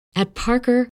At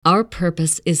Parker, our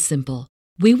purpose is simple.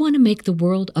 We want to make the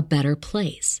world a better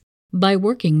place by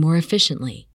working more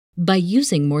efficiently, by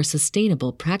using more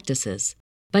sustainable practices,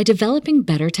 by developing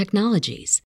better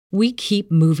technologies. We keep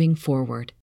moving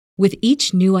forward. With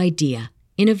each new idea,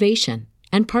 innovation,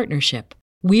 and partnership,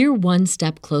 we're one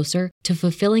step closer to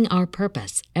fulfilling our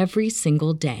purpose every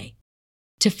single day.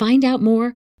 To find out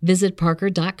more, visit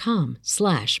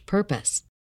parker.com/purpose.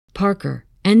 Parker,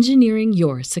 engineering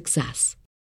your success.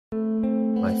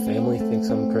 My Family Thinks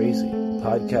I'm Crazy, a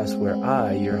podcast where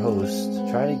I, your host,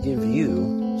 try to give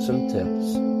you some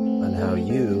tips on how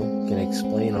you can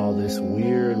explain all this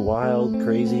weird, wild,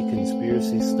 crazy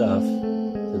conspiracy stuff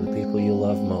to the people you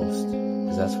love most.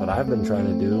 Because that's what I've been trying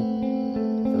to do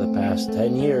for the past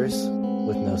 10 years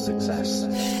with no success.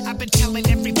 I've been telling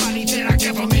everybody that our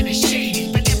government is shady,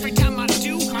 but every time I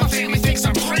do, my family thinks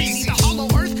I'm crazy. The hollow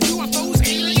earth, UFOs,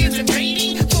 aliens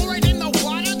invading, fluoride in the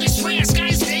water, they swear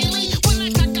skies daily. When I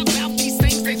talk about these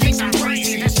things, they think I'm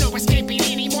crazy. There's no escaping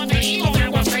anymore the evil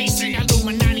that we're facing.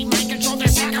 Illuminati mind control, they're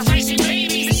sacrificing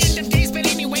babies. The end of days, but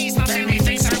anyways, my family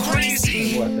thinks I'm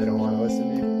crazy. What, they don't want to listen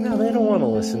to you? No, they don't want to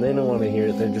listen. They don't want to hear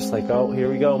it. They're just like, oh, here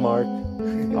we go, Mark.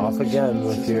 Off again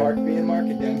with your... Mark being Mark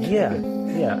again. Yeah.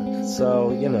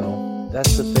 So,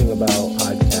 that's the thing about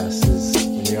podcasts is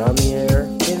when you're on the air,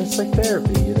 and it's like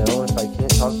therapy, If I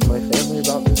can't talk to my family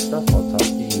about this stuff, I'll talk to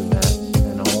you, Matt,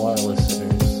 and all our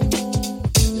listeners.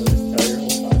 You'll just tell your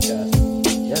whole podcast.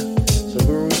 Yeah. So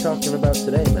who are we talking about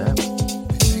today, Matt?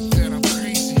 They think that I'm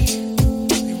crazy.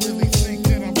 They really think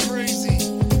that I'm crazy.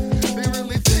 They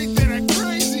really think that I'm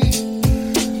crazy.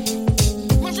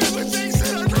 My family thinks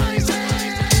that I'm crazy.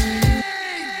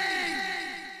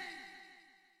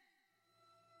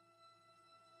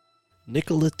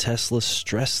 Nikola Tesla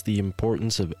stressed the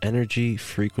importance of energy,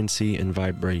 frequency, and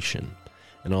vibration.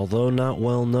 And although not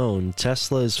well known,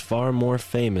 Tesla is far more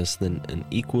famous than an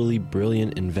equally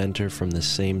brilliant inventor from the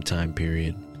same time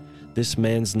period. This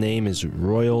man's name is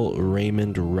Royal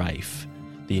Raymond Rife,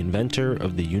 the inventor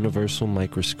of the universal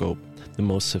microscope, the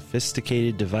most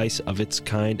sophisticated device of its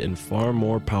kind and far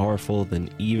more powerful than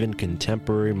even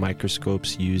contemporary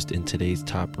microscopes used in today's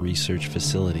top research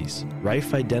facilities.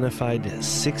 Rife identified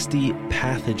 60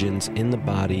 pathogens in the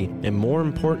body and, more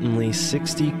importantly,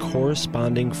 60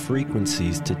 corresponding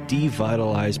frequencies to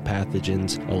devitalize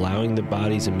pathogens, allowing the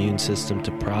body's immune system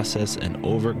to process and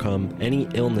overcome any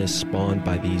illness spawned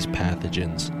by these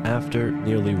pathogens. After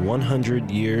nearly 100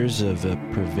 years of a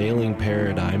prevailing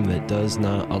paradigm that does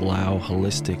not allow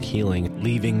holistic healing,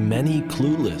 leaving many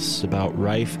clueless about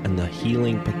Rife and the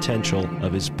healing potential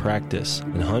of his practice,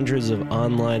 and hundreds of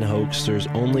online hoaxers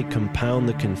only compound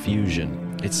the confusion.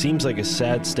 It seems like a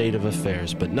sad state of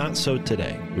affairs, but not so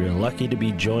today. We are lucky to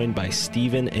be joined by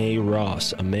Stephen A.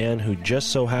 Ross, a man who just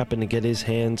so happened to get his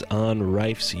hands on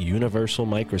Rife's universal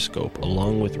microscope,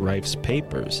 along with Rife's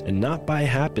papers, and not by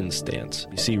happenstance.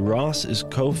 You see, Ross is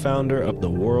co-founder of the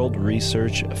World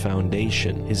Research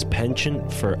Foundation. His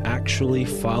penchant for actually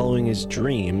following his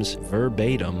dreams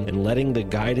verbatim and letting the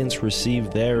guidance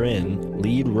received therein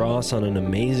lead Ross on an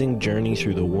amazing journey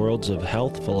through the worlds of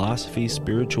health, philosophy,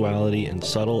 spirituality, and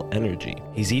subtle energy.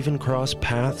 He's even crossed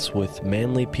paths with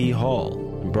Manly P. Hall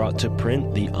and brought to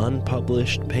print the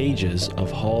unpublished pages of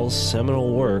Hall's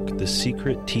seminal work, The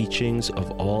Secret Teachings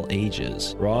of All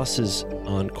Ages. Ross is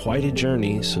on quite a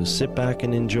journey, so sit back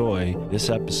and enjoy this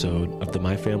episode of the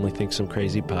My Family Thinks I'm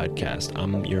Crazy podcast.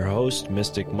 I'm your host,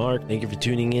 Mystic Mark. Thank you for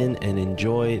tuning in and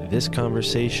enjoy this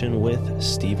conversation with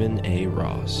Stephen A.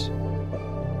 Ross.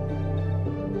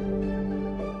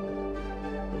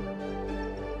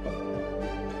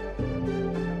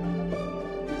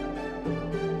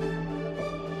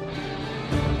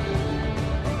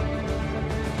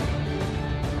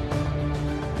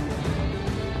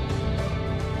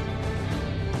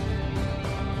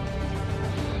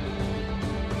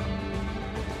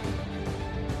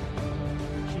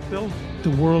 Built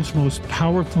the world's most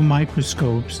powerful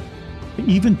microscopes.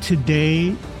 Even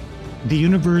today, the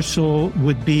universal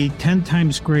would be 10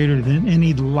 times greater than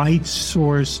any light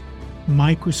source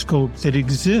microscope that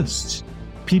exists.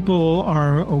 People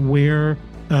are aware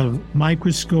of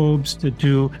microscopes that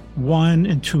do 1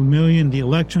 and 2 million, the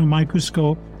electron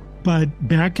microscope. But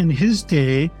back in his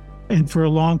day, and for a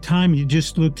long time, you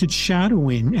just looked at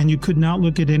shadowing and you could not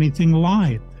look at anything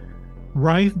live.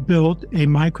 Rife built a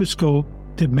microscope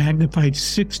that magnified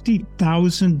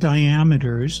 60,000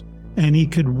 diameters, and he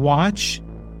could watch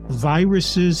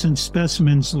viruses and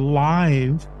specimens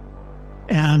live.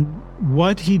 And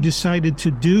what he decided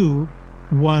to do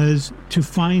was to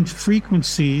find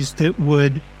frequencies that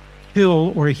would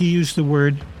kill, or he used the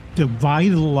word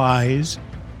devitalize,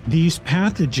 these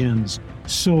pathogens.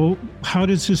 So how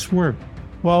does this work?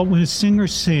 Well, when a singer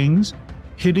sings,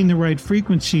 hitting the right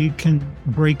frequency can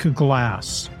break a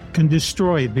glass, can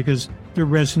destroy it because the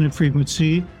resonant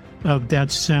frequency of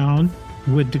that sound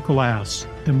with the glass,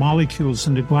 the molecules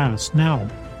in the glass. Now,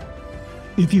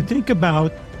 if you think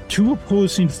about two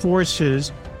opposing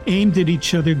forces aimed at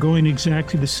each other going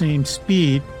exactly the same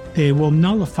speed, they will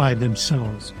nullify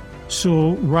themselves.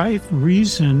 So Rife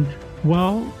reasoned,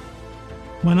 well,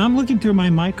 when I'm looking through my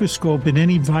microscope at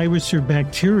any virus or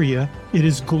bacteria, it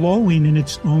is glowing in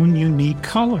its own unique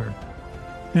color.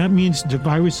 That means the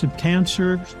virus of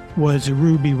cancer was a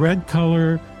ruby red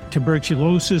color,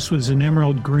 tuberculosis was an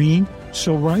emerald green.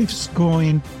 So Rife's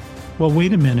going, well,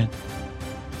 wait a minute.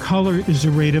 Color is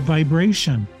a rate of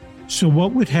vibration. So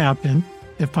what would happen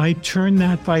if I turn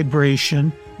that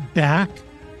vibration back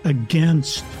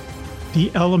against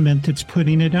the element that's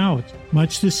putting it out?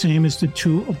 Much the same as the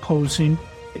two opposing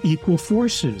equal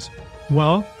forces.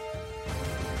 Well,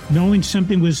 knowing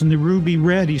something was in the ruby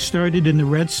red, he started in the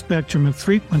red spectrum of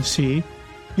frequency,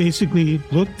 basically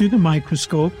looked through the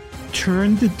microscope,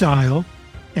 turned the dial,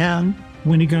 and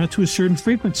when he got to a certain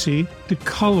frequency, the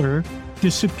color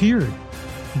disappeared.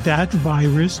 That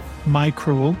virus,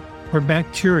 microbe, or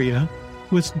bacteria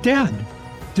was dead,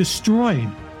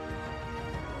 destroyed.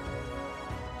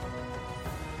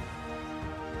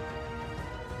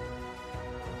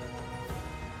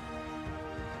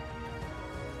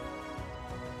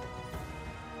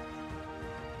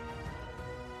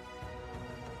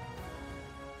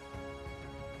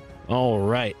 All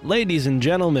right, ladies and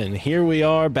gentlemen, here we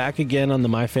are back again on the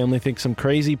My Family Thinks I'm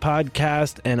Crazy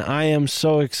podcast, and I am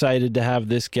so excited to have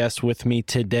this guest with me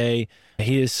today.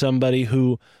 He is somebody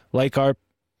who, like our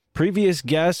previous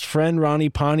guest, friend Ronnie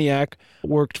Pontiac,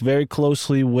 worked very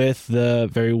closely with the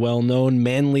very well-known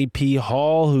Manly P.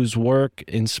 Hall, whose work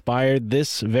inspired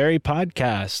this very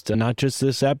podcast, not just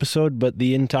this episode, but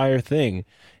the entire thing.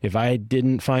 If I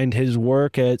didn't find his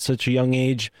work at such a young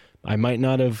age, I might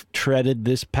not have treaded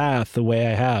this path the way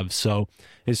I have. So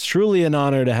it's truly an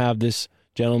honor to have this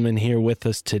gentleman here with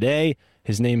us today.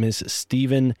 His name is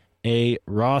Stephen A.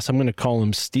 Ross. I'm going to call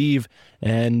him Steve.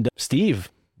 And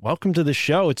Steve, welcome to the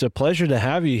show. It's a pleasure to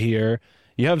have you here.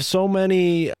 You have so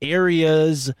many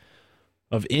areas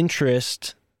of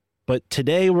interest, but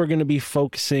today we're going to be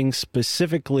focusing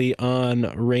specifically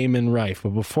on Raymond Rife.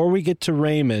 But before we get to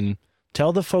Raymond,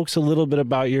 tell the folks a little bit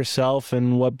about yourself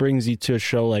and what brings you to a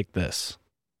show like this.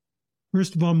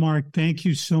 First of all, Mark, thank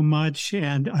you so much.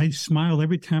 And I smile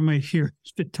every time I hear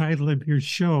the title of your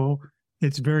show.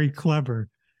 It's very clever.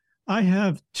 I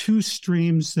have two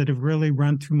streams that have really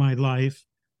run through my life.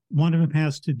 One of them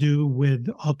has to do with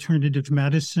alternative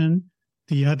medicine,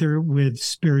 the other with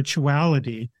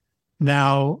spirituality.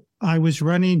 Now, I was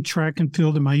running track and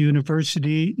field at my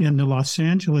university in the Los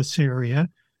Angeles area,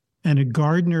 and a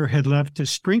gardener had left a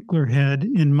sprinkler head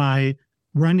in my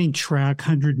running track,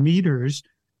 100 meters,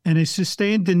 and I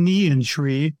sustained a knee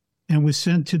injury and was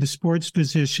sent to the sports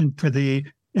physician for the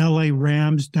LA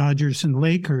Rams, Dodgers, and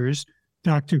Lakers,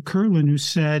 Dr. Curlin, who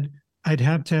said I'd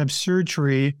have to have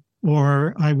surgery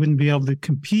or I wouldn't be able to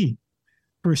compete.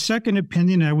 For a second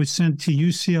opinion, I was sent to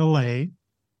UCLA,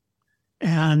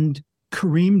 and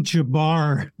Kareem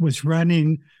Jabbar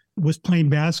was playing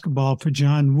basketball for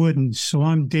John Wooden, so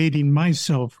I'm dating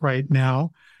myself right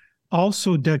now.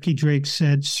 Also, Ducky Drake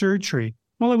said surgery.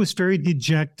 Well, I was very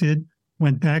dejected,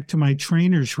 went back to my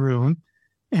trainer's room,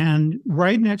 and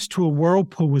right next to a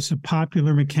whirlpool was a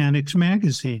Popular Mechanics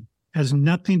magazine. Has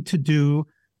nothing to do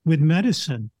with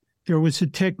medicine. There was a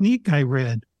technique I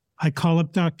read. I call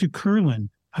up Dr. Curlin.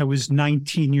 I was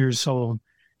 19 years old.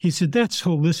 He said, that's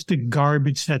holistic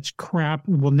garbage. That's crap.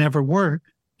 It will never work.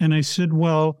 And I said,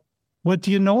 well, what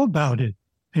do you know about it?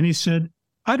 And he said,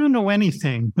 I don't know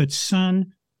anything, but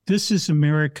son, this is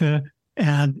America.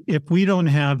 And if we don't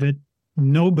have it,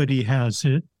 nobody has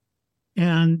it.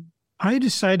 And I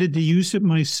decided to use it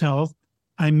myself.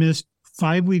 I missed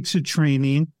 5 weeks of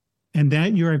training. And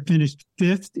that year I finished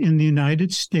 5th in the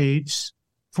United States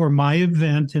for my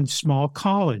event in small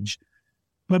college.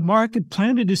 But Mark had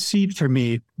planted a seed for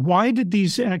me. Why did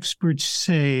these experts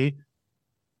say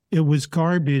it was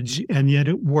garbage and yet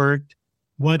it worked?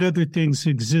 What other things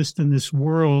exist in this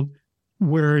world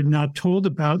we're not told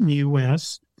about in the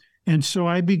U.S.? And so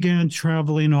I began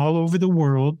traveling all over the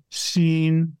world,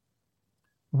 seeing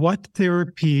what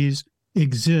therapies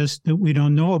exist that we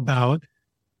don't know about.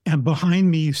 And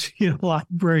behind me, you see a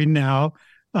library now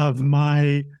of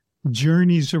my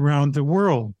journeys around the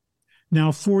world.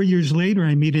 Now, 4 years later,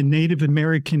 I meet a Native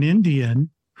American Indian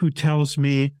who tells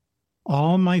me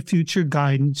all my future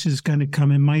guidance is going to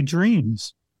come in my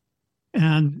dreams.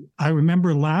 And I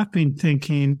remember laughing,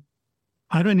 thinking,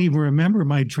 I don't even remember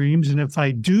my dreams. And if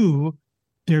I do,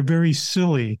 they're very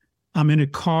silly. I'm in a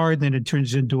car, then it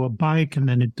turns into a bike and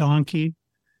then a donkey.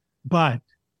 But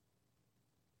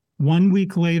 1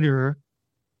 week later,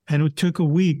 and it took a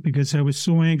week because I was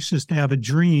so anxious to have a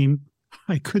dream,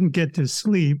 I couldn't get to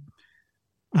sleep.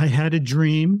 I had a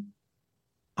dream.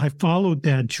 I followed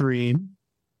that dream.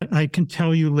 I can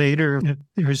tell you later if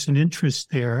there's an interest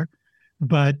there.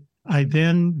 But I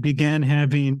then began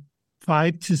having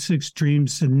 5 to 6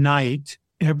 dreams a night,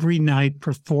 every night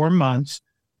for 4 months,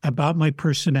 about my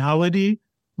personality,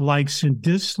 likes and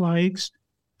dislikes,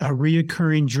 a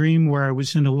reoccurring dream where I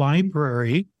was in a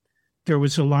library. There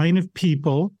was a line of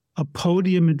people, a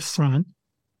podium in front.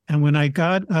 And when I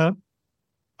got up,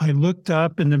 I looked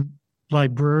up and the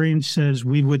librarian says,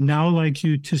 "We would now like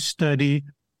you to study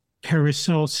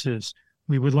Paracelsus.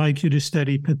 We would like you to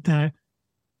study Pythagoras."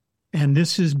 And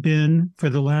this has been for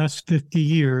the last 50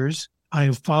 years. I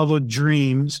have followed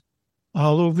dreams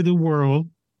all over the world,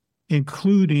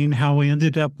 including how I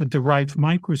ended up with the Rife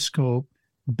microscope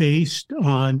based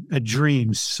on a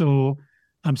dream. So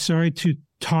I'm sorry to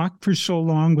talk for so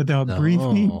long without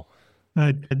briefing,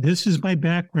 but this is my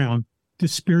background. The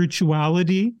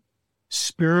spirituality,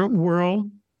 spirit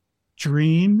world,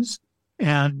 dreams,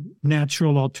 and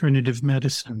natural alternative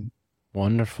medicine.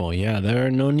 Wonderful. Yeah, there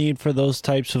are no need for those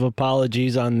types of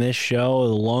apologies on this show.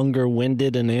 The longer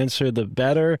winded an answer, the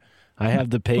better. I have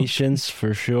the patience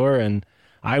for sure. And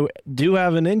I do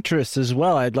have an interest as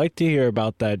well. I'd like to hear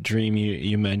about that dream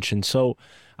you mentioned. So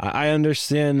I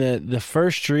understand that the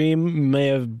first dream may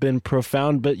have been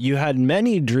profound, but you had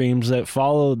many dreams that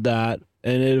followed that.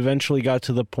 And it eventually got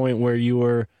to the point where you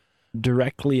were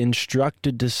directly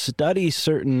instructed to study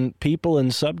certain people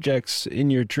and subjects in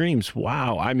your dreams.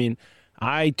 Wow. I mean,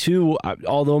 I too,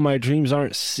 although my dreams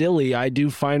aren't silly, I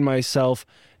do find myself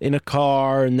in a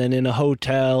car and then in a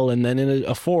hotel and then in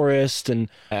a forest. And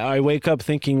I wake up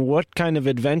thinking, what kind of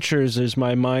adventures is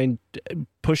my mind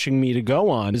pushing me to go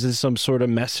on? Is this some sort of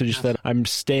message that I'm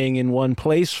staying in one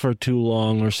place for too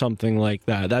long or something like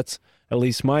that? That's at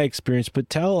least my experience. But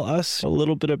tell us a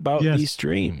little bit about these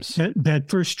dreams. That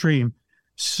first dream.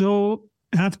 So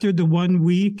after the 1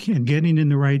 week and getting in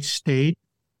the right state,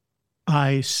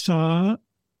 I saw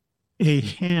a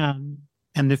hand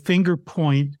and the finger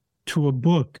point to a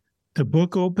book. The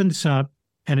book opens up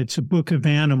and it's a book of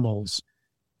animals.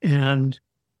 And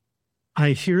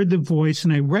I hear the voice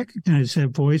and I recognize that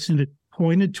voice, and it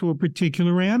pointed to a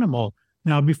particular animal.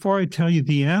 Now, before I tell you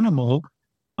the animal,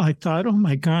 I thought, oh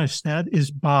my gosh, that is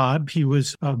Bob. He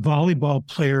was a volleyball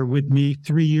player with me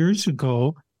 3 years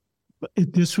ago.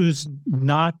 This was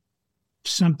not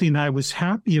something I was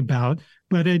happy about,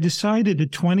 but I decided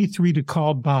at 23 to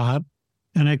call Bob.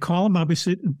 And I call him up. I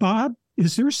said, "Bob,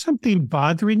 is there something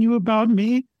bothering you about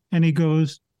me?" And he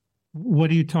goes,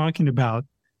 "What are you talking about?"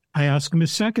 I ask him a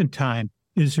second time,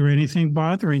 "Is there anything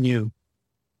bothering you?"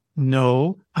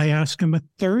 "No." I ask him a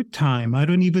third time. I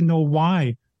don't even know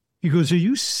why. He goes, "Are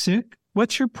you sick?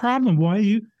 What's your problem? Why are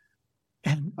you?"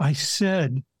 And I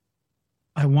said,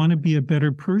 "I want to be a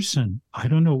better person. I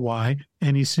don't know why."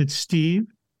 And he said, "Steve,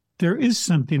 there is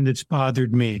something that's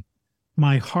bothered me."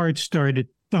 My heart started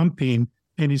thumping.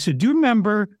 And he said, "Do you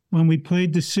remember when we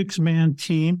played the 6-man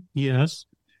team?" "Yes."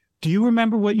 "Do you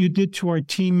remember what you did to our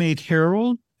teammate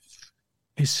Harold?"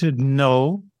 I said,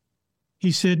 "No."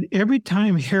 He said, "Every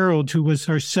time Harold, who was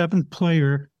our 7th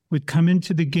player, would come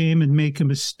into the game and make a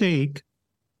mistake,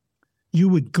 you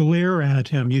would glare at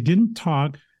him. You didn't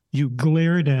talk, you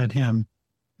glared at him."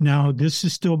 Now, this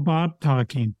is still Bob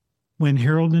talking. When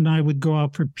Harold and I would go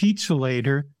out for pizza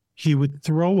later, he would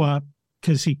throw up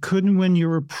because he couldn't win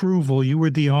your approval. You were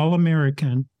the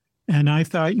All-American, and I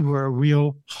thought you were a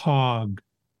real hog.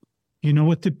 You know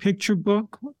what the picture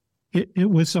book?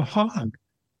 It was a hog.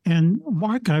 And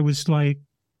Mark, I was like,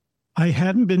 I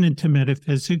hadn't been into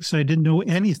metaphysics. I didn't know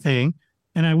anything,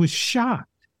 and I was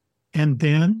shocked. And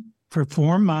then for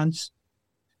 4 months,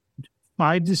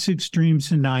 5 to 6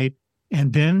 dreams a night,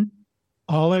 and then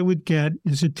all I would get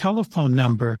is a telephone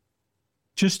number,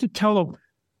 just a telephone.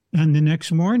 And the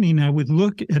next morning, I would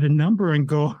look at a number and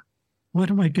go, what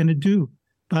am I going to do?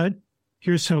 But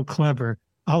here's how clever.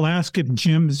 I'll ask if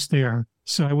Jim's there.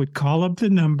 So I would call up the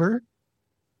number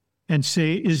and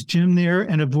say, "Is Jim there?"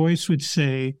 And a voice would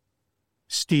say,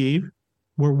 "Steve,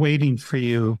 we're waiting for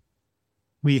you.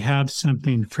 We have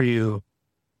something for you."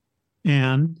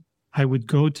 And I would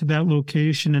go to that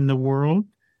location in the world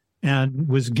and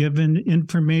was given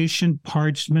information,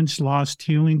 parchments, lost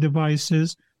healing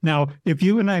devices. Now, if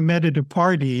you and I met at a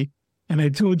party and I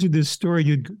told you this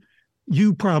story,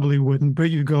 you probably wouldn't, but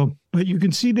you'd go, But you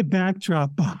can see the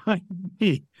backdrop behind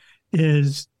me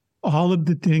is all of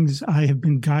the things I have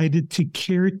been guided to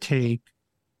caretake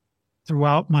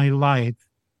throughout my life.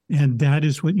 And that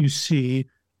is what you see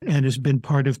and has been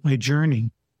part of my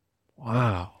journey.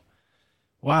 Wow.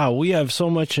 Wow, we have so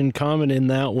much in common in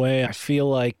that way. I feel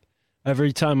like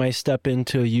every time I step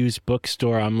into a used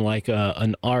bookstore, I'm like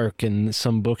an ark, and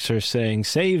some books are saying,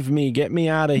 "Save me, get me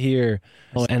out of here."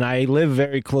 And I live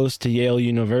very close to Yale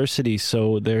University,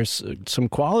 so there's some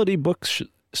quality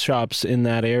shops in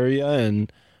that area,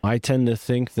 and I tend to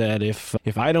think that if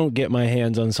I don't get my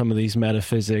hands on some of these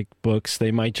metaphysic books,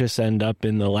 they might just end up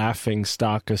in the laughing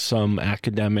stock of some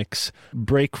academic's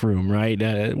break room, right,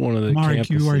 at one of the Mark, campuses.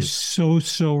 you are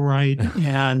so right.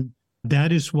 And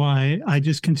that is why I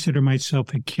just consider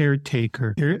myself a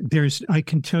caretaker. I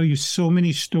can tell you so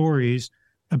many stories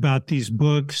about these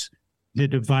books, the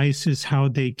devices, how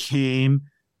they came.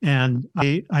 And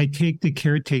I take the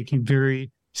caretaking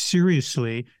very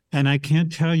seriously. And I can't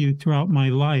tell you throughout my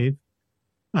life,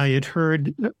 I had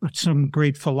heard some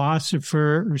great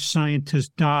philosopher or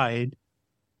scientist died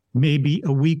maybe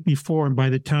a week before. And by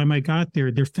the time I got there,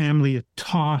 their family had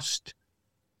tossed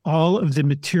all of the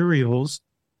materials.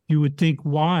 You would think,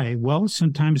 why? Well,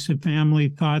 sometimes the family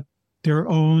thought their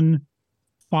own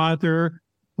father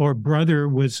or brother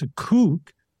was a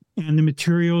kook, and the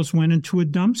materials went into a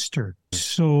dumpster.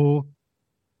 So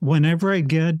whenever I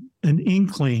get an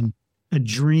inkling, a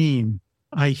dream,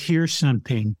 I hear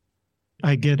something,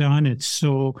 I get on it.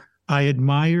 So I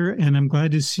admire, and I'm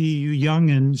glad to see you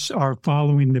youngins are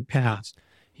following the path.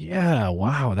 Yeah,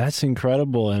 wow, that's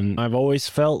incredible. And I've always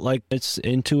felt like it's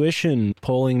intuition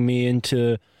pulling me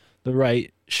into the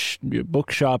right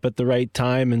bookshop at the right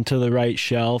time and to the right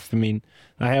shelf. I mean,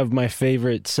 I have my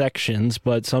favorite sections,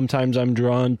 but sometimes I'm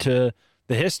drawn to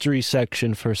the history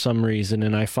section for some reason,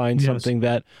 and I find something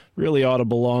that really ought to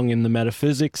belong in the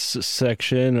metaphysics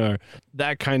section, or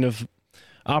that kind of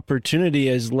opportunity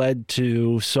has led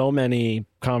to so many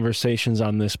conversations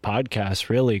on this podcast,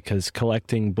 really, because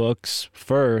collecting books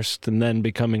first and then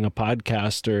becoming a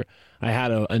podcaster, I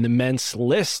had an immense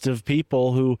list of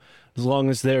people who, as long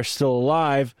as they're still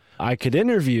alive, I could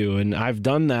interview, and I've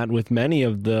done that with many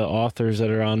of the authors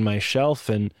that are on my shelf,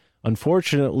 and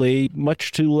unfortunately,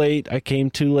 much too late. I came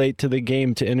too late to the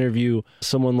game to interview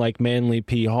someone like Manly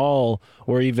P. Hall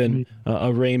or even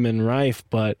a Raymond Rife.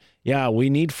 But yeah,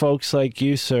 we need folks like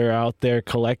you, sir, out there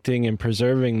collecting and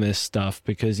preserving this stuff,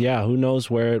 because who knows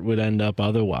where it would end up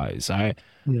otherwise. I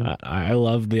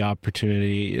love the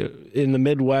opportunity. In the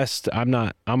Midwest, I'm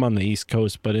on the East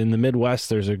Coast, but in the Midwest,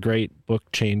 there's a great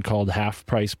book chain called Half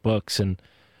Price Books, and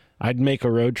I'd make a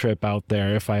road trip out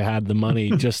there if I had the money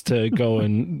just to go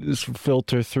and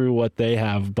filter through what they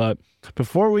have. But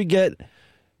before we get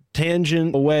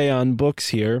tangent away on books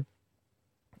here,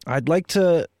 I'd like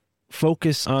to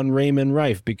focus on Raymond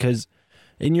Rife, because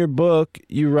in your book,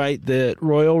 you write that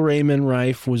Royal Raymond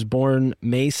Rife was born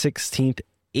May 16th,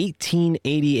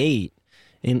 1888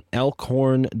 in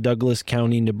Elkhorn, Douglas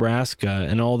County, Nebraska.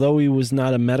 And although he was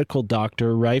not a medical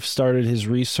doctor, Rife started his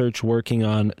research working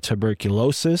on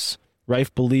tuberculosis.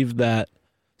 Rife believed that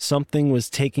something was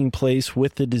taking place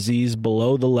with the disease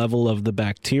below the level of the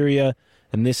bacteria,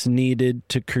 and this need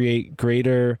to create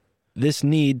greater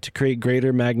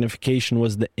magnification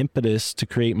was the impetus to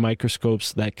create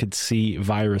microscopes that could see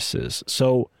viruses.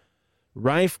 So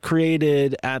Rife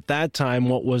created at that time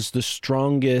what was the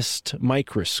strongest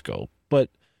microscope. But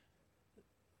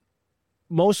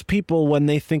most people, when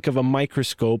they think of a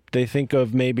microscope, they think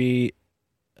of maybe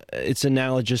it's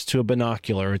analogous to a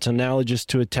binocular. It's analogous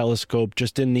to a telescope,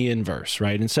 just in the inverse,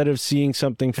 right? Instead of seeing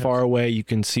something far away, you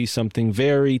can see something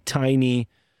very tiny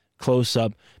close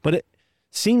up. But it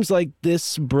seems like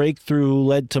this breakthrough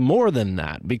led to more than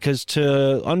that, because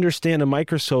to understand a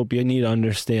microscope, you need to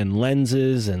understand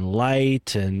lenses and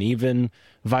light and even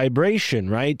vibration,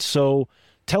 right? So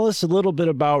tell us a little bit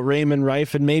about Raymond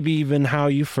Rife, and maybe even how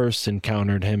you first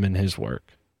encountered him and his work.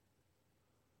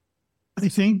 I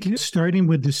think starting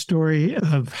with the story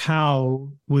of how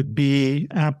would be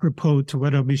apropos to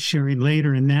what I'll be sharing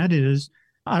later, and that is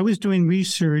I was doing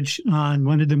research on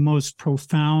one of the most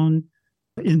profound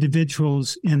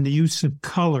individuals in the use of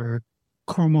color,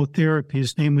 chromotherapy.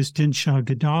 His name was Dinshaw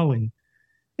Gadali.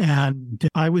 And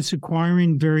I was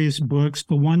acquiring various books,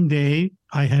 but one day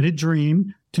I had a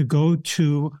dream to go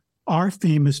to our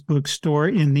famous bookstore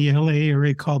in the LA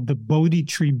area called the Bodhi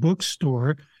Tree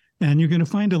Bookstore. And you're going to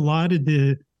find a lot of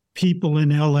the people in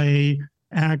LA,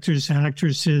 actors,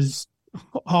 actresses,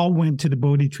 all went to the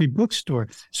Bodhi Tree Bookstore.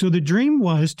 So the dream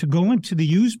was to go into the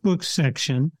used book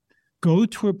section, go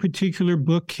to a particular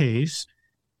bookcase,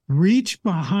 reach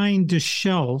behind a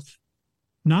shelf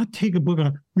not take a book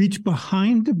out, reach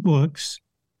behind the books,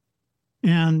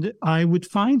 and I would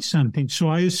find something. So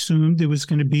I assumed it was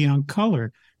going to be on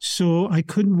color. So I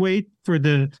couldn't wait for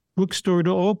the bookstore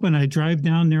to open. I drive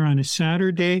down there on a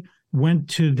Saturday, went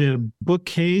to the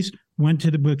bookcase, went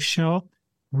to the bookshelf,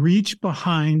 reached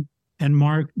behind and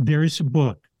marked, there's a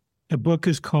book. The book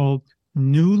is called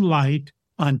New Light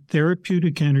on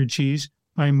Therapeutic Energies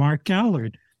by Mark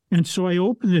Gallard. And so I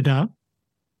opened it up,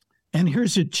 and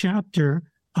here's a chapter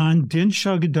on Din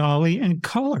Shagadali and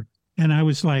color. And I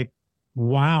was like,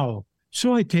 wow.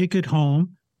 So I take it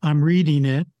home, I'm reading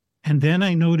it, and then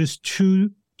I noticed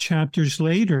 2 chapters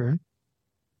later,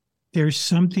 there's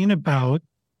something about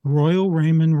Royal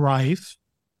Raymond Rife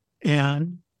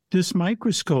and this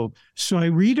microscope. So I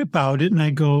read about it and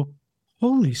I go,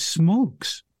 holy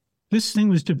smokes, this thing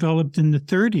was developed in the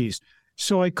 30s.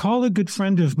 So I call a good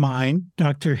friend of mine,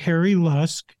 Dr. Harry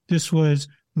Lusk. This was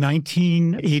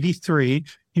 1983.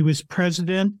 He was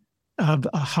president of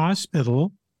a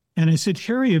hospital. And I said,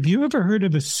 Harry, have you ever heard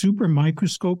of a super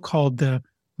microscope called the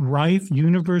Rife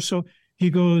Universal? He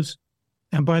goes,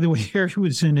 and by the way, Harry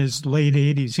was in his late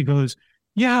 80s. He goes,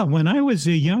 yeah, when I was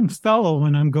a young fellow,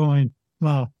 and I'm going,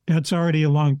 well, that's already a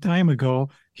long time ago.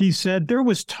 He said there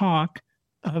was talk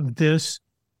of this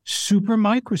super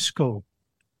microscope.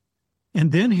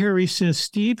 And then Harry says,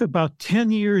 Steve, about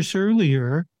 10 years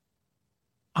earlier,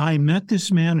 I met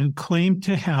this man who claimed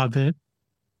to have it,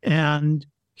 and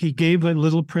he gave a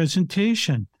little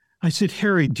presentation. I said,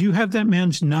 Harry, do you have that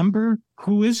man's number?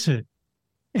 Who is it?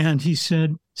 And he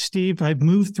said, Steve, I've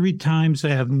moved 3 times. I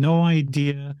have no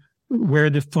idea where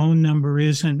the phone number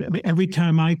is. And every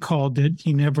time I called it,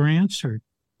 he never answered.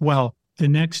 Well, the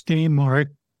next day, Mark,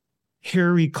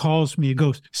 Harry calls me. He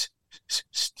goes,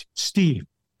 Steve.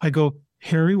 I go,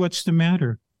 Harry, what's the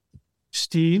matter?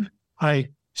 Steve, I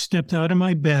stepped out of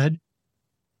my bed,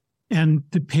 and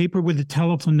the paper with the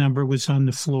telephone number was on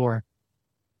the floor.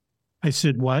 I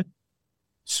said, what?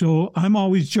 So I'm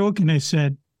always joking. I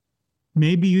said,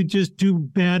 maybe you just do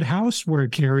bad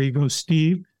housework, Harry. He goes,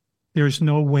 Steve, there's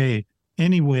no way.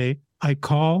 Anyway, I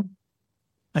call.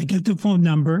 I get the phone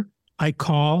number. I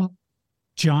call.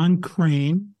 John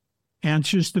Crane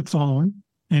answers the phone,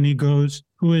 and he goes,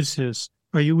 who is this?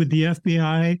 Are you with the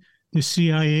FBI, the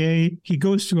CIA? He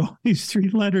goes through all these 3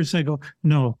 letters. I go,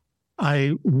 no,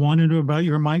 I want to know about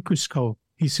your microscope.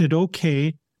 He said,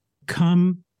 okay,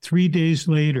 come 3 days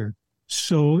later.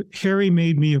 So Harry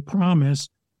made me a promise.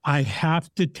 I have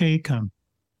to take him.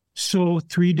 So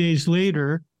 3 days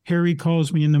later, Harry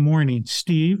calls me in the morning.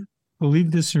 Steve,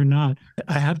 believe this or not,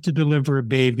 I have to deliver a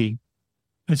baby.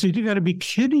 I said, you got to be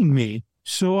kidding me.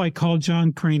 So I called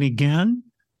John Crane again,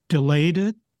 delayed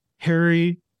it.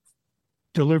 Harry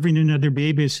delivering another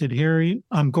baby. I said, Harry,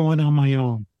 I'm going on my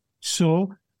own.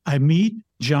 So I meet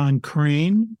John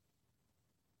Crane.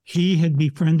 He had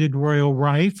befriended Royal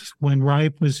Rife when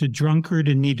Rife was a drunkard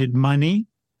and needed money.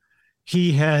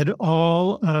 He had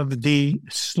all of the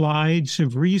slides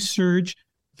of research,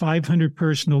 500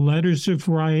 personal letters of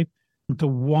Rife, the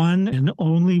one and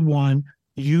only one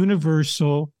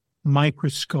universal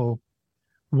microscope.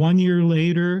 1 year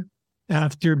later,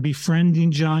 after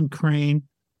befriending John Crane,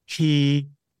 he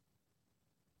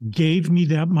gave me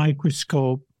that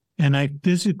microscope, and I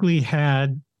physically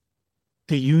had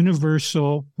the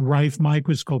universal Rife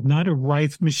microscope, not a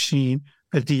Rife machine,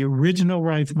 but the original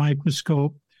Rife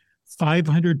microscope,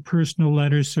 500 personal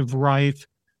letters of Rife,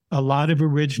 a lot of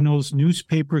originals,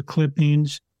 newspaper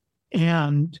clippings,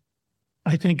 and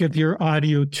I think of your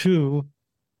audio too.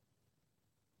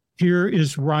 Here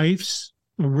is Rife's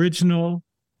original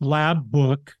lab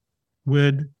book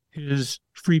with his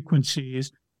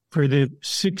frequencies for the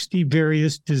 60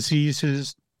 various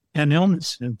diseases and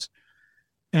illnesses.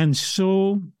 And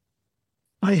so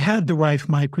I had the Rife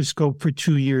microscope for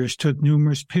 2 years, took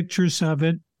numerous pictures of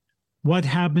it. What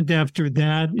happened after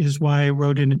that is why I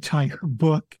wrote an entire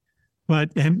book,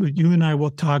 and you and I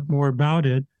will talk more about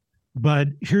it. But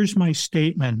here's my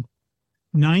statement.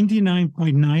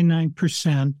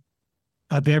 99.99%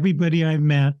 of everybody I've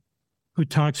met who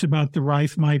talks about the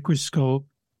Rife microscope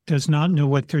does not know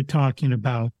what they're talking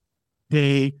about.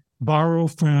 They borrow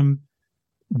from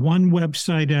one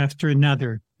website after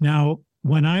another. Now,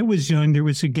 when I was young, there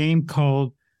was a game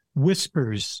called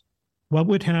Whispers. What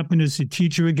would happen is the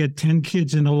teacher would get 10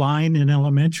 kids in a line in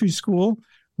elementary school,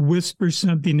 whisper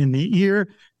something in the ear,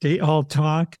 they all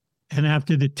talk, and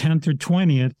after the 10th or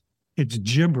 20th, it's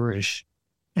gibberish.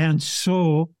 And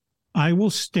so I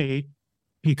will state,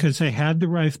 because I had the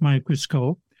Rife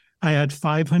microscope, I had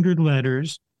 500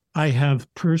 letters, I have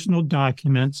personal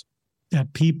documents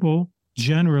that people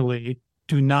generally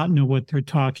do not know what they're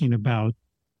talking about.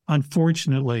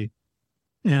 unfortunately.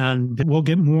 And we'll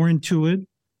get more into it,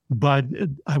 but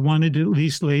I wanted to at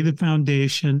least lay the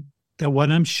foundation that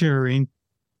what I'm sharing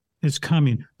is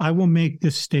coming. I will make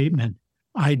this statement.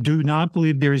 I do not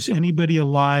believe there is anybody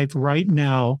alive right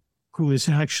now who has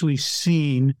actually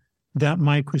seen that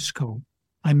microscope.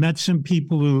 I met some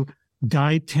people who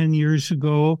died 10 years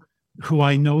ago who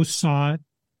I know saw it,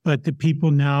 but the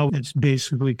people now, it's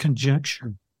basically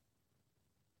conjecture.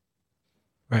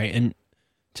 Right. And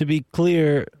to be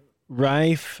clear,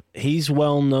 Rife, he's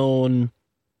well known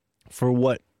for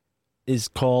what is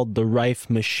called the Rife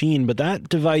machine, but that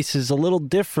device is a little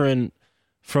different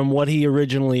from what he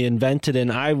originally invented.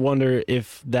 And I wonder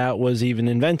if that was even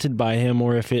invented by him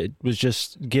or if it was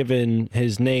just given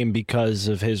his name because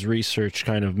of his research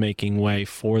kind of making way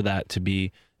for that to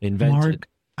be invented. Mark,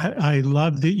 I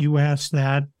love that you asked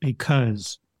that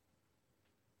because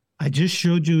I just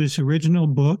showed you his original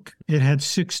book. It had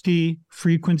 60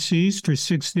 frequencies for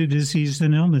 60 diseases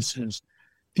and illnesses.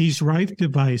 These Rife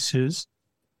devices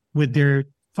with their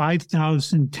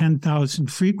 5,000, 10,000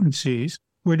 frequencies,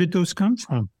 where did those come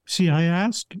from? See, I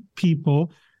asked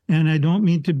people, and I don't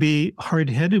mean to be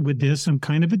hard-headed with this. I'm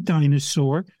kind of a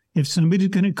dinosaur. If somebody's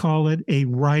going to call it a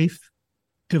Rife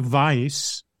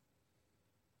device,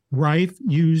 Rife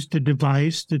used a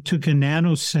device that took a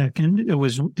nanosecond.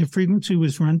 The frequency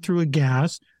was run through a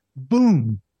gas.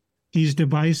 Boom. These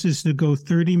devices that go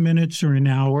 30 minutes or an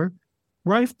hour.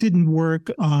 Rife didn't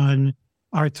work on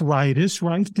arthritis.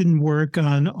 Rife didn't work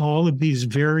on all of these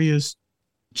various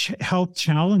health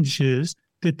challenges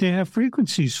that they have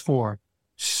frequencies for.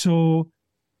 So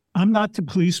I'm not the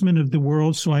policeman of the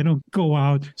world, so I don't go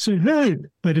out and say, hey,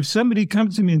 but if somebody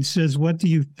comes to me and says, what do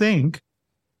you think?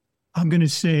 I'm going to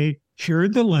say, here are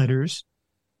the letters.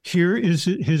 Here is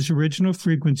his original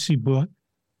frequency book.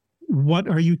 What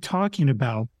are you talking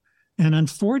about? And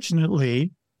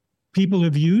unfortunately, people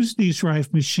have used these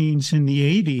Rife machines in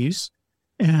the 80s,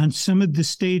 and some of the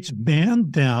states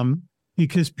banned them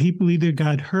because people either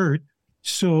got hurt.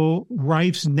 So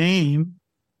Rife's name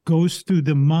goes through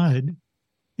the mud.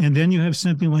 And then you have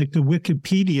something like the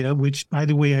Wikipedia, which, by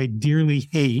the way, I dearly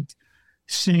hate,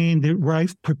 saying that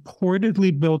Rife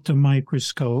purportedly built a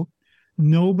microscope.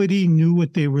 Nobody knew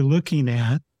what they were looking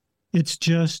at. It's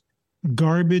just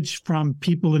garbage from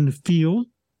people in the field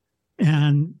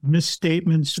and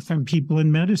misstatements from people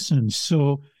in medicine.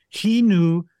 So he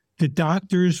knew the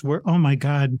doctors were, oh my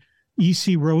God,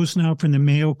 E.C. Rosenau from the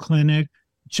Mayo Clinic,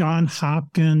 John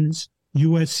Hopkins,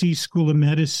 USC School of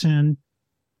Medicine.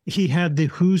 He had the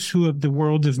who's who of the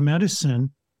world of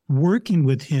medicine working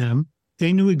with him.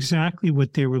 They knew exactly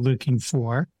what they were looking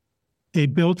for. They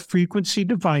built frequency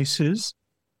devices.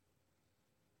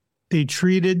 They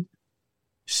treated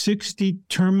 60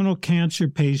 terminal cancer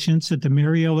patients at the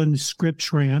Mary Ellen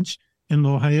Scripps Ranch in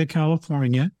La Jolla,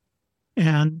 California,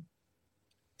 and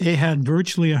they had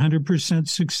virtually 100%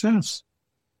 success.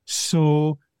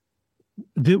 So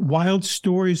the wild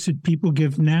stories that people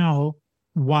give now,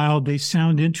 while they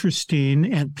sound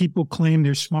interesting and people claim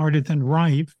they're smarter than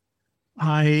Rife,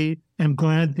 I am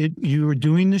glad that you are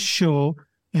doing this show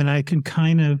and I can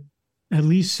kind of at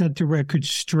least set the record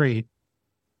straight.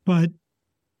 But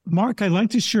Mark, I'd like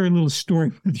to share a little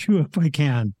story with you if I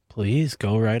can. Please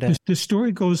go right ahead. The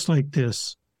story goes like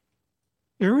this.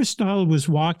 Aristotle was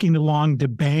walking along the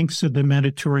banks of the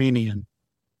Mediterranean,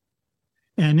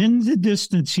 and in the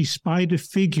distance he spied a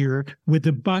figure with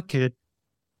a bucket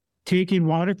taking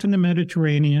water from the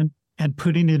Mediterranean and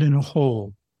putting it in a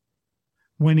hole.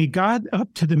 When he got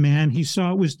up to the man, he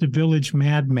saw it was the village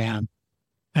madman.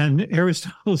 And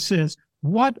Aristotle says,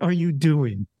 "What are you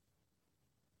doing?"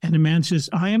 And the man says,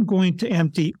 "I am going to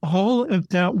empty all of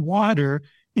that water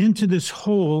into this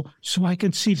hole so I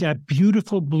can see that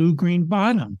beautiful blue-green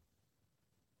bottom."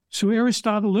 So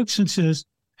Aristotle looks and says,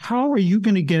 "How are you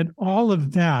going to get all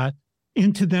of that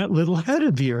into that little head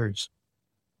of yours?"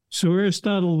 So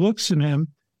Aristotle looks at him,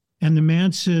 and the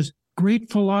man says, "Great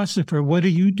philosopher, what are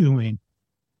you doing?"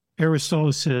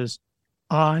 Aristotle says,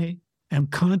 "I am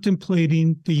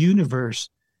contemplating the universe."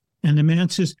 And the man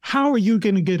says, "How are you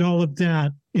going to get all of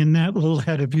that in that little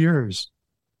head of yours?"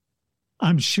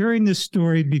 I'm sharing this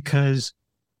story because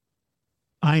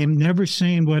I am never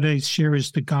saying what I share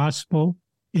is the gospel.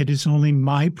 It is only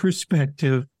my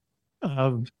perspective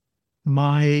of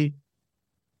my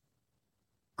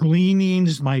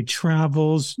gleanings, my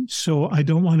travels. So I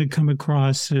don't want to come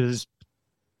across as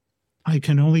I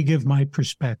can only give my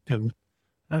perspective.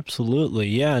 Absolutely.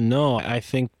 Yeah, no, I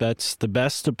think that's the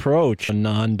best approach, a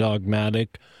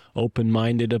non-dogmatic,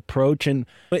 open-minded approach. And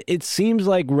it seems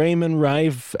like Raymond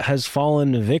Rife has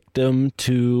fallen victim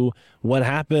to what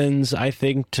happens, I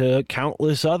think, to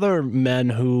countless other men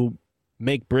who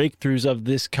make breakthroughs of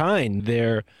this kind.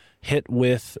 They're hit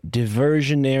with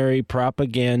diversionary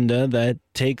propaganda that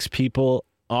takes people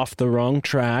off the wrong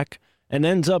track and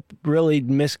ends up really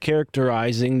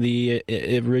mischaracterizing the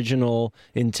original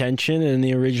intention and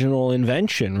the original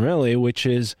invention, really, which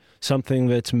is something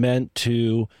that's meant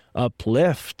to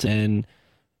uplift. And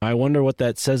I wonder what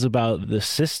that says about the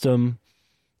system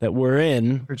that we're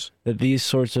in, that these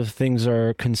sorts of things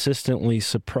are consistently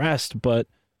suppressed. But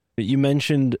you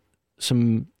mentioned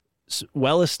some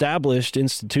well-established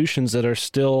institutions that are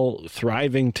still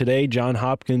thriving today. Johns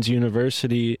Hopkins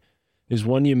University is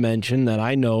one you mentioned that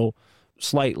I know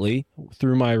slightly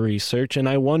through my research. And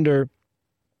I wonder,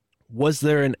 was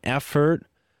there an effort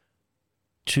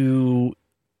to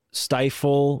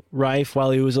stifle Rife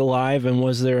while he was alive, and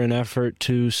was there an effort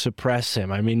to suppress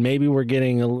him? I mean, maybe we're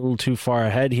getting a little too far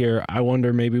ahead here. I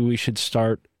wonder maybe we should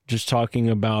start just talking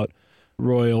about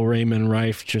Royal Raymond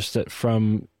Rife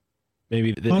from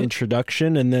maybe the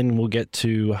introduction, and then we'll get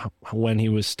to when he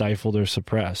was stifled or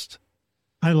suppressed.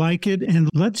 I like it. And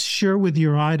let's share with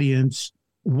your audience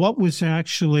what was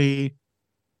actually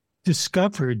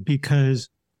discovered, because,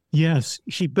 yes,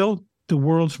 he built the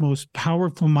world's most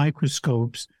powerful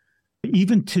microscopes.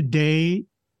 Even today,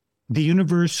 the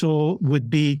universal would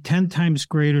be 10 times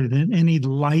greater than any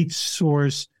light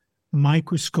source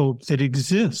microscope that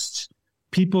exists.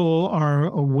 People are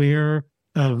aware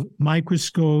of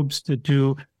microscopes that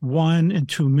do 1 and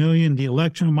 2 million, the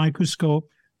electron microscope.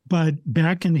 But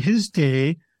back in his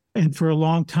day, and for a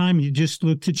long time, you just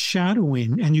looked at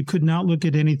shadowing and you could not look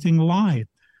at anything live.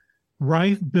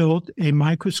 Rife built a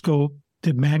microscope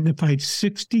that magnified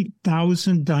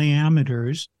 60,000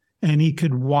 diameters, and he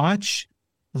could watch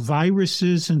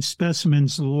viruses and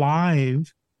specimens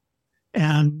live.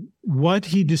 And what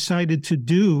he decided to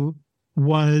do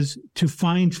was to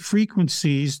find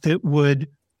frequencies that would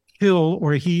kill,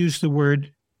 or he used the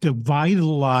word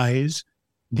devitalize,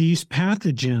 these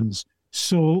pathogens.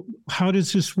 So how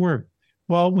does this work?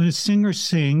 Well, when a singer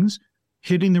sings,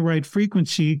 hitting the right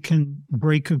frequency can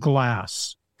break a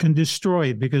glass, can destroy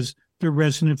it, because the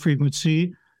resonant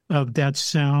frequency of that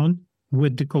sound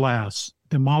with the glass,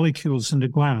 the molecules in the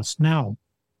glass. Now,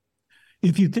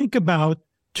 if you think about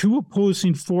two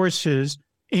opposing forces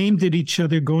aimed at each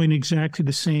other going exactly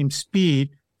the same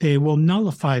speed, they will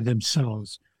nullify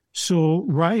themselves. So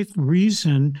Rife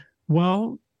reasoned,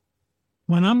 well,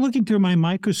 when I'm looking through my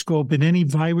microscope at any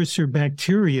virus or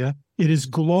bacteria, it is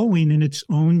glowing in its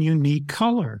own unique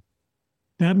color.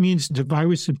 That means the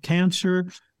virus of cancer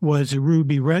was a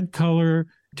ruby red color,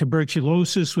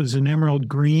 tuberculosis was an emerald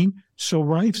green. So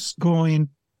Rife's going,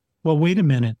 well, wait a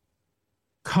minute.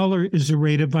 Color is a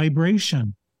rate of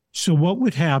vibration. So what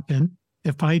would happen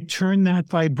if I turn that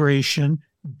vibration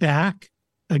back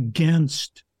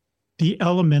against the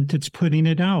element that's putting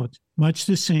it out? Much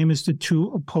the same as the two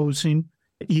opposing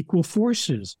equal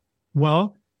forces.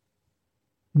 Well,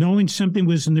 knowing something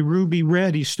was in the ruby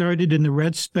red, he started in the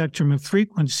red spectrum of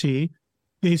frequency,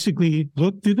 basically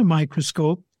looked through the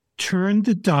microscope, turned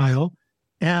the dial,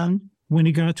 and when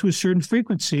he got to a certain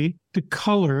frequency, the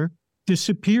color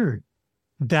disappeared.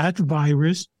 That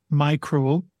virus,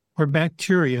 microbe, or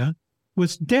bacteria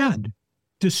was dead,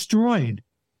 destroyed.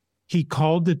 He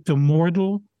called it the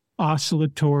mortal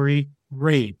oscillatory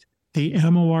rate, the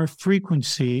MOR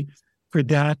frequency for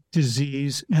that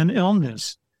disease and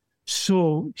illness.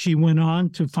 So he went on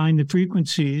to find the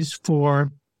frequencies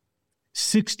for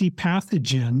 60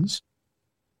 pathogens.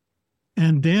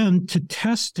 And then to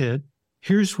test it,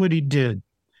 here's what he did.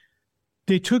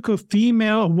 They took a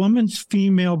woman's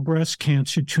female breast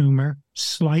cancer tumor,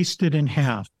 sliced it in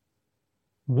half.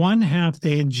 One half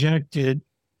they injected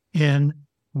in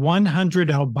 100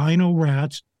 albino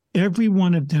rats. Every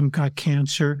one of them got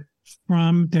cancer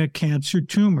from that cancer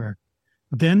tumor.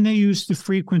 Then they used the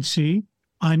frequency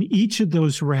on each of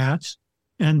those rats,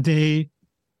 and they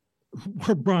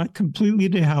were brought completely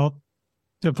to health.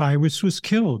 The virus was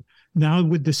killed. Now,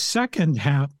 with the second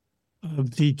half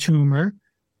of the tumor,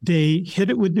 they hit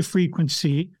it with the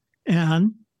frequency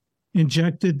and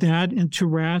injected that into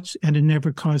rats, and it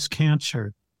never caused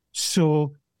cancer.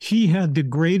 So he had the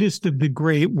greatest of the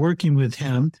great working with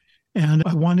him, and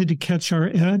I wanted to catch our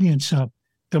audience up.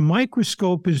 The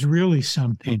microscope is really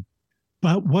something.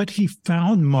 But what he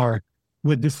found, Mark,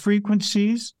 with the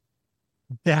frequencies,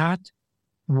 that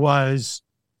was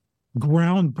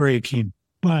groundbreaking.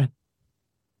 But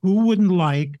who wouldn't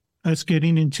like us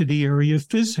getting into the area of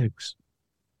physics,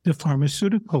 the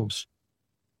pharmaceuticals.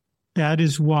 That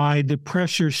is why the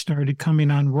pressure started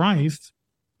coming on Rife,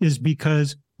 is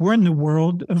because we're in the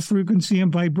world of frequency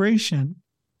and vibration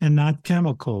and not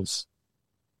chemicals.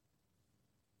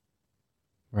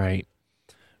 Right.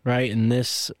 Right. And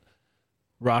this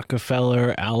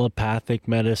Rockefeller allopathic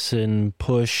medicine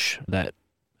push that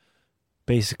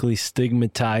basically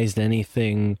stigmatized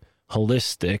anything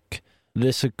holistic.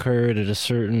 This occurred at a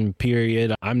certain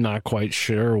period. I'm not quite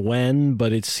sure when,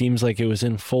 but it seems like it was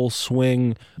in full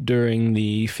swing during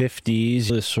the 50s,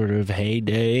 this sort of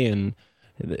heyday. And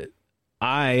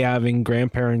I, having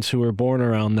grandparents who were born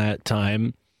around that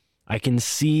time, I can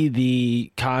see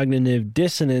the cognitive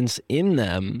dissonance in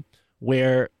them,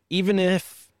 where even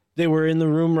if they were in the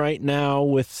room right now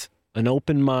with an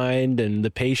open mind and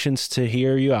the patience to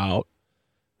hear you out,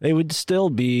 they would still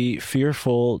be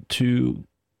fearful to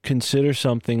consider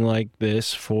something like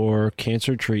this for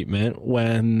cancer treatment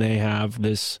when they have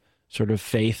this sort of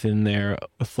faith in their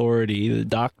authority, the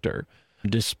doctor.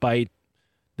 Despite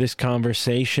this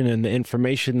conversation and the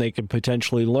information they could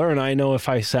potentially learn, I know if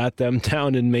I sat them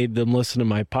down and made them listen to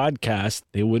my podcast,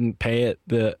 they wouldn't pay it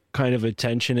the kind of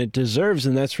attention it deserves.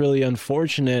 And that's really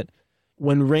unfortunate.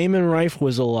 When Raymond Rife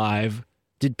was alive,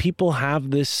 did people have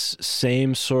this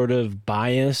same sort of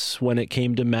bias when it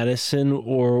came to medicine,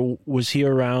 or was he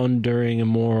around during a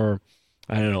more,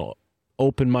 I don't know,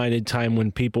 open-minded time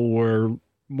when people were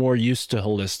more used to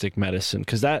holistic medicine?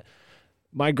 Because that,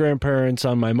 my grandparents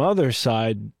on my mother's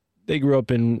side, they grew up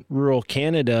in rural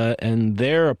Canada, and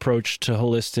their approach to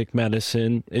holistic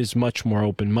medicine is much more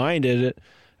open-minded,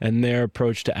 and their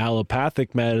approach to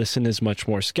allopathic medicine is much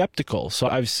more skeptical. So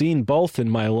I've seen both in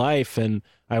my life, and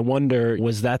I wonder,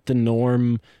 was that the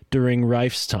norm during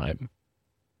Rife's time?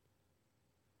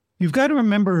 You've got to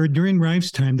remember, during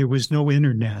Rife's time, there was no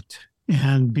internet.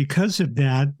 And because of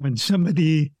that, when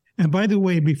somebody, and by the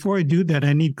way, before I do that,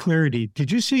 I need clarity. Did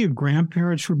you say your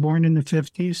grandparents were born in the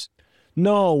 50s?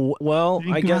 No, well,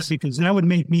 Thank I God, guess... because that would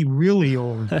make me really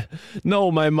old.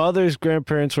 No, my mother's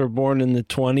grandparents were born in the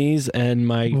 20s, and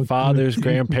my father's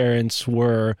grandparents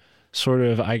were sort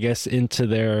of, I guess, into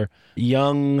their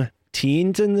young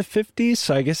teens in the 50s.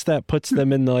 So I guess that puts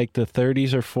them in like the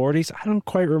 30s or 40s. I don't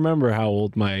quite remember how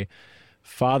old my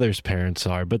father's parents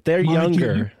are, but they're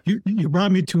younger. You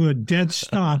brought me to a dead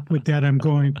stop with that. I'm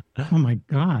going, oh my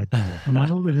God, am I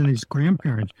older than his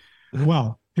grandparents?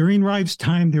 Well, during Rife's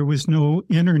time, there was no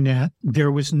internet.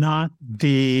 There was not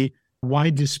the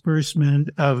wide disbursement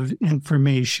of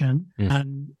information.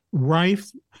 And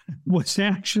Rife was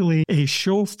actually a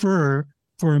chauffeur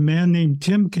for a man named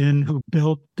Timken, who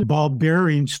built the ball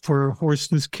bearings for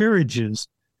horseless carriages.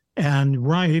 And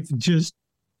Rife just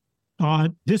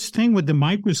thought, this thing with the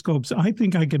microscopes, I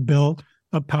think I could build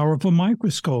a powerful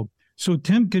microscope. So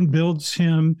Timken gives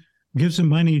him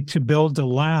money to build a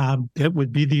lab that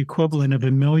would be the equivalent of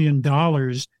 $1 million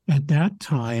at that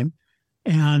time.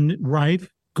 And Rife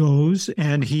goes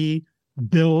and he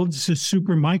builds a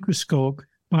super microscope.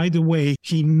 By the way,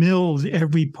 he milled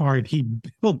every part. He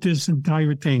built this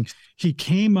entire thing. He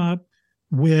came up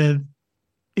with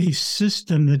a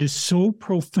system that is so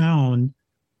profound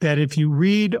that if you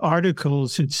read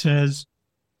articles, it says,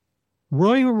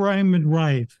 Royal Raymond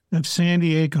Rife of San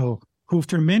Diego, who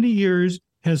for many years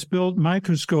has built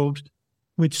microscopes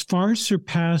which far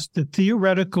surpass the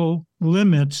theoretical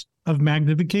limits of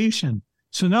magnification.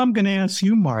 So now I'm going to ask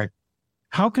you, Mark,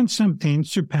 how can something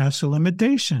surpass a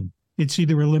limitation? It's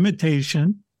either a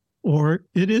limitation or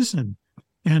it isn't.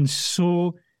 And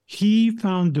so he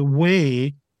found a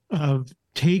way of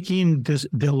taking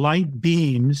the light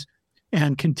beams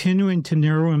and continuing to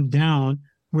narrow them down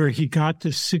where he got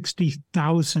to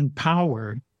 60,000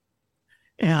 power.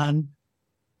 And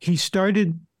he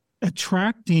started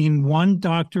attracting one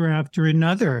doctor after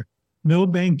another.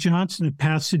 Milbank Johnson of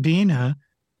Pasadena,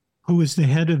 who is the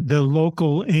head of the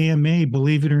local AMA,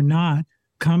 believe it or not,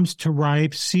 comes to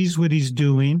Rife, sees what he's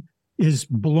doing, is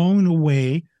blown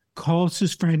away, calls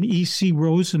his friend E.C.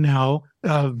 Rosenau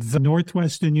of the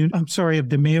of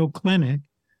the Mayo Clinic,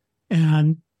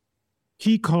 and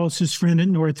he calls his friend at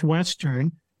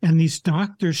Northwestern, and these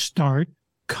doctors start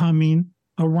coming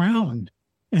around.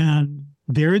 And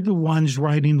they're the ones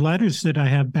writing letters that I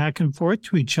have back and forth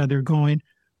to each other going,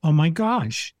 oh my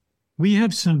gosh, we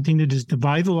have something that is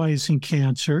devitalizing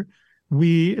cancer.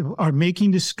 We are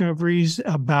making discoveries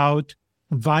about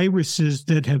viruses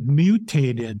that have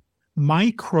mutated,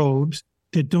 microbes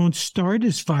that don't start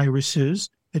as viruses.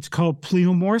 It's called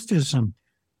pleomorphism.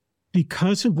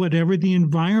 Because of whatever the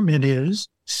environment is,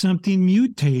 something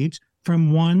mutates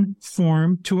from one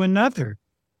form to another.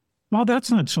 Well,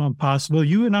 that's not so impossible.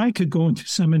 You and I could go into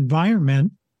some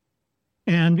environment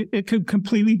and it could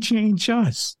completely change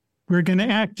us. We're going to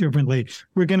act differently.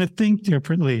 We're going to think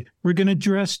differently. We're going to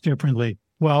dress differently.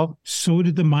 Well, so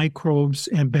do the microbes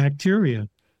and bacteria.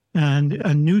 And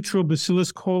a neutral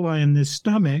Bacillus coli in the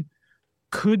stomach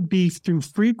could be, through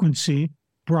frequency,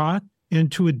 brought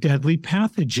into a deadly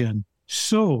pathogen.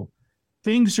 So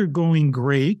things are going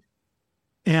great,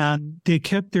 and they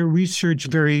kept their research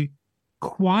very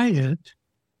quiet,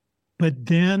 but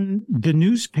then the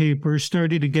newspaper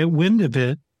started to get wind of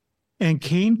it and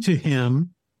came to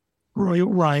him, Royal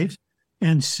Rife,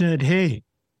 and said, hey,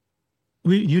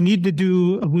 we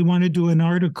want to do an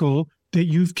article that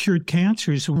you've cured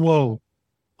cancer. He said, whoa,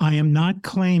 I am not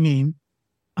claiming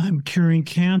I'm curing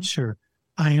cancer.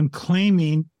 I am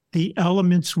claiming the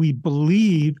elements we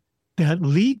believe that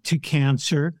lead to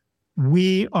cancer,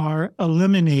 we are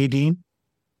eliminating.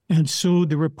 And so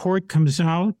the report comes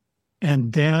out,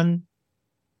 and then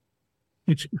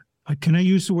can I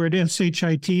use the word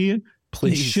SHIT?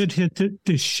 Please.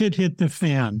 The shit hit the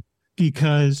fan,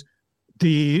 because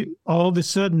all of a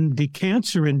sudden the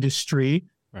cancer industry,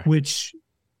 Right. which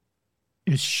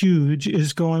is huge,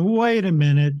 is going, wait a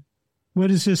minute,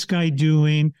 what is this guy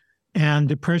doing? And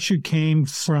the pressure came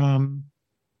from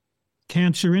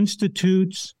cancer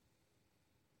institutes,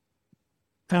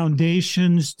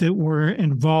 foundations that were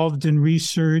involved in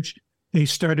research. They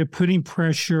started putting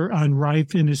pressure on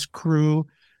Rife and his crew.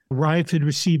 Rife had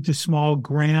received a small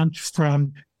grant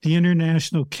from the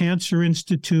International Cancer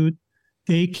Institute.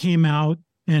 They came out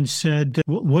and said,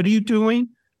 what are you doing?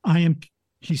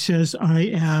 He says, I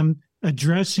am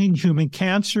addressing human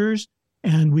cancers,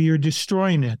 and we are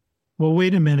destroying it. Well,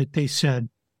 wait a minute, they said.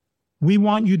 We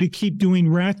want you to keep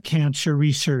doing rat cancer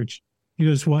research. He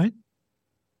goes, what?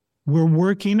 We're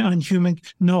working on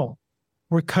No,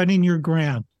 we're cutting your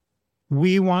grant.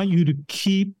 We want you to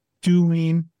keep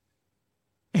doing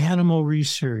animal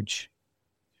research.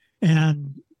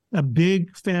 And a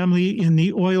big family in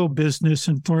the oil business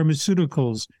and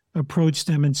pharmaceuticals approached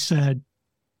them and said,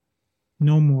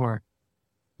 no more.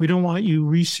 We don't want you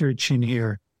researching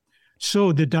here.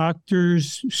 So the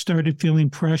doctors started feeling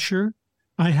pressure.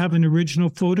 I have an original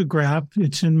photograph,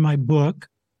 it's in my book,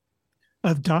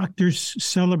 of doctors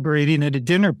celebrating at a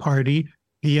dinner party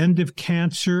the end of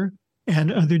cancer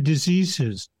and other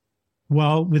diseases.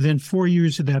 Well, within 4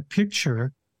 years of that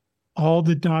picture, all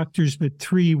the doctors but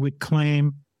 3 would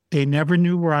claim they never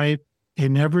knew Rife, they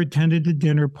never attended the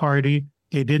dinner party,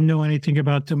 they didn't know anything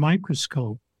about the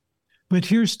microscope. But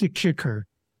here's the kicker.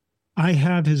 I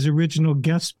have his original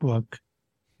guest book,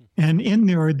 and in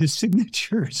there are the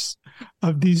signatures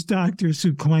of these doctors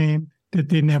who claim that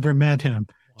they never met him.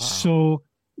 Wow. So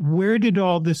where did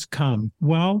all this come?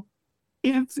 Well,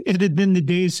 if it had been the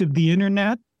days of the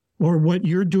internet or what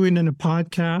you're doing in a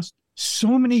podcast,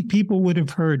 so many people would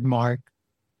have heard, Mark,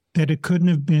 that it couldn't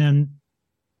have been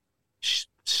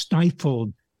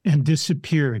stifled and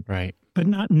disappeared. Right. But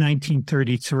not in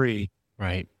 1933.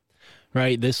 Right.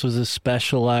 Right. This was a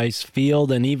specialized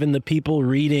field, and even the people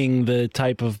reading the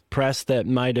type of press that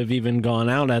might have even gone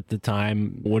out at the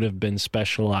time would have been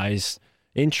specialized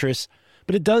interests.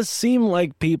 But it does seem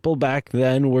like people back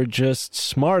then were just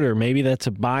smarter. Maybe that's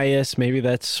a bias. Maybe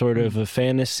that's sort of a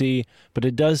fantasy. But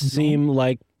it does seem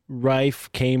like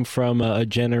Rife came from a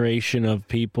generation of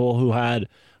people who had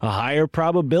a higher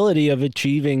probability of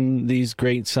achieving these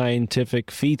great scientific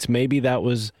feats. Maybe that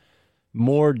was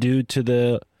more due to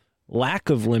the lack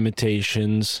of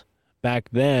limitations back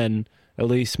then, at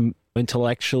least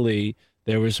intellectually.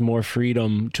 There was more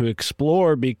freedom to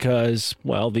explore because,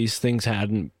 well, these things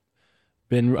hadn't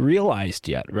been realized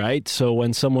yet, right? So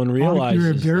when someone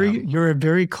realizes you're a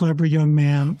very clever young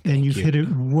man, and you've hit it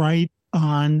right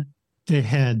on the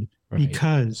head, right.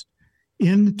 Because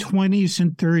in the 20s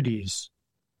and 30s,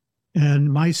 and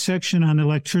my section on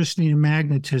electricity and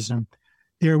magnetism,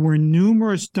 there were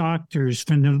numerous doctors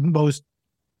from the most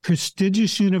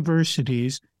prestigious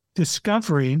universities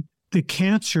discovering that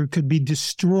cancer could be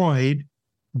destroyed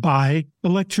by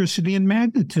electricity and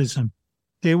magnetism.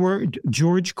 They were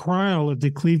George Cryle of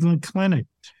the Cleveland Clinic.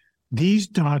 These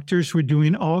doctors were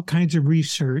doing all kinds of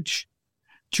research.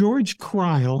 George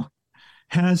Cryle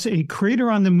has a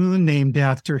crater on the moon named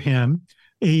after him,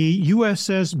 a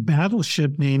USS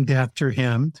battleship named after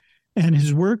him, and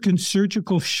his work in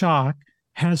surgical shock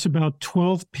has about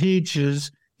 12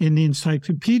 pages in the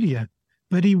encyclopedia.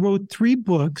 But he wrote 3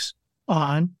 books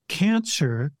on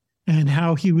cancer and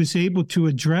how he was able to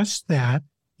address that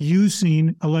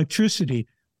using electricity.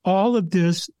 All of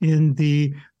this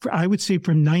I would say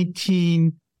from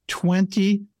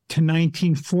 1920 to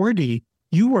 1940,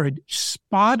 you were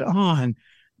spot on.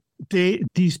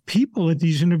 these people at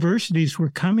these universities were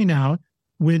coming out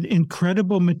with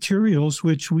incredible materials,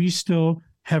 which we still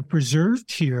have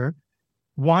preserved here.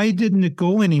 Why didn't it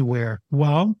go anywhere?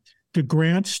 Well, the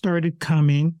grants started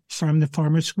coming from the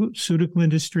pharmaceutical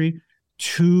industry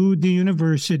to the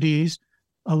universities.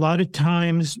 A lot of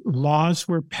times laws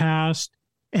were passed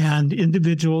and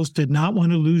individuals did not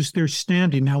want to lose their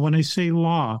standing. Now, when I say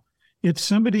law, if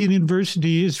somebody at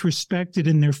university is respected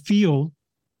in their field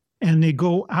and they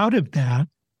go out of that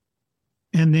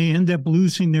and they end up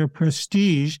losing their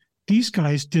prestige, these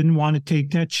guys didn't want to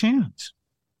take that chance.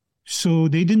 So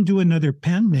they didn't do another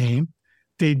pen name.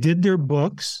 They did their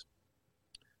books.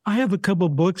 I have a couple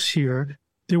books here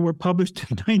that were published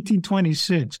in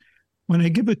 1926. When I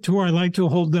give a tour, I like to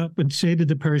hold up and say to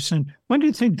the person, when do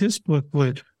you think this book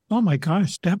would? Oh my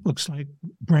gosh, that book's like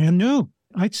brand new.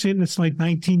 I'd say that's like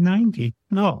 1990.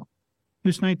 No,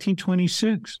 it's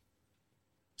 1926.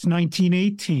 It's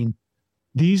 1918.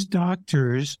 These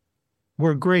doctors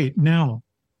were great. Now,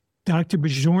 Dr.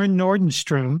 Bjorn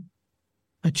Nordenstrom,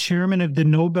 a chairman of the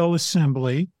Nobel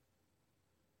Assembly,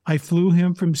 I flew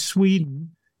him from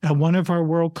Sweden at one of our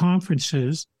world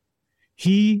conferences.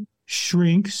 He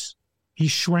shrank,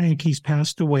 he's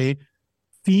passed away,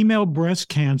 female breast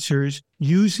cancers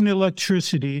using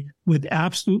electricity with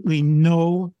absolutely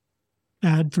no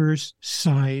adverse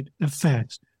side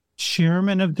effects.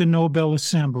 Chairman of the Nobel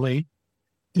Assembly,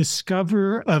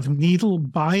 discoverer of needle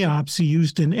biopsy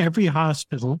used in every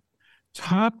hospital,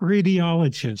 top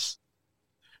radiologist.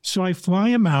 So I fly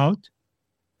him out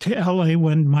to LA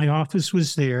when my office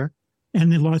was there,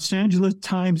 and the Los Angeles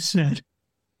Times said,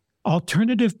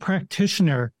 alternative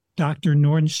practitioner, Dr.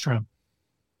 Nordstrom.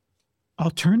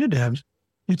 Alternative,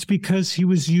 it's because he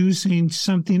was using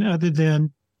something other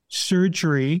than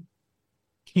surgery,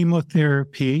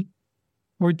 chemotherapy,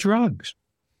 or drugs.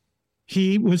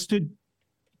 He was the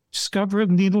discoverer of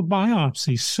needle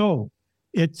biopsy. So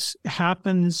it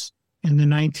happens in the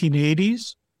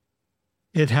 1980s.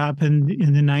 It happened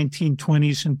in the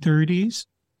 1920s and 30s.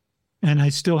 And I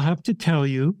still have to tell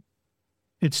you,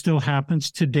 it still happens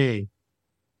today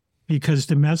because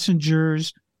the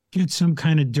messengers get some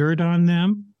kind of dirt on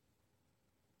them.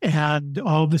 And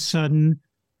all of a sudden,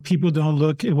 people don't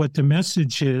look at what the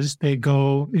message is. They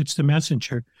go, it's the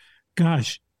messenger.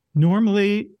 Gosh,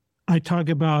 normally I talk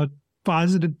about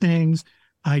positive things.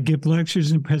 I give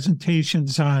lectures and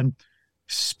presentations on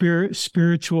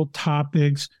spiritual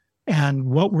topics and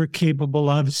what we're capable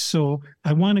of. So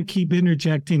I want to keep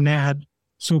interjecting that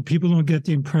so people don't get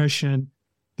the impression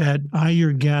that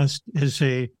your guest, is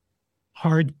a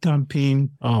hard-thumping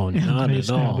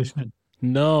anti-establishment.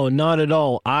 No, not at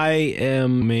all. I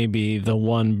am maybe the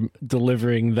one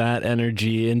delivering that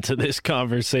energy into this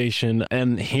conversation.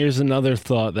 And here's another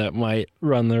thought that might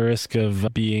run the risk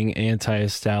of being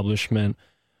anti-establishment.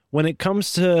 When it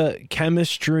comes to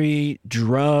chemistry,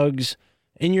 drugs,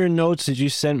 in your notes that you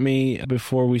sent me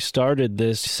before we started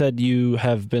this, you said you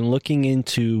have been looking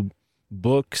into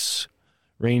books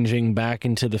ranging back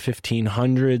into the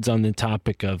 1500s on the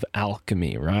topic of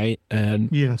alchemy, right? And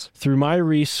yes, through my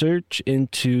research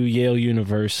into Yale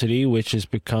University, which has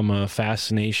become a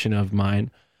fascination of mine,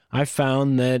 I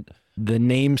found that the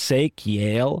namesake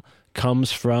Yale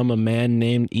comes from a man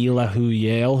named Elihu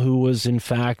Yale, who was in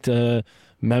fact a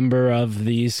member of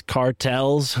these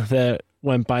cartels that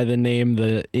went by the name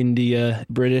the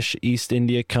British East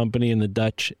India Company and the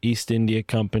Dutch East India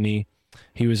Company.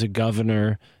 He was a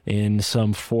governor in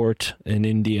some fort in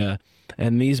India,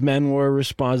 and these men were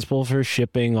responsible for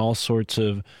shipping all sorts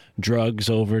of drugs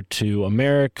over to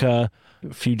America.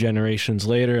 A few generations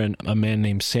later, and a man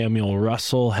named Samuel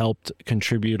Russell helped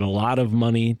contribute a lot of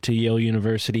money to Yale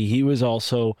University. He was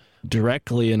also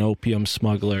directly an opium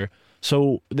smuggler.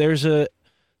 So there's a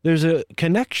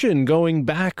connection going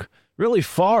back really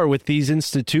far with these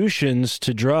institutions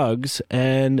to drugs,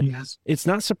 and yes, it's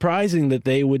not surprising that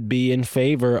they would be in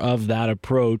favor of that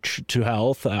approach to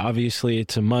health. Obviously,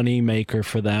 it's a money maker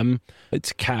for them.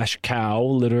 It's cash cow,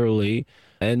 literally,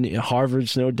 and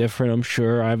Harvard's no different, I'm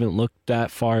sure. I haven't looked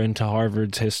that far into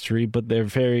Harvard's history, but they're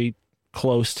very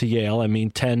close to Yale. I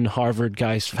mean, 10 Harvard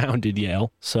guys founded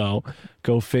Yale, so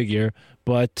go figure.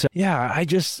 But yeah,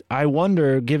 I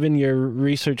wonder, given your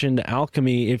research into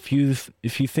alchemy, if you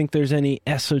think there's any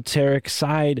esoteric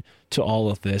side to all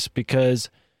of this,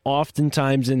 because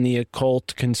oftentimes in the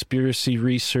occult conspiracy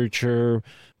researcher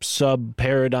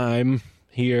sub-paradigm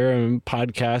here in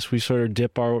podcasts, we sort of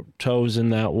dip our toes in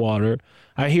that water.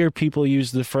 I hear people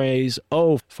use the phrase,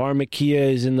 oh,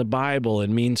 pharmakia is in the Bible.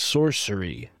 It means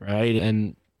sorcery, right?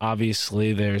 And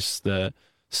obviously there's the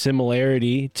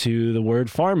similarity to the word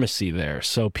pharmacy there.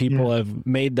 So people have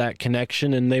made that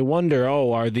connection, and they wonder,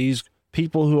 oh, are these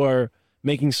people who are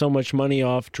making so much money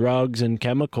off drugs and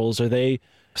chemicals, are they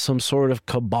some sort of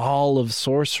cabal of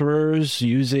sorcerers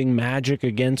using magic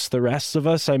against the rest of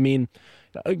us? I mean,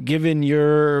 given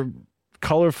your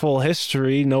colorful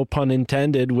history, no pun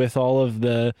intended, with all of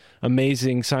the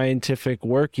amazing scientific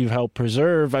work you've helped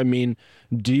preserve, I mean,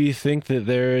 do you think that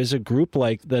there is a group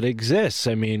like that exists?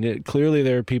 I mean, clearly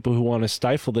there are people who want to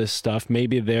stifle this stuff.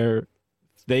 Maybe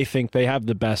they think they have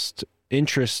the best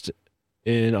interest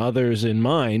in others in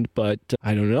mind, but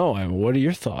I don't know. What are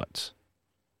your thoughts?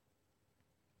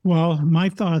 Well, my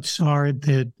thoughts are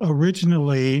that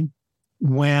originally,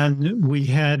 when we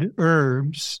had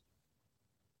herbs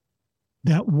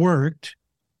that worked,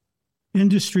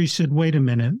 industry said, wait a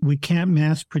minute, we can't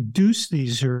mass produce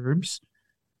these herbs.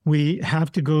 We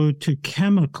have to go to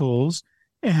chemicals,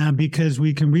 and because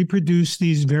we can reproduce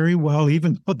these very well,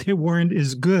 even though they weren't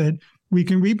as good, we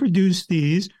can reproduce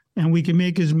these and we can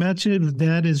make as much of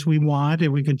that as we want,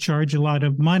 and we can charge a lot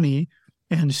of money.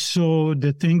 And so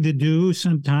the thing to do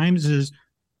sometimes is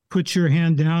put your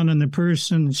hand down on the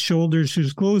person's shoulders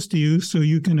who's close to you so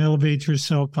you can elevate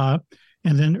yourself up.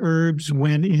 And then herbs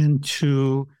went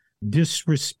into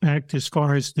disrespect as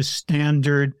far as the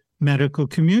standard medical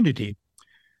community.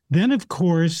 Then, of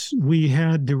course, we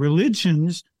had the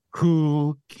religions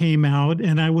who came out,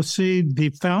 and I will say the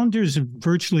founders of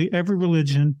virtually every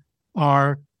religion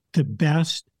are the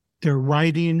best. Their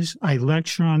writings, I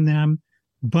lecture on them.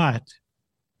 But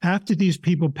after these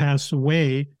people pass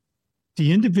away,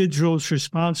 the individuals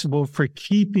responsible for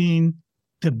keeping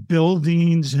the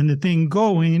buildings and the thing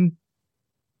going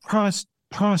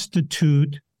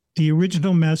prostitute the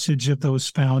original message of those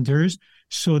founders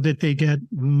so that they get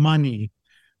money.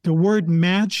 The word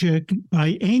magic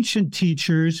by ancient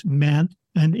teachers meant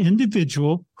an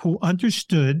individual who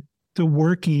understood the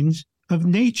workings of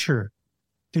nature.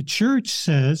 The church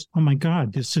says, oh my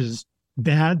God, this is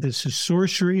bad, this is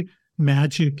sorcery,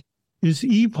 magic is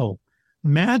evil.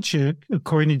 Magic,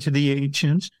 according to the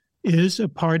ancients, is a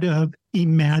part of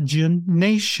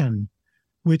imagination,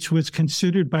 which was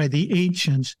considered by the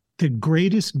ancients the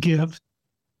greatest gift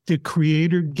the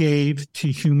Creator gave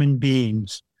to human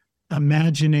beings.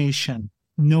 Imagination,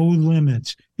 no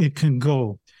limits, it can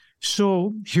go.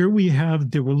 So here we have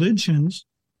the religions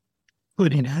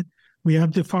putting it. We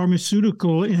have the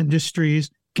pharmaceutical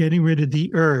industries getting rid of the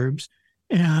herbs.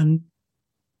 And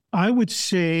I would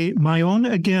say my own,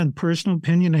 again, personal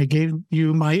opinion, I gave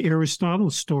you my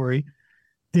Aristotle story.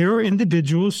 There are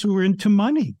individuals who are into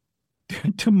money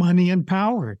and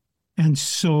power. And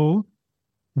so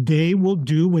they will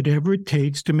do whatever it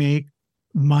takes to make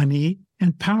money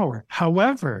and power.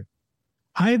 However,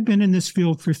 I've been in this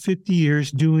field for 50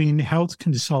 years doing health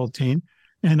consulting,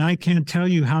 and I can't tell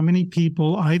you how many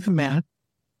people I've met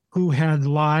who had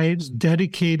lives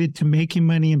dedicated to making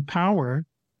money and power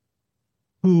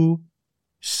who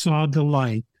saw the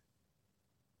light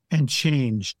and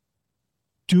changed.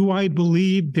 Do I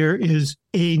believe there is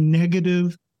a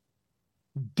negative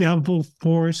devil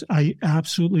force? I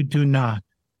absolutely do not.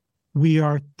 We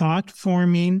are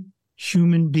thought-forming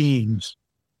human beings.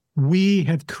 We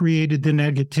have created the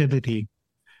negativity.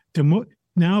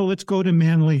 Now let's go to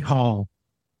Manly Hall.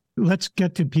 Let's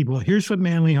get to people. Here's what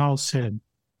Manly Hall said.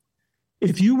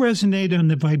 If you resonate on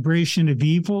the vibration of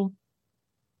evil,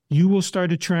 you will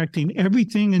start attracting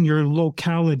everything in your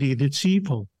locality that's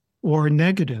evil or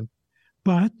negative.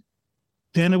 But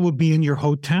then it will be in your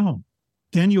hotel.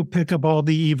 Then you'll pick up all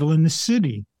the evil in the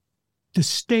city, the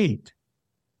state,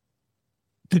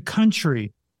 the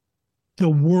country, the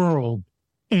world,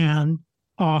 and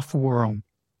off-world.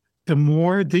 The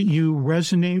more that you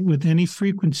resonate with any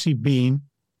frequency being,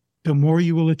 the more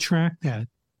you will attract that.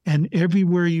 And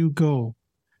everywhere you go.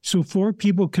 So 4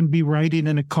 people can be riding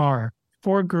in a car,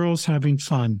 4 girls having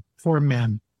fun, 4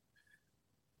 men.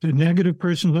 The negative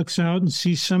person looks out and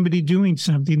sees somebody doing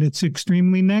something that's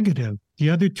extremely negative. The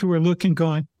other 2 are looking,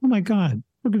 going, oh my God,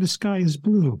 look at the sky is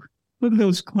blue. Look at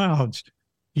those clouds.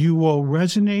 You will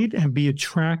resonate and be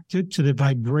attracted to the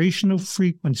vibrational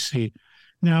frequency.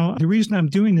 Now, the reason I'm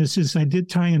doing this is I did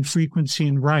tie in frequency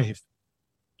in Rife.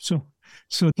 So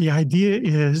the idea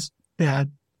is that,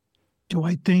 do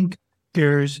I think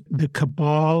there's the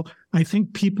cabal? I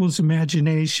think people's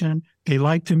imagination, they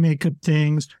like to make up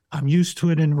things. I'm used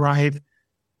to it in Rife.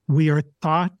 We are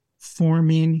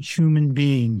thought-forming human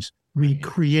beings. We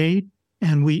create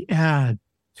and we add.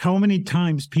 How many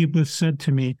times people have said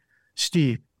to me,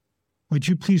 Steve, would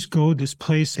you please go to this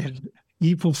place that has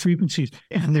evil frequencies?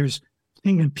 And there's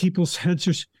thing in people's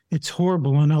heads, it's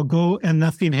horrible. And I'll go and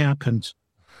nothing happens.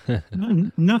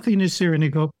 Nothing is there.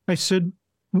 And I said,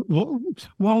 well,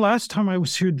 last time I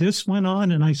was here, this went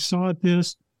on and I saw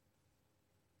this.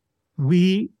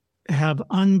 We have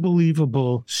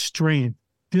unbelievable strength.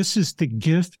 This is the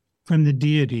gift from the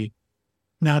deity.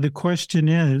 Now, the question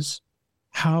is,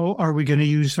 how are we going to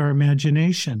use our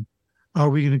imagination? Are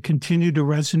we going to continue to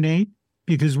resonate?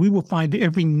 Because we will find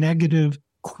every negative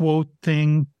quote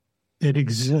thing that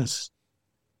exists.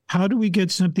 How do we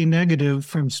get something negative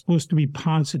from supposed to be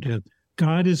positive?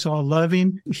 God is all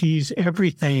loving. He's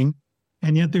everything.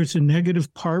 And yet there's a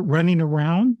negative part running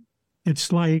around.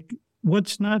 It's like,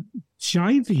 what's not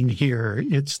jiving here?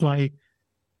 It's like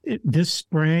this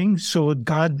sprang, so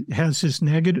God has this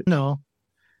negative. No.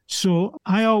 So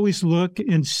I always look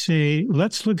and say,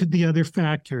 let's look at the other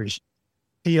factors.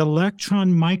 The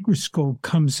electron microscope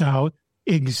comes out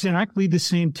exactly the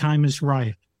same time as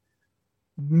Rife.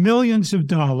 Millions of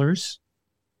dollars.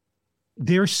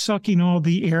 They're sucking all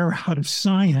the air out of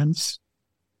science.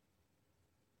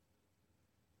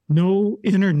 No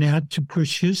internet to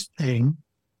push his thing.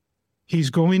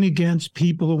 He's going against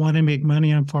people who want to make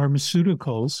money on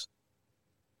pharmaceuticals.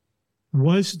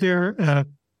 Was there a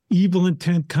evil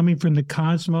intent coming from the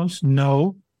cosmos?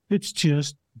 No, it's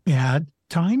just bad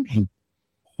timing.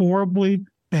 Horribly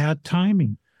bad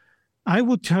timing. I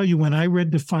will tell you, when I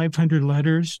read the 500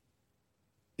 letters,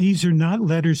 these are not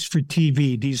letters for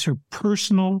TV. These are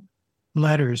personal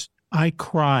letters. I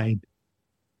cried.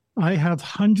 I have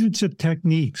hundreds of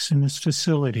techniques in this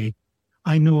facility.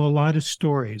 I know a lot of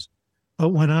stories. But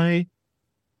when I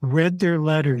read their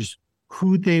letters,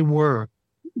 who they were,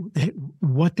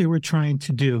 what they were trying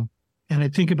to do, and I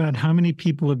think about how many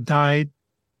people have died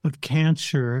of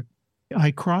cancer,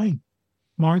 I cried.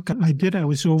 Mark, I did. I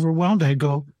was overwhelmed. I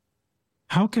go,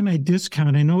 how can I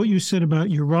discount? I know what you said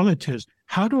about your relatives.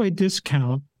 How do I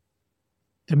discount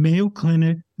the Mayo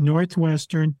Clinic,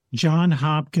 Northwestern, Johns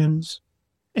Hopkins?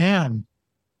 And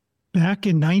back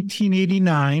in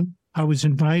 1989, I was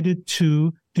invited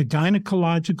to the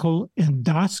gynecological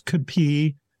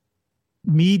endoscopy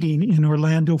meeting in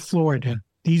Orlando, Florida.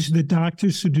 These are the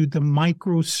doctors who do the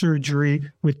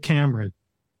microsurgery with cameras.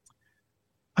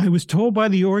 I was told by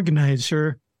the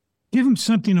organizer, give them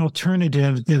something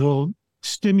alternative that'll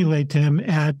stimulate them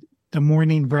at the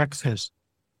morning breakfast.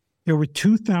 There were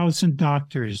 2,000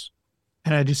 doctors,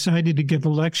 and I decided to give a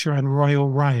lecture on Royal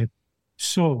Rife.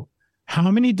 So, how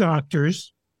many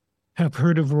doctors have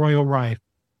heard of Royal Rife?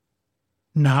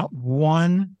 Not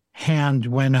one hand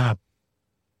went up.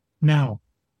 Now,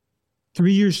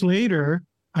 3 years later,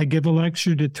 I give a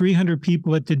lecture to 300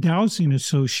 people at the Dowsing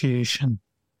Association.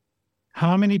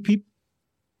 How many people?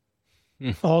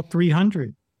 All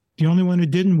 300. The only one who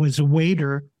didn't was a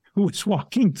waiter who was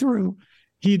walking through.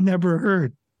 He'd never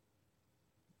heard.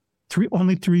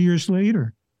 Only 3 years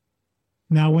later.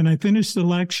 Now, when I finished the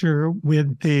lecture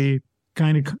with the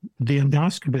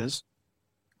endoscopist,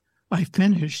 I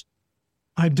finished.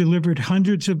 I've delivered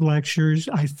hundreds of lectures.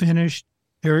 I finished.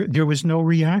 There was no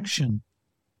reaction.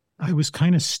 I was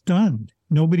kind of stunned.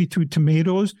 Nobody threw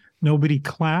tomatoes. Nobody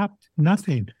clapped.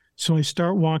 Nothing. So I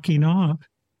start walking off,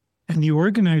 and the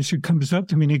organizer comes up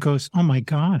to me and he goes, oh, my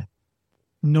God.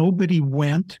 Nobody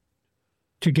went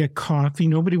to get coffee.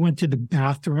 Nobody went to the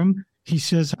bathroom. He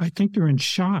says, I think they're in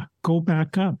shock. Go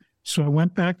back up. So I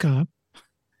went back up.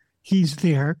 He's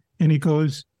there, and he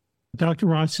goes, Dr.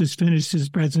 Ross has finished his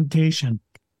presentation.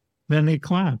 Then they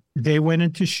clapped. They went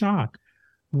into shock.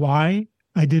 Why?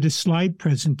 I did a slide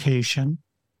presentation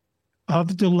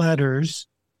of the letters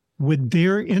with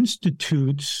their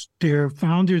institutes, their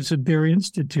founders of their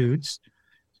institutes,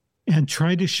 and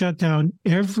tried to shut down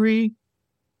every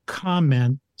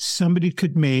comment somebody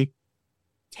could make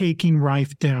taking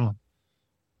Rife down.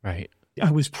 Right.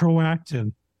 I was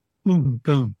proactive. Boom,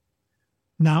 boom.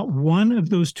 Not one of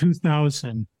those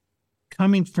 2,000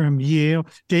 coming from Yale.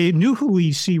 They knew who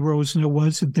E.C. Rosner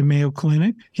was at the Mayo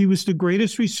Clinic. He was the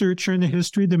greatest researcher in the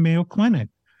history of the Mayo Clinic.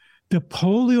 The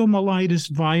poliomyelitis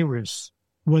virus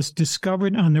was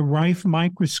discovered on the Rife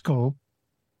microscope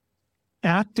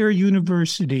at their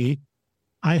university.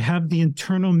 I have the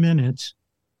internal minutes,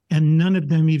 and none of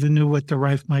them even knew what the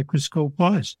Rife microscope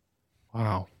was.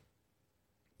 Wow.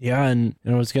 Yeah, and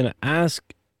I was going to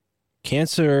ask,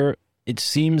 cancer, it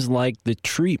seems like the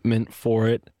treatment for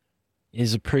it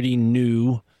is a pretty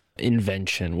new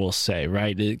invention, we'll say,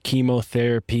 right?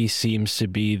 Chemotherapy seems to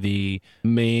be the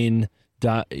main,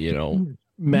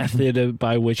 method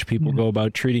by which people go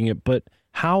about treating it. But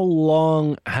how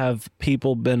long have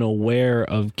people been aware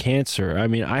of cancer? I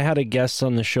mean, I had a guest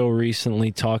on the show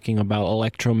recently talking about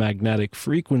electromagnetic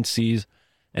frequencies,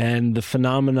 and the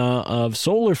phenomena of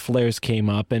solar flares came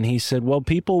up, and he said, well,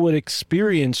 people would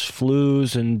experience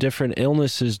flus and different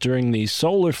illnesses during these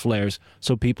solar flares,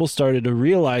 so people started to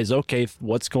realize, okay,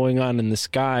 what's going on in the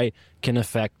sky can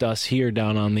affect us here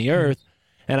down on the earth.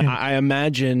 And I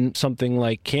imagine something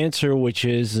like cancer, which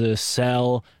is a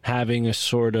cell having a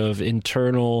sort of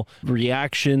internal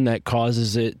reaction that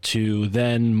causes it to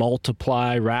then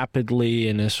multiply rapidly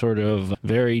in a sort of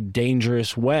very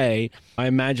dangerous way. I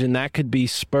imagine that could be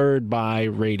spurred by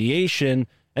radiation.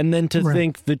 And then to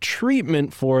think the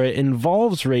treatment for it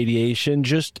involves radiation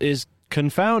just is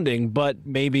confounding, but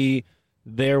maybe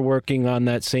they're working on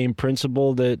that same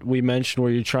principle that we mentioned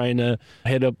where you're trying to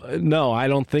hit up. No, I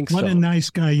don't think so. What a nice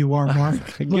guy you are,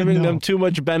 Mark. Giving them too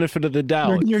much benefit of the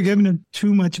doubt. You're giving them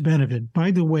too much benefit.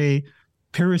 By the way,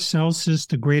 Paracelsus,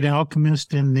 the great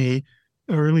alchemist in the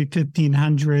early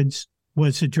 1500s,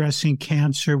 was addressing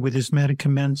cancer with his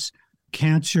medicaments.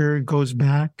 Cancer goes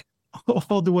back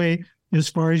all the way as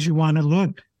far as you want to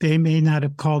look. They may not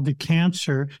have called it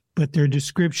cancer, but their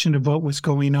description of what was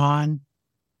going on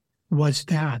was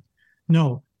that.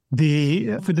 No,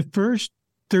 for the first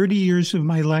 30 years of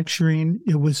my lecturing,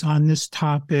 it was on this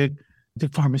topic, the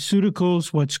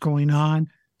pharmaceuticals, what's going on.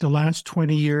 The last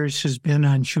 20 years has been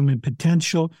on human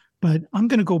potential, but I'm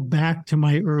going to go back to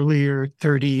my earlier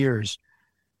 30 years.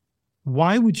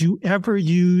 Why would you ever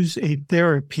use a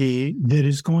therapy that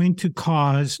is going to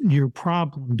cause your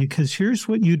problem? Because here's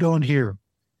what you don't hear.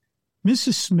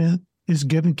 Mrs. Smith is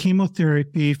given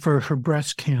chemotherapy for her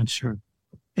breast cancer.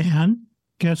 And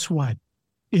guess what?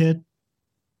 It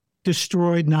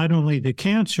destroyed not only the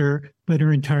cancer, but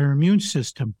her entire immune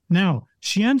system. Now,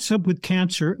 she ends up with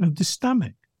cancer of the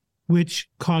stomach, which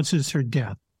causes her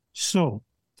death. So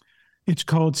it's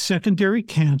called secondary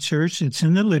cancers. It's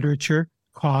in the literature,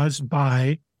 caused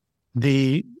by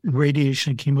the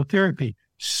radiation chemotherapy.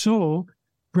 So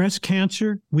breast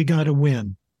cancer, we got to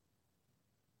win.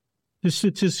 The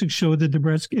statistics show that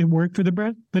it worked for the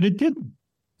breast, but it didn't.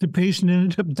 The patient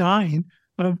ended up dying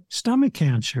of stomach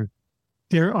cancer.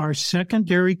 There are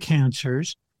secondary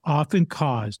cancers often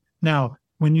caused. Now,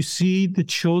 when you see the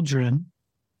children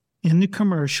in the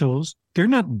commercials, they're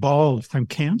not bald from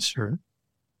cancer.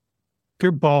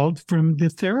 They're bald from the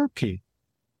therapy.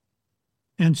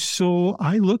 And so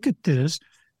I look at this.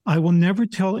 I will never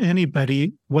tell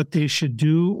anybody what they should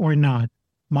do or not.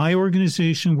 My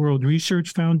organization, World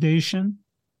Research Foundation,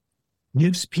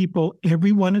 gives people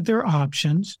every one of their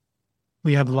options.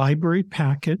 We have library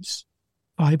packets,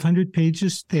 500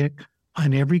 pages thick,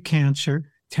 on every cancer,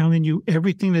 telling you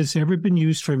everything that's ever been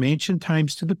used from ancient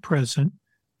times to the present,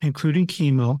 including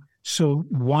chemo, so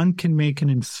one can make an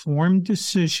informed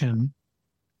decision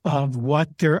of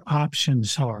what their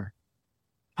options are.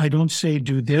 I don't say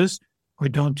do this or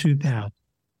don't do that.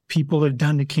 People have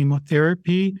done the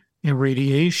chemotherapy and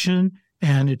radiation,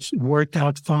 and it's worked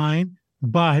out fine.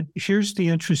 But here's the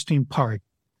interesting part.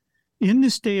 In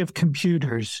this day of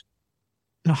computers,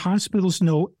 the hospitals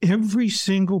know every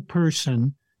single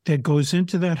person that goes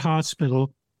into that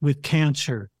hospital with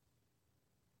cancer.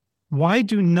 Why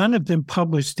do none of them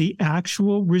publish the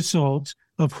actual results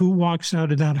of who walks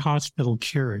out of that hospital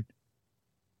cured?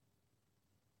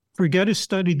 Forget a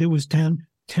study that was 10,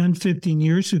 15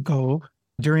 years ago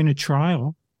during a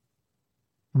trial.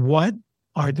 What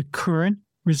are the current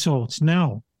results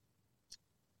now?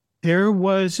 There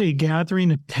was a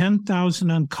gathering of 10,000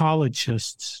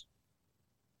 oncologists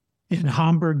in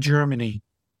Hamburg, Germany.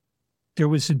 There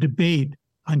was a debate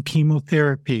on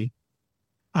chemotherapy.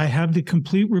 I have the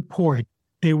complete report.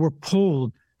 They were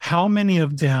polled how many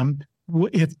of them,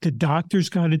 if the doctors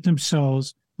got it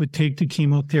themselves, would take the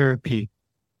chemotherapy.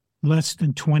 Less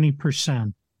than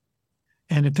 20%.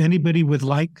 And if anybody would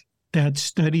like that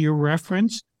study or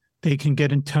reference, they can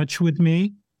get in touch with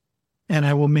me, and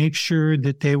I will make sure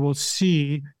that they will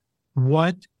see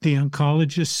what the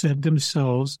oncologists said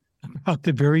themselves about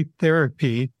the very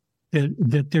therapy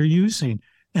that they're using.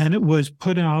 And it was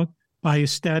put out by a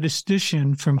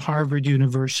statistician from Harvard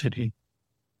University.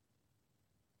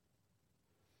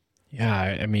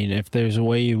 Yeah, I mean, if there's a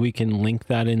way we can link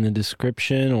that in the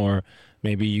description, or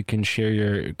maybe you can share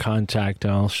your contact,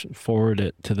 I'll forward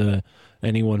it to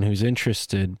anyone who's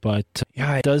interested. But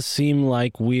yeah, it does seem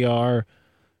like we are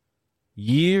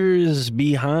years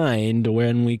behind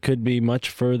when we could be much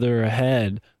further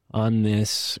ahead on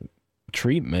this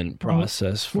treatment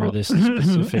process for this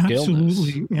specific illness.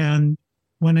 Absolutely. And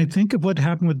when I think of what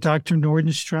happened with Dr.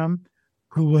 Nordenstrom,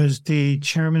 who was the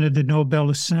chairman of the Nobel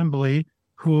Assembly,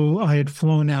 who I had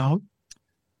flown out,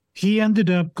 he ended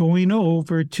up going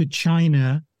over to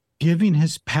China, giving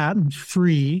his patent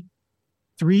free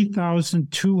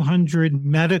 3,200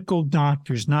 medical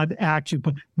doctors, not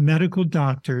but medical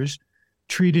doctors,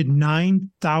 treated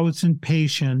 9,000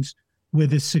 patients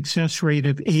with a success rate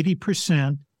of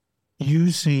 80%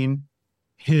 using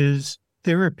his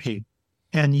therapy.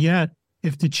 And yet,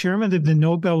 if the chairman of the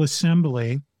Nobel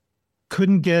Assembly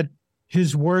couldn't get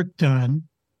his work done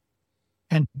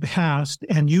and passed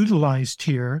and utilized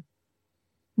here,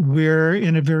 we're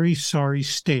in a very sorry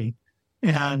state.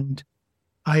 And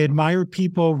I admire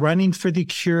people running for the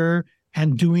cure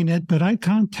and doing it, but I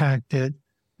contacted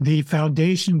the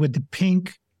foundation with the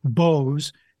pink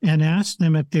bows and asked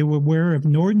them if they were aware of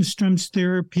Nordenstrom's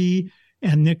therapy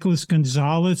and Nicholas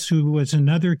Gonzalez, who was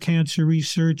another cancer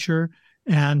researcher.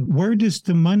 And where does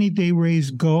the money they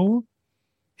raise go?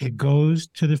 It goes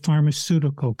to the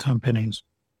pharmaceutical companies,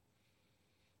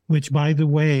 which, by the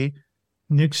way,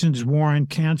 Nixon's war on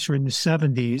cancer in the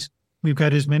 70s, we've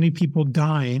got as many people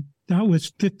dying. That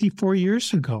was 54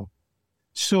 years ago.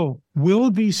 So will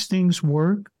these things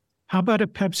work? How about a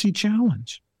Pepsi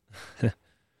challenge?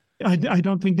 I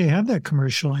don't think they have that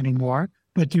commercial anymore,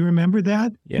 but do you remember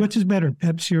that? Yeah. Which is better,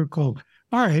 Pepsi or Coke?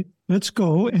 All right, let's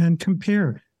go and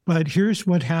compare. But here's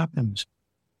what happens.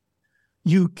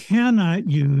 You cannot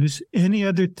use any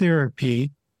other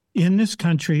therapy in this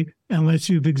country unless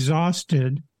you've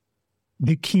exhausted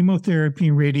the chemotherapy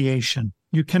and radiation.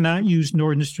 You cannot use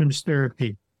Nordenstrom's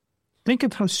therapy. Think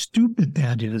of how stupid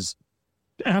that is.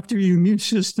 After your immune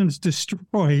system's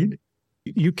destroyed,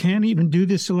 you can't even do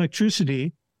this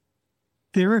electricity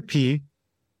therapy,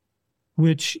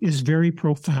 which is very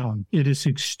profound. It is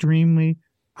extremely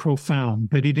profound,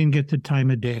 but he didn't get the time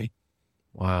of day.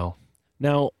 Wow.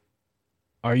 Now,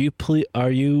 are you,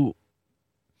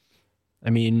 I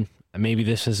mean, maybe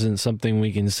this isn't something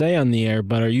we can say on the air,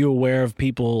 but are you aware of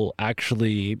people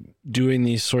actually doing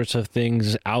these sorts of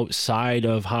things outside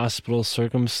of hospital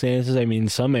circumstances? I mean,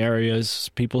 some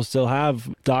areas, people still have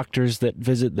doctors that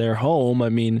visit their home. I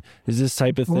mean, is this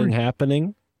type of thing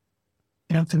happening?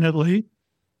 Definitely.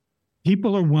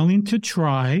 People are willing to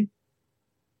try.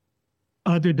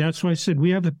 That's why I said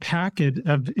we have a packet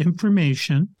of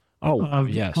information of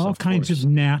yes, all kinds of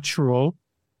natural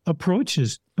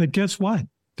approaches. But guess what?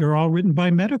 They're all written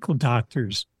by medical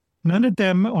doctors. None of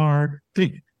them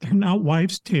they're not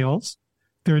wives' tales.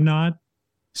 They're not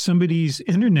somebody's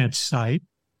internet site.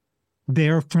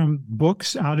 They're from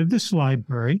books out of this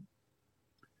library,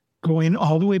 going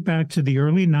all the way back to the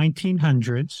early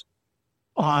 1900s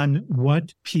on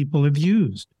what people have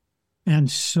used. And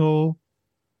so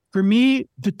for me,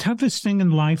 the toughest thing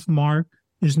in life, Mark,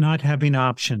 is not having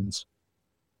options,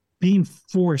 being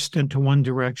forced into one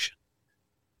direction.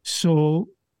 So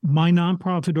my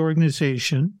nonprofit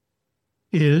organization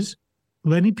is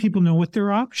letting people know what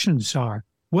their options are.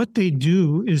 What they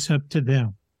do is up to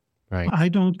them. Right. I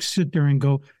don't sit there and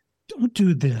go, don't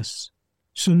do this.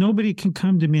 So nobody can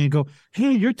come to me and go,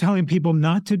 hey, you're telling people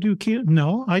not to do keto.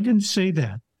 No, I didn't say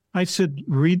that. I said,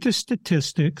 read the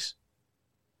statistics,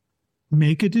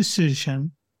 make a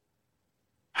decision.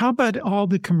 How about all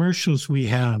the commercials we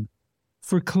have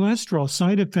for cholesterol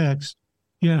side effects?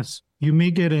 Yes, you may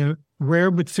get a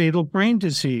rare but fatal brain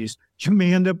disease. You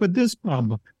may end up with this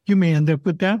problem. You may end up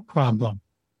with that problem.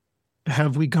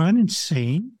 Have we gone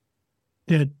insane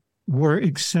that we're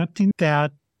accepting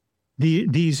that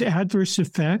these adverse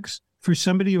effects for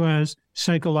somebody who has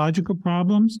psychological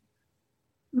problems?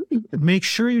 Make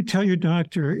sure you tell your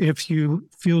doctor if you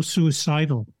feel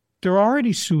suicidal. They're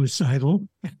already suicidal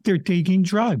if they're taking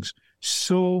drugs.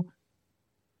 So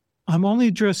I'm only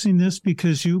addressing this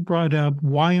because you brought up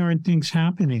why aren't things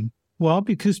happening? Well,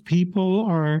 because people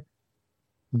are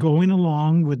going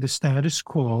along with the status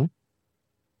quo,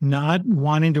 not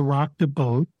wanting to rock the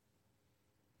boat.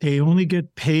 They only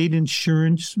get paid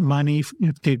insurance money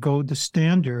if they go the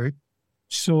standard.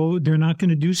 So they're not going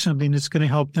to do something that's going to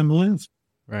help them live.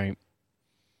 Right.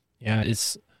 Yeah,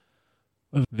 it's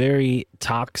a very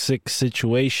toxic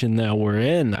situation that we're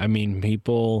in. I mean,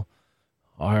 people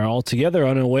are altogether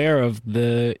unaware of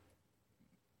the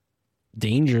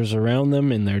dangers around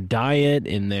them in their diet,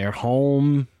 in their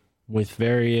home, with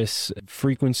various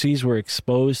frequencies we're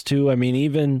exposed to. I mean,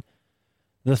 even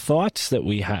the thoughts that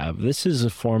we have, this is a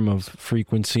form of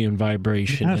frequency and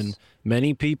vibration. Yes. And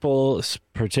many people,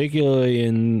 particularly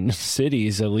in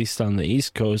cities, at least on the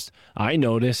East Coast, I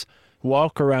notice,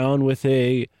 walk around with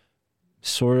a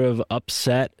sort of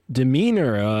upset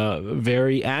demeanor,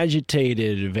 very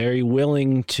agitated, very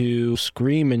willing to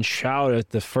scream and shout at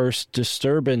the first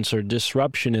disturbance or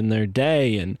disruption in their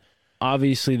day. And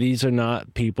obviously, these are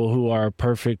not people who are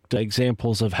perfect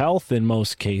examples of health in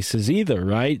most cases either,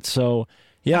 right? So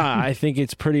Yeah, I think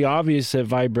it's pretty obvious that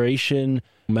vibration,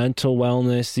 mental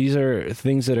wellness, these are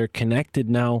things that are connected.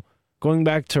 Now, going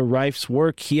back to Rife's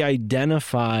work, he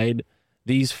identified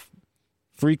these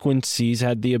frequencies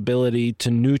had the ability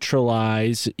to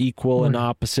neutralize equal and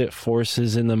opposite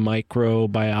forces in the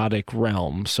microbiotic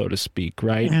realm, so to speak,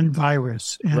 right? And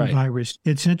virus.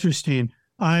 It's interesting.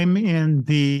 I'm in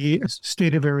the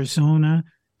state of Arizona,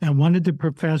 and one of the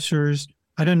professors,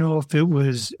 I don't know if it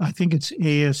was, I think it's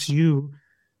ASU,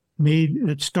 made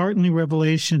a startling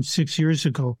revelation 6 years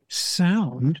ago.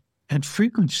 Sound and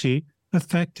frequency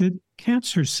affected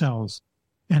cancer cells.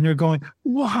 And they're going,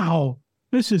 wow,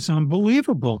 this is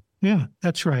unbelievable. Yeah,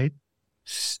 that's right.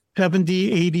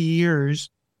 70, 80 years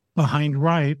behind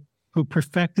Rife, who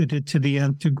perfected it to the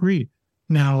nth degree.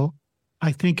 Now,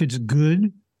 I think it's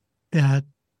good that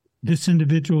this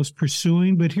individual is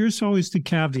pursuing, but here's always the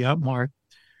caveat, Mark.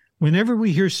 Whenever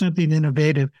we hear something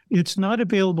innovative, it's not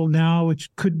available now. It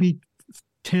could be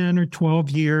 10 or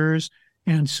 12 years.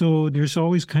 And so there's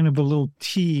always kind of a little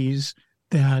tease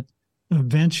that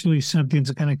eventually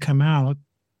something's going to come out,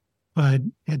 but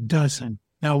it doesn't.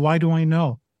 Now, why do I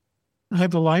know? I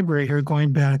have a library here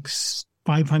going back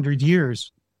 500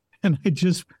 years, and I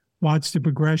just watched the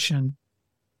progression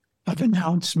of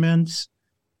announcements,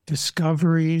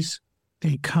 discoveries.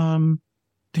 They come,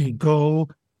 they go.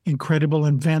 Incredible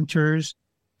inventors,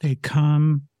 they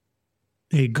come,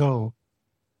 they go.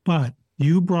 But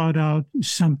you brought out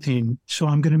something, so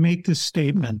I'm going to make this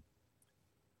statement.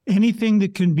 Anything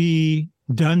that can be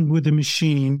done with a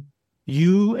machine,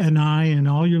 you and I and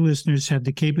all your listeners have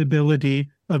the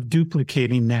capability of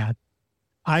duplicating that.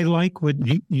 I like what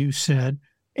you said,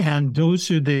 and those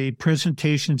are the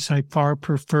presentations I far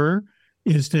prefer,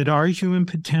 is that our human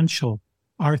potential,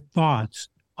 our thoughts,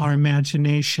 our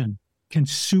imagination, can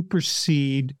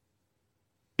supersede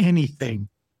anything.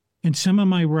 In some of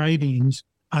my writings,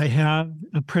 I have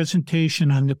a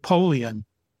presentation on Napoleon.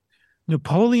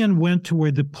 Napoleon went to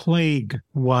where the plague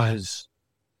was.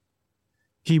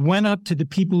 He went up to the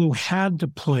people who had the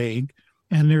plague,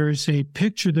 and there's a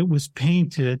picture that was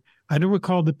painted. I don't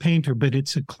recall the painter, but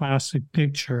it's a classic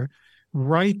picture.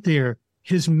 Right there,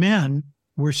 his men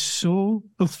were so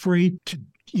afraid to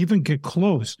even get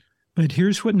close. But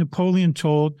here's what Napoleon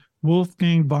told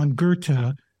Wolfgang von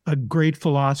Goethe, a great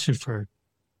philosopher.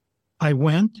 I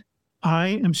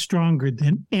am stronger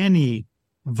than any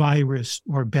virus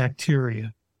or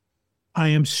bacteria. I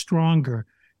am stronger.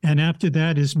 And after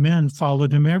that, his men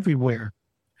followed him everywhere.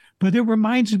 But it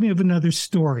reminds me of another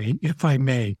story, if I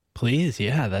may. Please,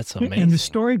 yeah, that's amazing. And the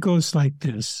story goes like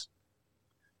this.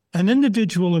 An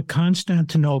individual at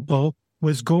Constantinople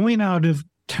was going out of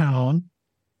town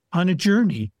on a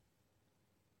journey.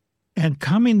 And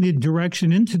coming the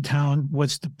direction into town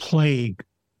was the plague.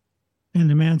 And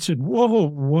the man said, whoa,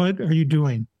 what are you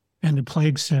doing? And the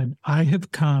plague said, I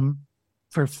have come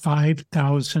for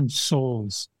 5,000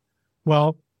 souls.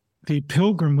 Well, the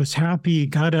pilgrim was happy he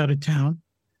got out of town.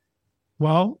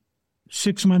 Well,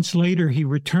 6 months later, he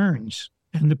returns,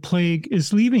 and the plague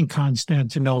is leaving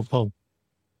Constantinople.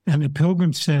 And the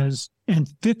pilgrim says,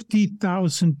 and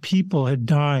 50,000 people had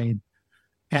died.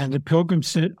 And the pilgrim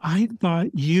said, I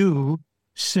thought you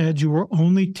said you were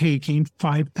only taking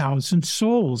 5,000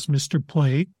 souls, Mr.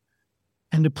 Plague.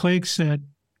 And the plague said,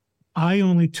 I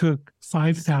only took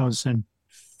 5,000.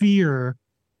 Fear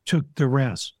took the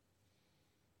rest.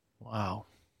 Wow.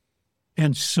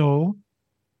 And so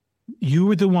you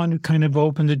were the one who kind of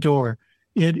opened the door.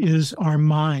 It is our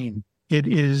mind. It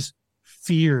is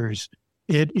fears.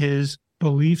 It is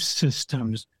belief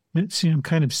systems. See, I'm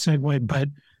kind of segued, but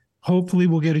hopefully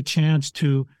we'll get a chance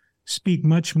to speak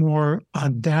much more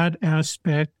on that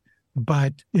aspect,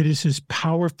 but it is as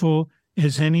powerful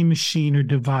as any machine or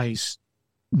device,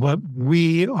 what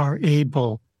we are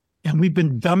able, and we've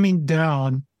been dumbing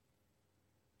down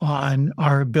on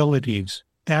our abilities.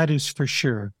 That is for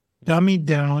sure. Dumbing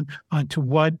down onto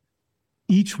what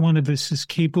each one of us is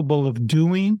capable of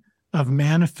doing, of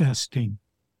manifesting.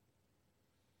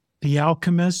 The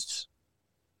alchemists,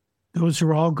 those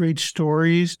are all great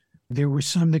stories. There were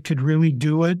some that could really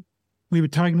do it. We were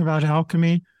talking about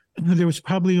alchemy. There was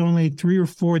probably only 3 or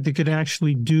 4 that could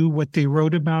actually do what they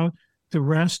wrote about. The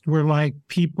rest were like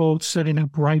people setting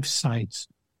up Rife sites.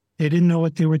 They didn't know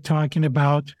what they were talking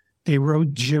about. They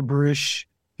wrote gibberish.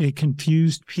 They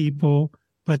confused people.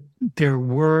 But there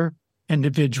were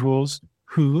individuals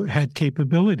who had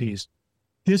capabilities.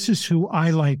 This is who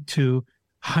I like to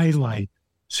highlight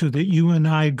so that you and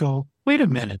I go, wait a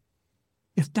minute.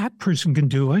 If that person can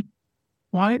do it,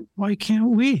 why can't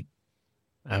we?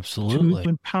 Absolutely. To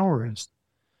empower us.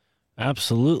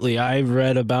 Absolutely. I've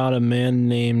read about a man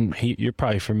named, you're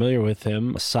probably familiar with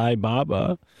him, Sai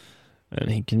Baba,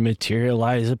 and he can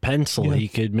materialize a pencil. Yes. He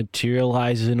could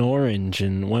materialize an orange.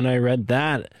 And when I read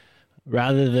that,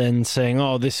 rather than saying,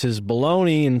 oh, this is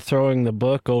baloney and throwing the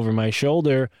book over my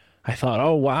shoulder, I thought,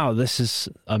 oh, wow, this is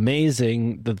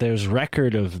amazing that there's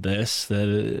record of this,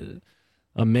 that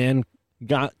a man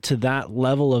got to that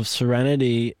level of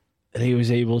serenity. He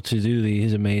was able to do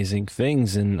these amazing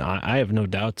things, and I have no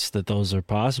doubts that those are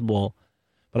possible.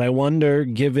 But I wonder,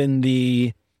 given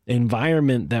the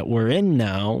environment that we're in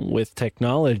now with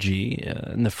technology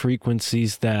and the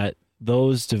frequencies that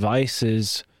those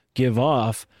devices give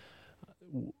off,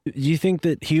 do you think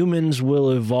that humans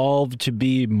will evolve to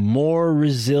be more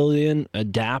resilient,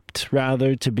 adapt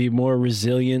rather to be more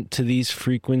resilient to these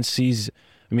frequencies?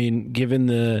 I mean, given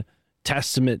the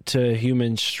testament to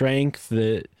human strength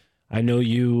that I know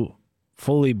you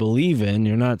fully believe in,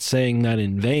 you're not saying that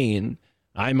in vain.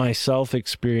 I myself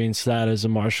experienced that as a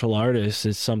martial artist.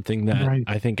 It's something that Right.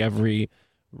 I think every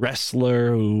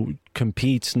wrestler who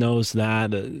competes knows,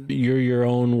 that you're your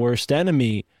own worst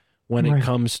enemy when Right. it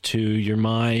comes to your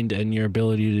mind and your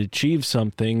ability to achieve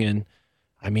something. And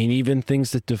I mean, even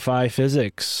things that defy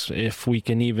physics, if we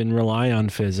can even rely on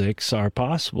physics, are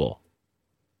possible.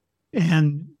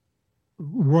 And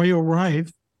Royal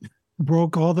Rife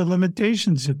broke all the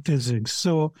limitations of physics.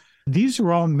 So these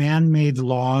are all man-made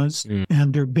laws,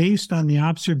 and they're based on the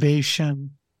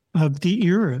observation of the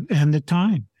era and the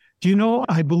time. Do you know,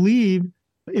 I believe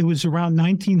it was around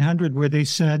 1900 where they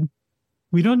said,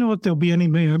 we don't know if there'll be any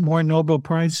more Nobel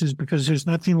Prizes because there's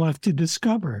nothing left to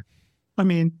discover. I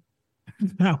mean,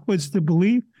 that was the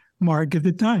belief, Mark, at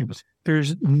the time.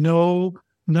 There's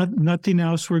nothing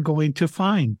else we're going to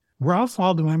find. Ralph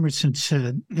Waldo Emerson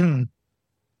said,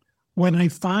 when I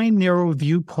find narrow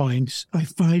viewpoints, I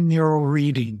find narrow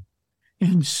reading.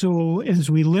 And so as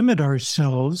we limit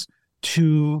ourselves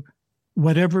to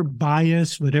whatever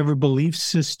bias, whatever belief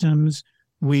systems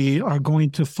we are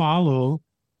going to follow,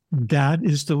 that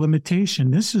is the limitation.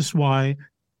 This is why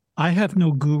I have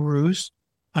no gurus.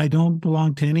 I don't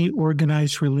belong to any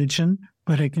organized religion,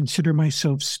 but I consider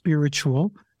myself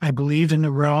spiritual. I believe in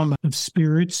the realm of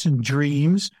spirits and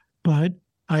dreams, but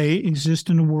I exist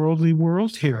in a worldly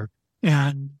world here.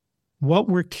 And what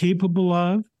we're capable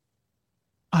of,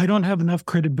 I don't have enough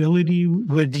credibility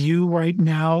with you right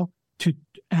now to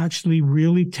actually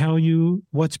really tell you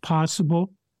what's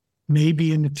possible.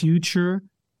 Maybe in the future,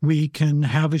 we can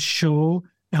have a show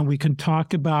and we can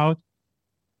talk about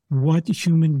what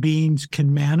human beings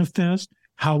can manifest,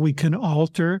 how we can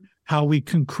alter, how we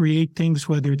can create things,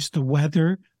 whether it's the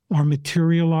weather or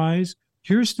materialize.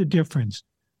 Here's the difference.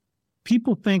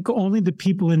 People think only the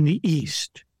people in the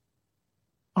East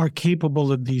are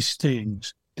capable of these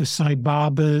things. The Sai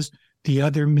Babas, the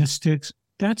other mystics,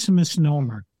 that's a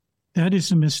misnomer. That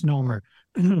is a misnomer.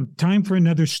 Time for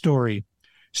another story.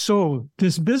 So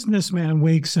this businessman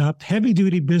wakes up,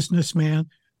 heavy-duty businessman.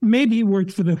 Maybe he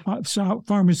worked for the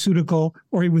pharmaceutical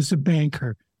or he was a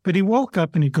banker. But he woke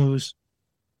up and he goes,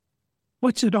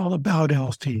 what's it all about,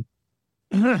 Alfie?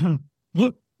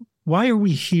 Look, why are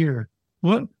we here?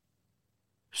 What?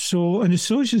 So an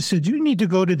associate said, you need to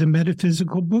go to the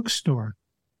metaphysical bookstore.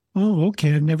 Oh,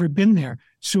 okay, I've never been there.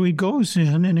 So he goes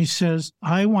in and he says,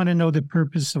 I want to know the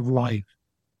purpose of life.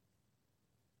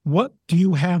 What do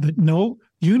you have it? No,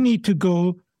 you need to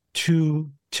go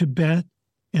to Tibet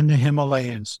and the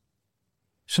Himalayas.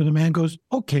 So the man goes,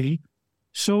 okay.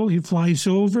 So he flies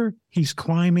over, he's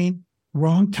climbing,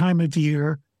 wrong time of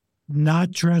year,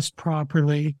 not dressed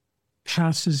properly,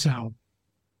 passes out.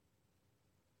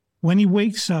 When he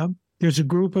wakes up, there's a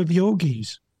group of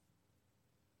yogis.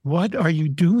 What are you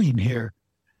doing here?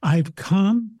 I've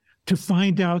come to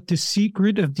find out the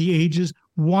secret of the ages.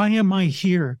 Why am I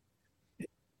here?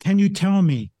 Can you tell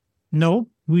me? No,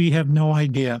 we have no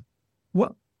idea.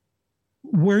 What?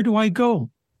 Where do I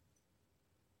go?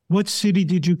 What city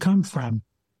did you come from?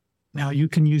 Now, you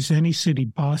can use any city,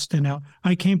 Boston. Now,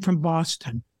 I came from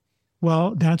Boston.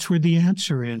 Well, that's where the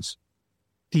answer is.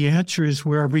 The answer is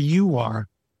wherever you are,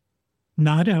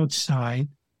 not outside,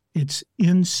 it's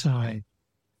inside.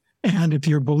 And if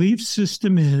your belief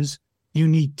system is you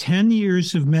need 10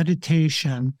 years of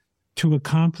meditation to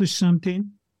accomplish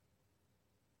something,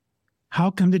 how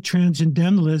come the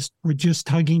transcendentalists were just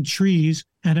hugging trees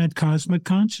and had cosmic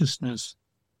consciousness?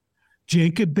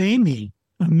 Jacob Boehme,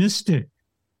 a mystic,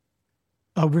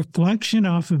 a reflection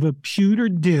off of a pewter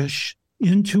dish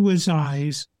into his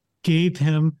eyes gave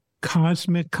him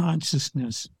cosmic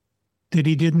consciousness that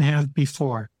he didn't have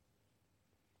before.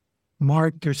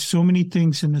 Mark, there's so many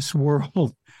things in this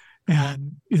world,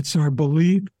 and it's our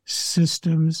belief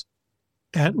systems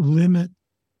that limit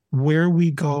where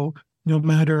we go, no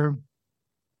matter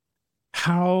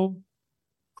how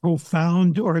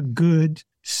profound or good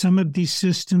some of these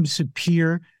systems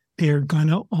appear. They're going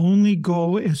to only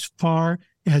go as far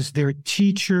as their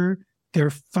teacher, their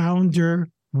founder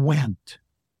went.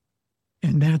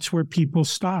 And that's where people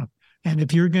stop. And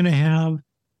if you're going to have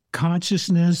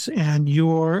consciousness and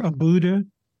you're a Buddhist,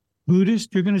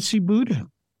 you're going to see Buddha.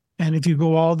 And if you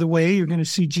go all the way, you're going to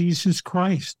see Jesus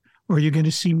Christ, or you're going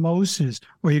to see Moses,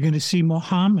 or you're going to see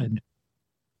Muhammad,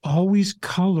 always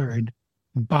colored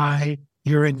by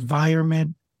your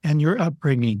environment and your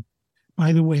upbringing.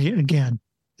 By the way, again,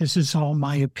 this is all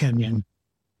my opinion.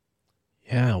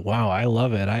 Yeah, wow, I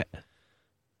love it. I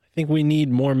think we need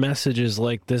more messages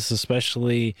like this,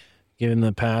 especially given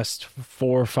the past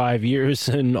 4 or 5 years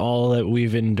and all that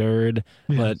we've endured.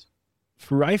 Yes. But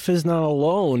Rife is not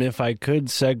alone. If I could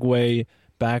segue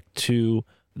back to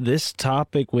this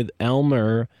topic with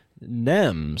Elmer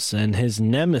Nems and his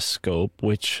Nemiscope,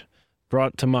 which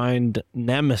brought to mind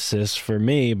Nemesis for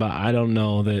me, but I don't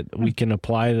know that we can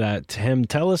apply that to him.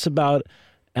 Tell us about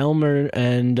Elmer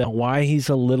and why he's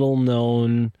a little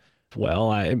known,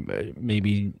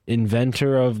 maybe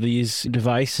inventor of these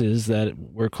devices that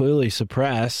were clearly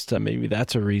suppressed. Maybe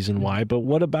that's a reason why. But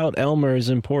what about Elmer is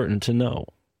important to know?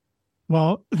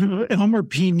 Well, Elmer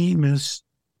P. Nemes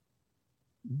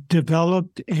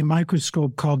developed a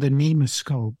microscope called the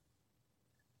Nemiscope.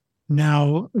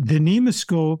 Now, the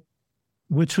Nemiscope,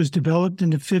 which was developed in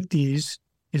the 50s,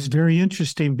 is very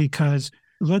interesting because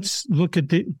let's look at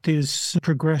this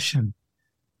progression.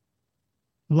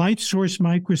 Light source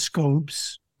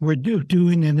microscopes were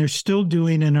doing, and they're still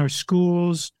doing in our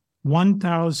schools,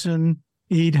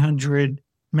 1,800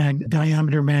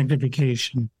 diameter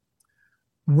magnification.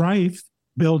 Rife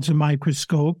builds a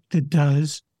microscope that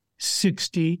does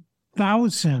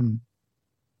 60,000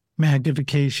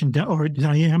 magnification or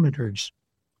diameters.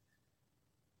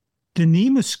 The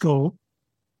Nemiscope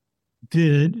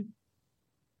did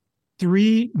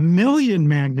 3 million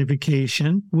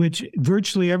magnification, which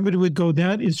virtually everybody would go,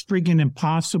 that is friggin'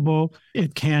 impossible.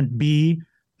 It can't be.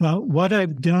 But what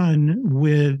I've done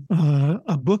with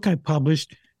a book I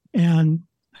published, and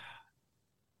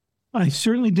I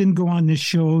certainly didn't go on this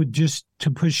show just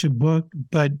to push a book,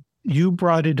 but you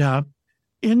brought it up.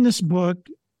 In this book,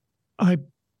 I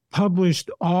published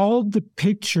all the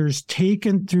pictures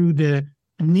taken through the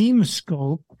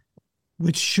Nemiscope,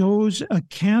 which shows a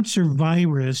cancer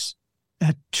virus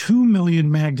at 2 million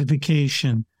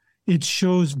magnification. It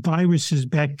shows viruses,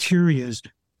 bacteria,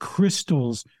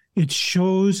 crystals. It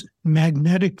shows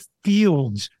magnetic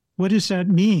fields. What does that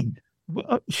mean?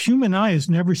 Human eye has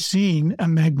never seen a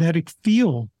magnetic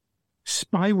field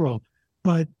spiral,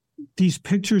 but these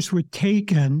pictures were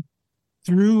taken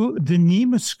through the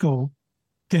Nemiscope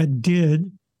that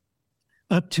did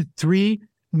up to 3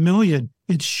 million.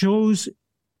 It shows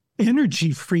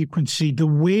energy frequency, the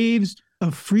waves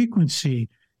of frequency.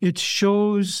 It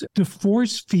shows the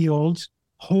force fields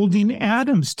holding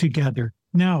atoms together.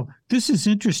 Now, this is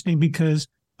interesting because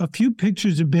a few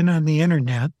pictures have been on the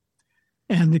internet,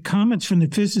 and the comments from the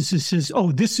physicist says,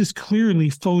 oh, this is clearly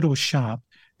Photoshop.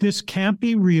 This can't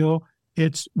be real.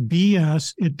 It's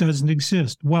BS. It doesn't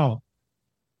exist. Well,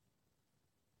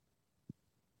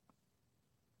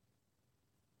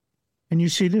 can you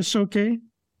see this okay?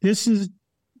 This is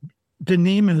the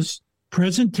Nemes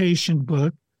presentation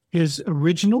book, his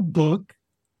original book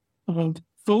of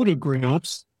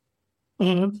photographs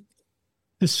of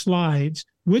the slides,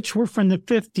 which were from the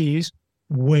 50s,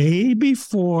 way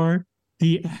before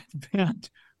the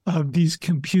advent of these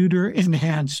computer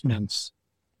enhancements.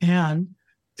 And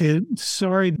the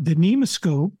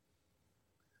Nemiscope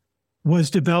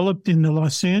was developed in the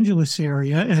Los Angeles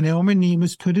area, and Elmer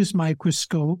Nemes put his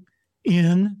microscope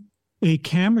in a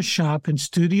camera shop in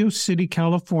Studio City,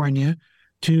 California,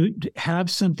 to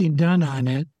have something done on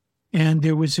it. And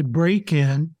there was a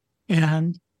break-in,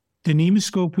 and the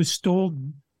Nemiscope was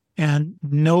stolen, and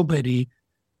nobody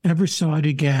ever saw it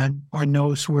again or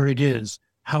knows where it is.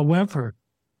 However,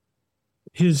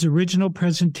 his original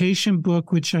presentation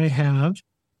book, which I have,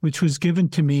 which was given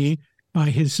to me by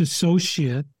his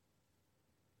associate,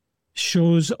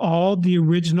 shows all the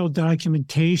original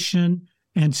documentation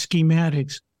and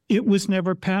schematics. It was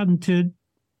never patented.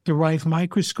 The Rife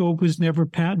microscope was never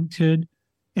patented.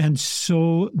 And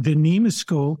so the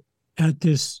Nemiscope at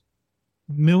this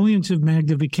millions of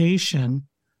magnification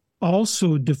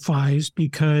also defies,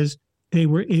 because they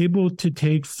were able to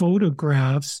take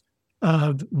photographs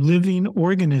of living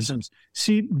organisms.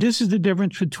 See, this is the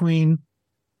difference between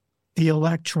the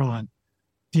electron.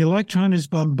 The electron is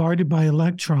bombarded by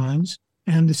electrons,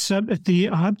 and the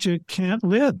object can't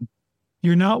live.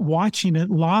 You're not watching it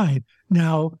live.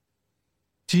 Now,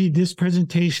 gee, this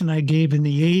presentation I gave in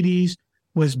the 80s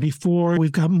was before.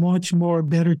 We've got much more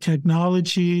better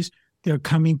technologies. They're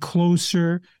coming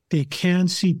closer. They can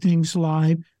see things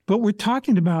live. But we're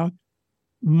talking about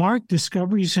marked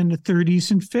discoveries in the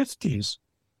 30s and 50s.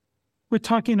 We're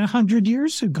talking 100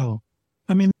 years ago.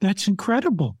 I mean, that's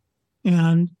incredible.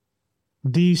 And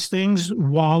these things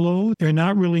wallow. They're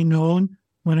not really known.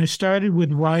 When I started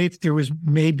with Rife, there was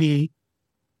maybe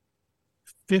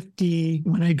 50,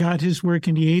 when I got his work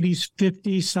in the 80s,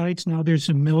 50 sites. Now there's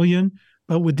 1 million.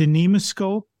 But with the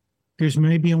nemoscope, there's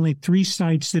maybe only 3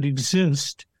 sites that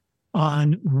exist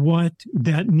on what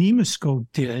that nemoscope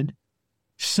did.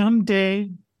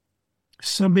 Someday,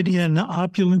 somebody in an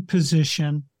opulent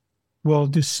position will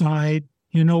decide,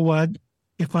 you know what,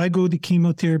 if I go the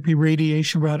chemotherapy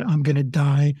radiation route, I'm going to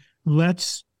die.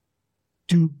 Let's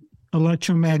do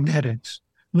electromagnetics.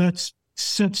 Let's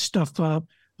set stuff up.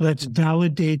 Let's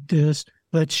validate this.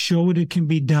 Let's show it can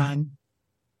be done.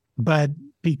 But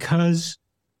because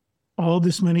all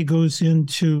this money goes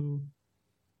into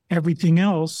everything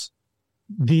else,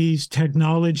 these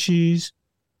technologies,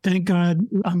 thank God,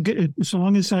 as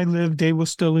long as I live, they will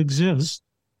still exist.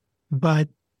 But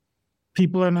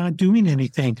people are not doing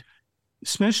anything,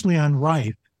 especially on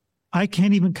Rife. I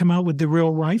can't even come out with the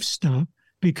real Rife stuff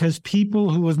because people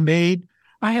who have made,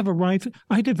 I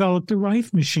developed a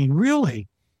Rife machine, really.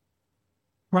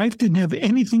 Rife didn't have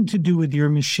anything to do with your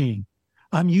machine.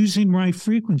 I'm using Rife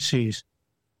frequencies.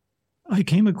 I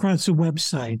came across a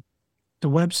website. The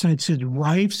website said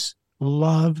Rife's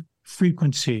Love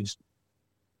Frequencies.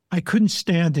 I couldn't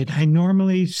stand it. I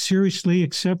normally, seriously,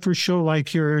 except for a show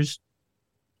like yours,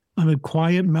 I'm a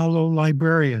quiet, mellow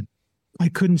librarian. I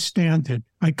couldn't stand it.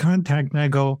 I contact and I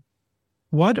go,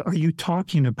 what are you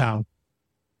talking about?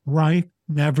 Rife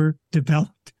never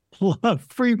developed love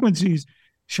frequencies.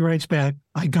 She writes back,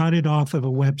 I got it off of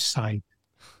a website.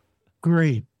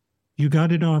 Great. You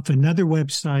got it off another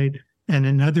website and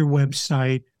another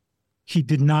website. He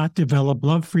did not develop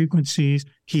love frequencies.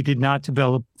 He did not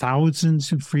develop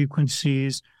thousands of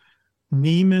frequencies.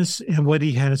 Nemus and what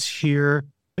he has here,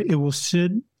 it will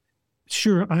sit.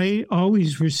 Sure, I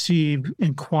always receive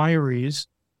inquiries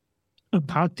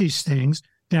about these things.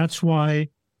 That's why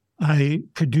I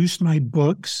produced my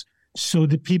books so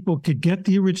that people could get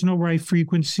the original Rife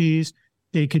frequencies.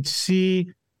 They could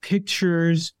see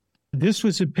pictures. This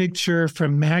was a picture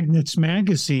from Magnets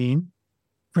magazine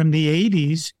from the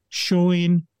 80s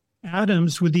showing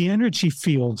atoms with the energy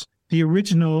fields. The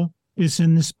original is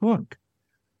in this book.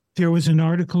 There was an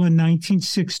article in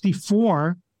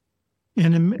 1964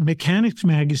 in a mechanics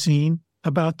magazine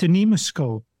about the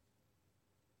nemoscope.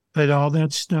 But all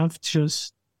that stuff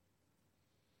just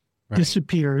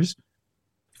disappears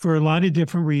for a lot of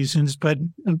different reasons. But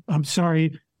I'm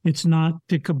sorry, it's not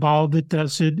the cabal that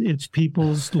does it. It's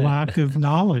people's lack of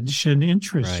knowledge and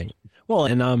interest. Right. Well,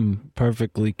 and I'm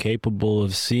perfectly capable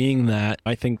of seeing that.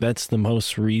 I think that's the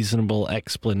most reasonable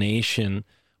explanation,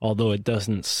 although it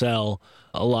doesn't sell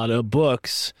a lot of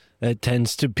books. That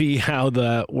tends to be how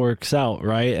that works out,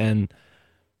 right? And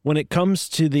when it comes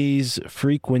to these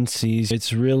frequencies,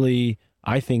 it's really,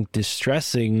 I think,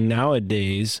 distressing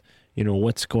nowadays, you know,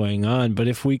 what's going on. But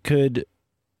if we could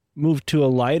move to a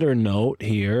lighter note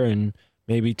here and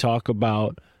maybe talk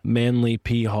about Manly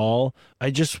P. Hall,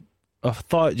 a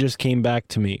thought just came back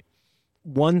to me.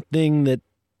 One thing that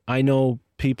I know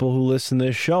people who listen to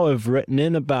this show have written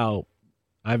in about,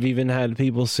 I've even had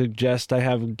people suggest I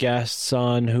have guests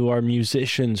on who are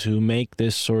musicians who make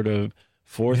this sort of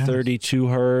 432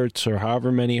 hertz or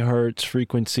however many hertz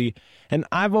frequency. And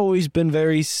I've always been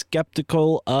very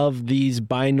skeptical of these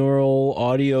binaural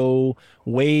audio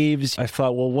waves. I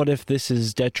thought, well, what if this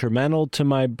is detrimental to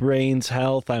my brain's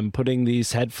health? I'm putting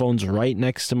these headphones right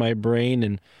next to my brain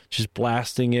and just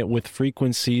blasting it with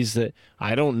frequencies that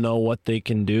I don't know what they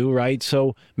can do, right?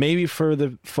 So maybe for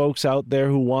the folks out there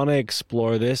who want to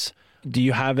explore this, do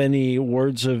you have any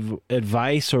words of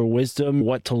advice or wisdom,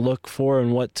 what to look for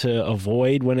and what to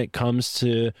avoid when it comes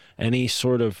to any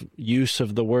sort of use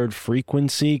of the word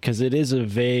frequency? Because it is a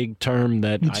vague term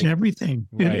that it's everything.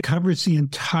 Right. It covers the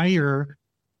entire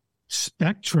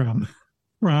spectrum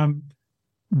from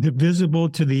the visible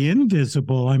to the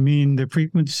invisible. I mean, the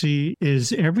frequency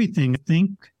is everything.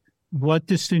 Think what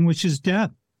distinguishes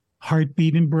death?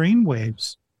 Heartbeat and brain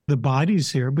waves. The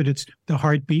body's there, but it's the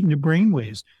heartbeat and the brain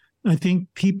waves. I think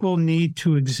people need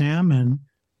to examine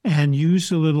and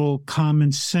use a little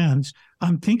common sense.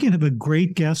 I'm thinking of a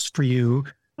great guest for you,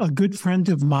 a good friend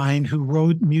of mine who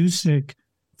wrote music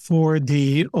for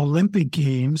the Olympic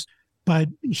Games, but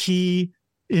he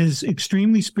is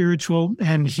extremely spiritual,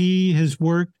 and he has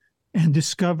worked and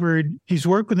he's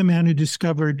worked with a man who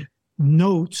discovered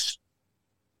notes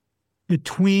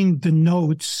between the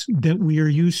notes that we are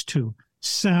used to,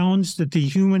 sounds that the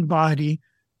human body,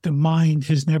 the mind,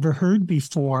 has never heard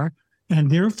before. And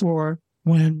therefore,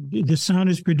 when the sound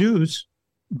is produced,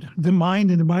 the mind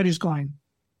and the body is going,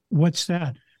 what's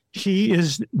that? He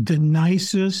is the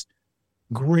nicest,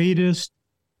 greatest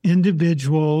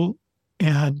individual,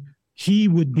 and he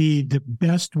would be the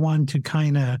best one to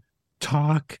kind of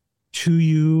talk to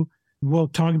you. We'll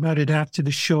talk about it after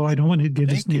the show. I don't want to get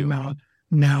his name out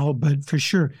now, but for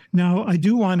sure. Now, I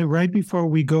do want to, right before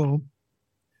we go,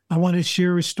 I want to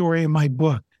share a story in my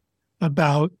book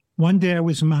about one day I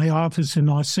was in my office in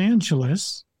Los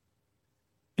Angeles,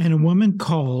 and a woman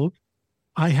called.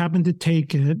 I happened to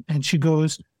take it, and she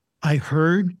goes, I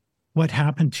heard what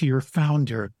happened to your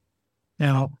founder.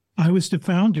 Now, I was the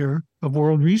founder of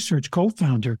World Research,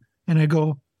 co-founder, and I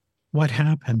go, what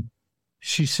happened?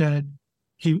 She said,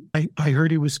 I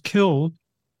heard he was killed,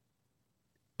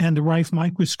 and the Rife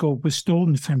microscope was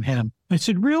stolen from him. I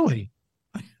said, really?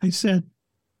 I said,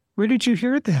 where did you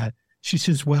hear that? She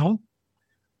says, well,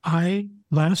 I,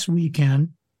 last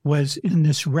weekend, was in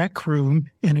this rec room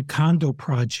in a condo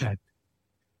project,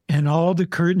 and all the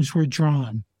curtains were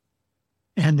drawn.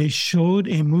 And they showed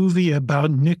a movie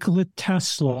about Nikola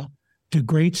Tesla, the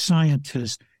great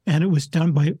scientist, and it was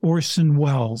done by Orson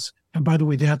Welles. And by the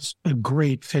way, that's a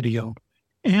great video.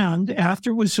 And after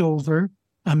it was over,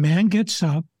 a man gets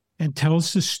up and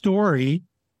tells the story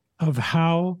of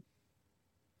how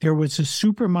there was a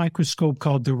super microscope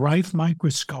called the Rife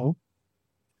microscope,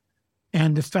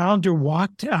 and the founder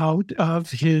walked out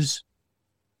of his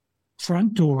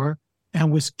front door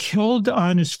and was killed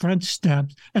on his front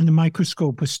steps, and the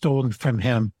microscope was stolen from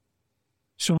him.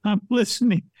 So I'm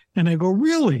listening, and I go,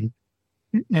 really?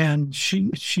 And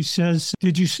she says,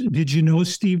 did you know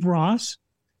Steve Ross?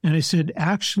 And I said,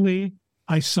 actually,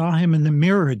 I saw him in the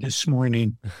mirror this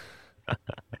morning.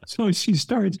 So she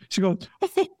goes,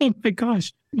 oh my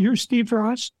gosh, you're Steve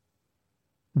Ross?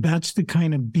 That's the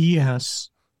kind of BS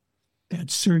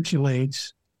that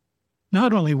circulates,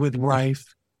 not only with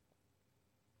Rife,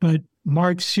 but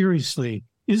Mark, seriously,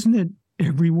 isn't it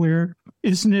everywhere?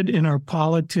 Isn't it in our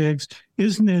politics?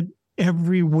 Isn't it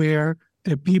everywhere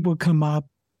that people come up?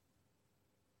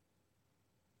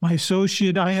 My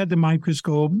associate, I had the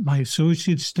microscope. My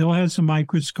associate still has the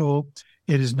microscope.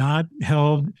 It is not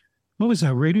held. What was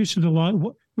that? Raiders of the Lost?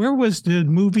 Where was the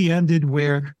movie ended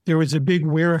where there was a big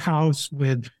warehouse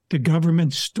with the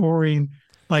government storing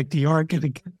like the Ark of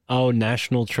the... Oh,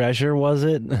 National Treasure, was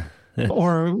it?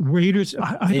 Or Raiders?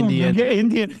 I don't remember.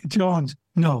 Indiana Jones.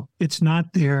 No, it's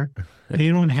not there. They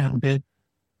don't have it.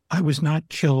 I was not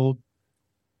killed.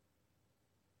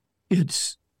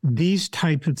 It's these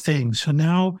type of things. So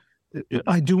now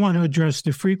I do want to address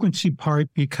the frequency part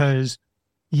because,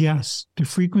 yes, the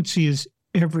frequency is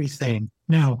everything.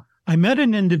 Now, I met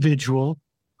an individual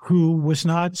who was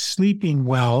not sleeping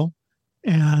well,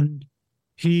 and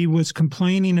he was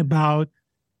complaining about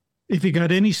if he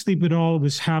got any sleep at all, it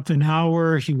was half an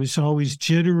hour. He was always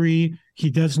jittery. He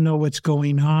doesn't know what's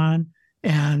going on.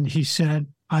 And he said,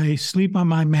 I sleep on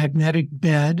my magnetic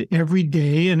bed every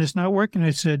day and it's not working.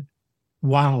 I said,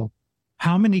 wow,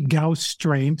 how many Gauss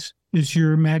strengths is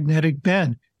your magnetic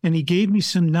bed? And he gave me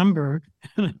some number.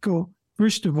 And I go,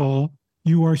 first of all,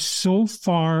 you are so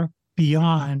far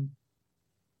beyond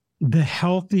the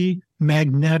healthy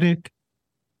magnetic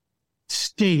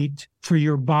state for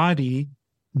your body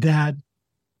that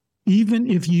even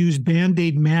if you use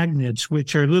Band-Aid magnets,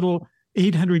 which are little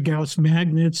 800 Gauss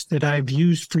magnets that I've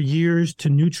used for years to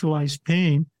neutralize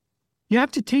pain, you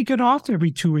have to take it off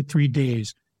every 2 or 3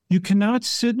 days. You cannot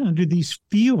sit under these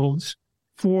fields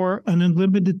for an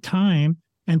unlimited time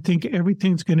and think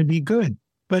everything's going to be good.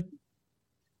 But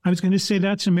I was going to say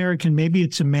that's American. Maybe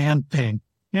it's a man thing.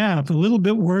 Yeah, if a little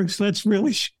bit works, let's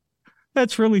really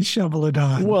shovel it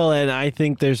on. Well, and I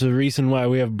think there's a reason why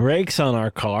we have brakes on our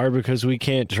car, because we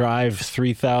can't drive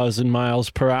 3,000 miles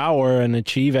per hour and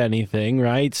achieve anything,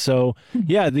 right? So,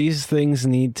 yeah, these things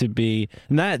need to be...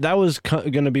 And that was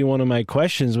going to be one of my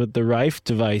questions with the Rife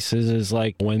devices is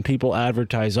like when people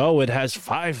advertise, oh, it has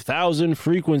 5,000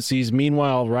 frequencies.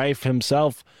 Meanwhile, Rife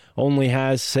himself only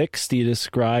has 60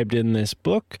 described in this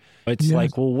book. It's yes.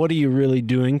 like, well, what are you really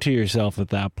doing to yourself at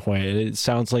that point? It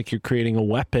sounds like you're creating a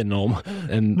weapon.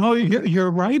 And no,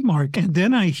 you're right, Mark. And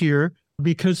then I hear,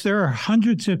 because there are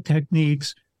hundreds of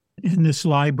techniques in this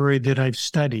library that I've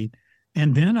studied,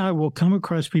 and then I will come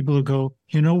across people who go,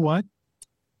 you know what?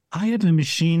 I have a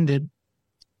machine that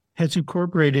has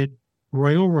incorporated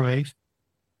Royal Rife,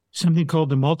 something called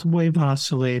the multiple wave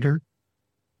oscillator,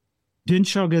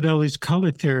 Din-Shogatelli's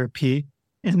color therapy,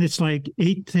 and it's like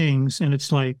 8 things, and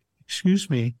it's like, excuse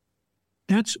me,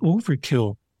 that's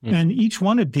overkill. And each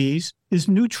one of these is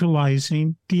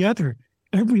neutralizing the other.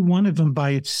 Every one of them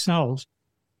by itself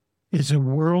is a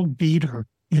world beater.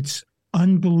 It's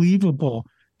unbelievable.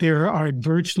 There are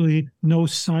virtually no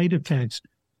side effects.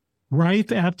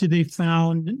 Rife, after they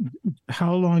found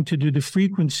how long to do the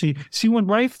frequency, see, when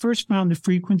Rife first found the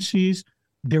frequencies,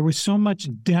 there was so much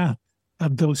death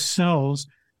of those cells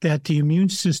that the immune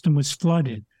system was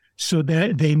flooded. So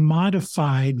that they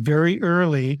modified very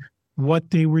early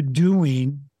what they were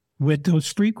doing with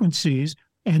those frequencies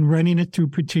and running it through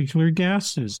particular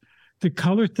gases. The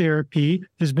color therapy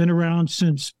has been around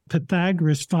since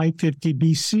Pythagoras 550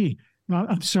 BC. Now,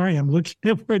 I'm sorry, I'm looking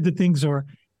at where the things are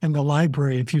in the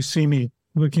library if you see me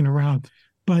looking around.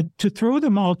 But to throw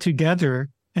them all together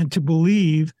and to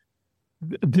believe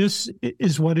this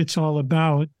is what it's all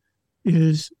about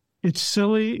it's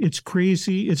silly, it's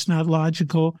crazy, it's not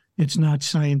logical, it's not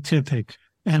scientific.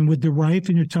 And with the Rife,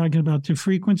 and you're talking about the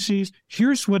frequencies,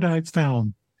 here's what I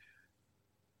found.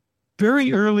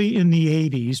 Very early in the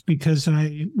 80s, because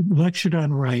I lectured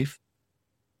on Rife,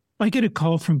 I get a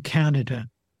call from Canada.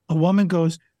 A woman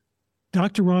goes,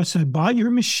 Dr. Ross, I bought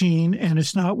your machine and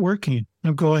it's not working.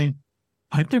 I'm going,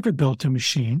 I've never built a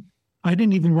machine. I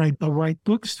didn't even write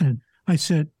books then. I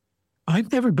said,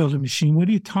 I've never built a machine. What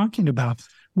are you talking about?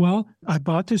 Well, I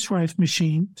bought this Rife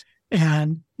machine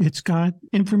and it's got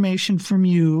information from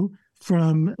you,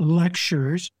 from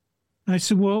lectures. I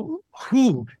said, well,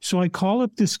 who? So I call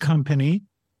up this company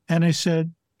and I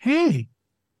said, hey,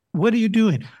 what are you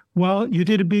doing? Well, you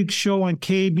did a big show on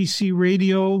KBC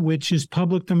radio, which is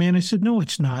public domain. I said, no,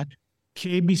 it's not.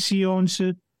 KBC owns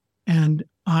it and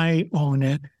I own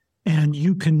it. And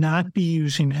you cannot be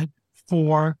using it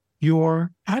for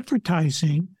your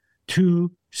advertising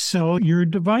to sell your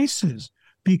devices,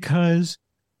 because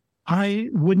I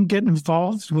wouldn't get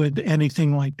involved with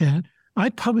anything like that. I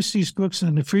publish these books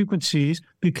on the frequencies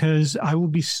because I will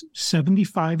be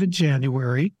 75 in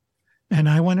January, and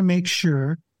I want to make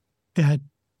sure that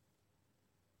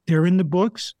they're in the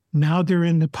books. Now they're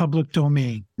in the public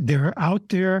domain. They're out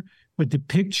there with the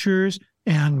pictures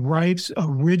and Rife's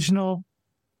original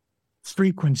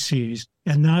frequencies,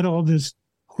 and not all this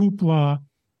hoopla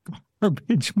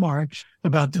garbage march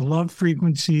about the love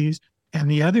frequencies and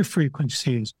the other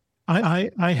frequencies. I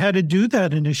had to do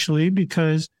that initially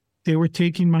because they were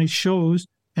taking my shows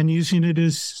and using it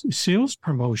as sales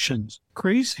promotions.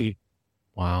 Crazy.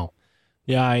 Wow.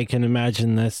 Yeah, I can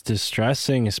imagine that's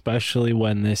distressing, especially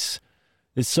when this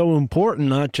is so important,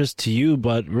 not just to you,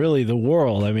 but really the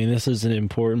world. I mean, this is an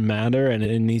important matter and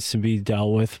it needs to be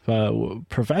dealt with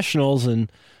professionals. And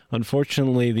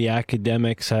unfortunately, the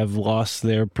academics have lost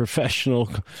their professional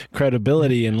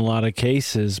credibility in a lot of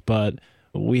cases. But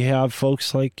we have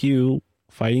folks like you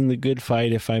fighting the good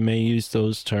fight, if I may use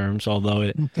those terms, although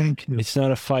Thank you. It's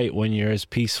not a fight when you're as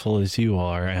peaceful as you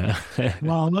are.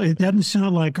 Well, it doesn't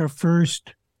sound like our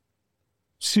first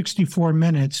 64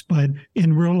 minutes, but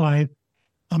in real life,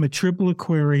 I'm a triple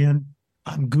Aquarian.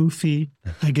 I'm goofy.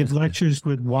 I give lectures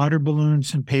with water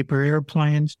balloons and paper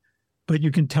airplanes, but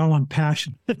you can tell I'm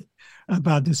passionate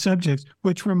about the subjects,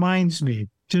 which reminds me,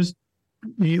 just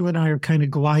you and I are kind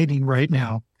of gliding right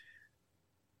now.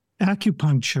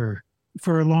 Acupuncture.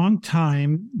 For a long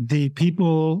time, the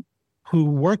people who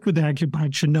work with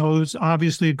acupuncture knows,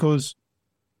 obviously it goes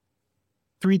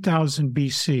 3000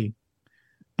 BC.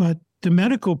 But the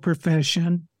medical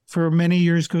profession for many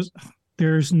years goes,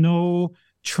 there's no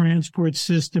transport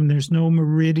system, there's no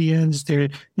meridians,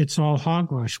 it's all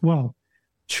hogwash. Well,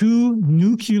 2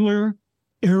 nuclear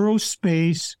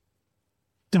aerospace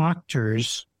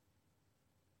doctors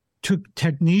took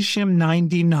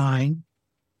technetium-99,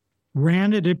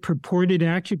 ran it at purported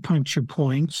acupuncture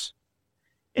points,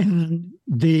 and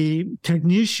the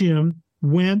technetium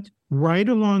went right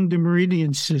along the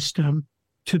meridian system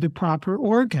to the proper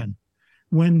organ.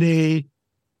 When they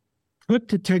put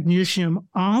the technetium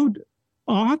out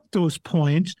off those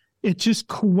points, it just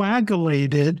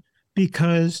coagulated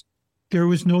because there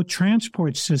was no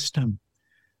transport system.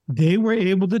 They were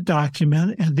able to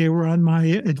document, and they were on my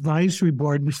advisory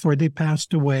board before they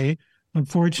passed away.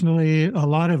 Unfortunately, a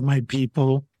lot of my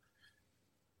people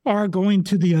are going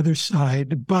to the other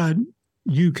side, but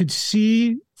you could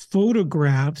see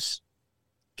photographs,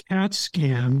 CAT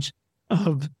scans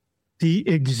of the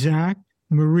exact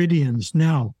meridians.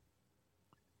 Now,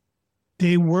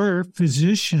 they were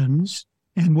physicians,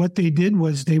 and what they did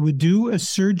was they would do a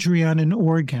surgery on an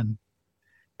organ.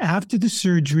 After the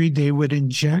surgery, they would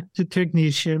inject the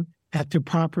technetium at the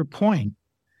proper point.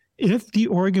 if the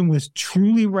organ was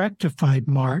truly rectified,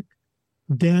 Mark,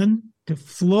 then the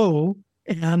flow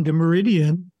and the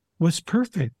meridian was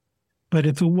perfect. But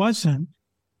if it wasn't,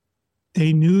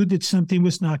 they knew that something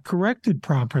was not corrected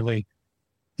properly.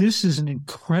 This is an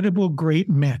incredible, great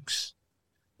mix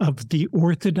of the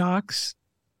orthodox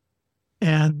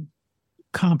and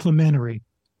complementary.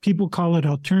 People call it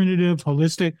alternative,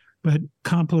 holistic, but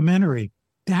complementary.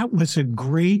 That was a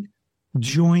great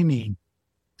joining.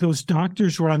 Those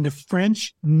doctors were on the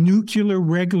French Nuclear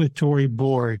Regulatory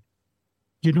Board.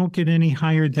 You don't get any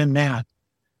higher than that.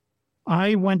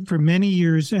 I went for many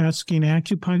years asking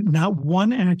acupuncture. Not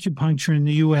one acupuncturist in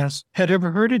the U.S. had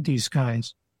ever heard of these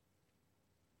guys.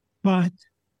 But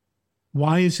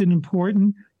why is it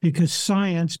important? Because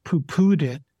science poo-pooed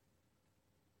it.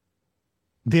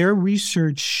 Their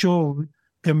research showed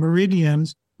the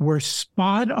meridians were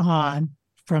spot on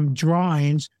from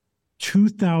drawings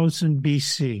 2000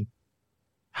 BC.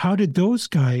 How did those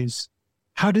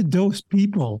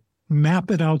people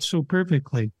map it out so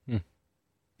perfectly?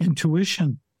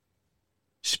 Intuition,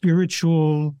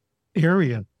 spiritual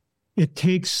area. It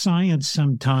takes science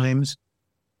sometimes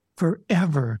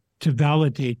forever to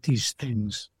validate these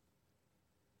things.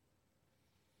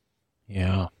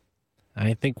 Yeah.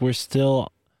 I think we're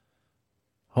still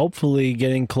hopefully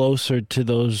getting closer to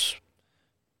those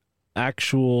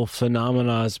actual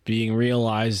phenomena being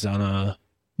realized on a...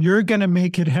 You're going to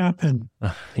make it happen.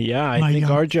 Yeah, I think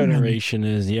our generation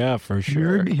is, yeah, for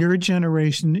sure. Your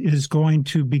generation is going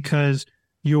to, because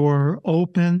you're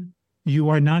open. You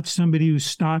are not somebody who's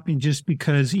stopping just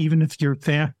because, even if you're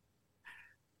fat,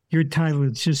 your title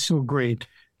is just so great.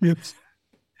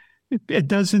 It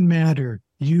doesn't matter.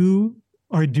 You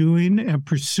are doing and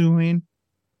pursuing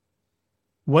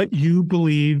what you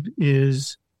believe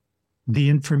is the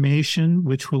information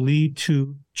which will lead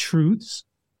to truths.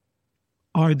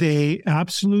 Are they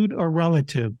absolute or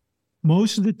relative?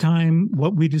 Most of the time,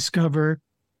 what we discover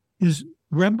is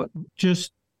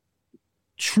just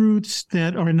truths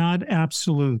that are not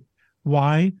absolute.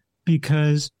 Why?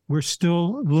 Because we're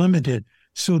still limited.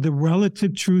 So the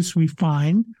relative truths we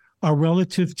find are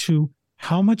relative to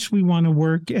how much we want to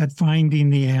work at finding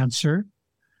the answer,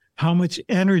 how much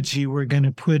energy we're going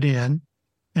to put in.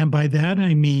 And by that,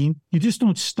 I mean, you just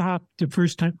don't stop the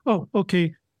first time. Oh,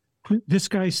 okay. This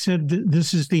guy said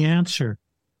this is the answer.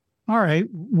 All right,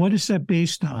 what is that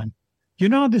based on? You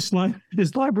know, this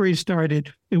library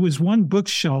started, it was one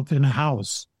bookshelf in a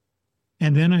house.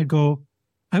 And then I go,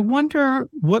 I wonder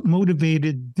what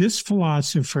motivated this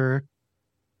philosopher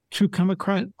to come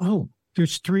across, oh,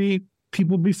 there's 3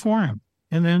 people before him.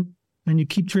 And then you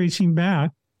keep tracing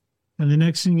back. And the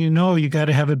next thing you know, you got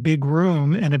to have a big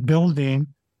room and a building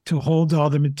to hold all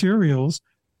the materials,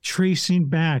 tracing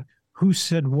back. Who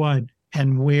said what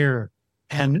and where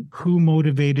and who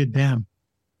motivated them.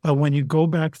 But when you go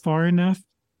back far enough,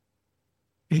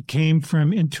 it came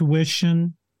from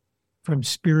intuition, from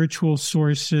spiritual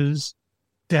sources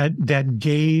that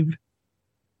gave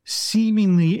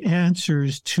seemingly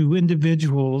answers to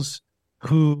individuals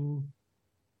who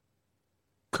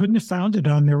couldn't have found it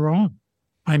on their own.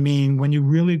 I mean, when you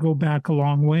really go back a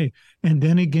long way. And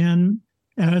then again,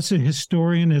 as a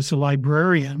historian, as a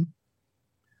librarian,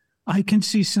 I can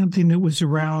see something that was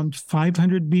around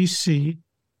 500 BC,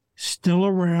 still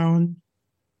around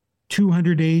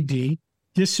 200 AD,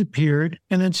 disappeared,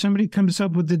 and then somebody comes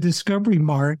up with the discovery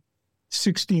mark,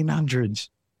 1600s.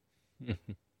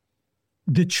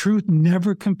 The truth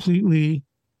never completely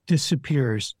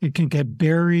disappears. It can get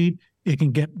buried, it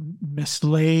can get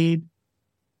mislaid,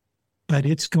 but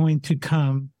it's going to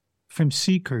come from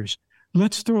seekers.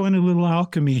 Let's throw in a little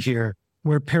alchemy here,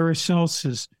 where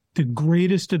Paracelsus, the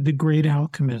greatest of the great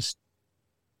alchemists,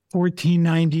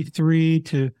 1493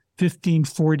 to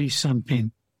 1540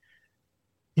 something.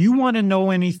 You want to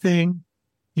know anything?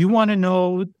 You want to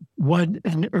know what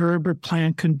an herb or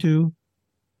plant can do?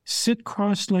 Sit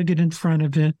cross-legged in front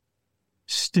of it,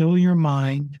 still your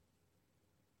mind,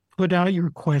 put out your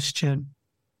question,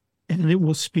 and it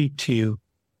will speak to you.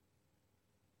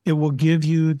 It will give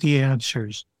you the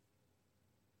answers.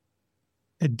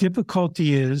 The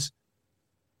difficulty is,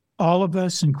 all of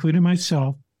us, including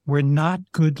myself, we're not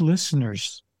good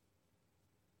listeners.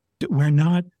 We're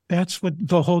not, that's what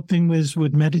the whole thing was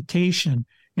with meditation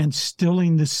and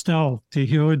stilling the self, to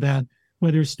hear that,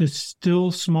 whether it's the still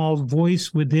small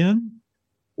voice within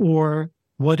or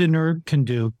what an herb can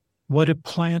do, what a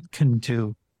plant can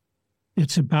do.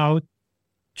 It's about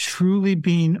truly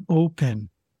being open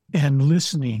and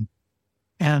listening,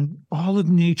 and all of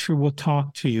nature will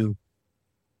talk to you.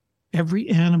 Every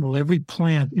animal, every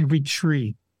plant, every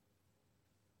tree.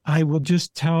 I will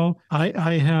just tell,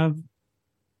 I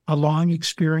a long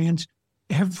experience.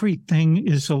 Everything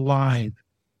is alive.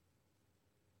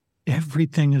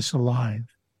 Everything is alive.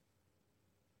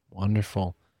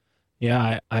 Wonderful.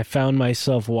 Yeah, I found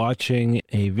myself watching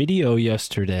a video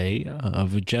yesterday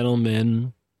of a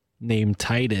gentleman named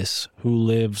Titus who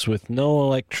lives with no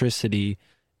electricity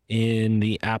in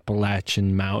the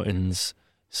Appalachian Mountains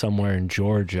somewhere in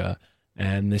Georgia.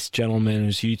 And this gentleman,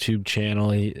 his YouTube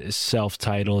channel, is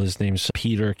self-titled, his name's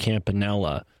Peter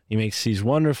Campanella. He makes these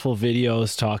wonderful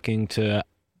videos talking to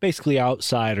basically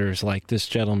outsiders like this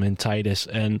gentleman, Titus,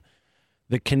 and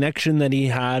the connection that he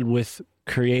had with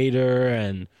Creator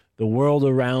and the world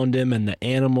around him and the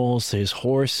animals, his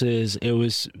horses. It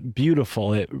was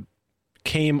beautiful. It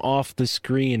came off the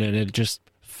screen and it just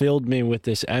filled me with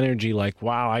this energy like,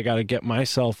 wow, I got to get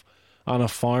myself on a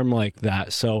farm like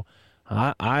that. So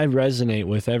I resonate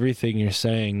with everything you're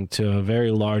saying to a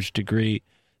very large degree.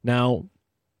 Now,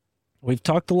 we've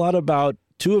talked a lot about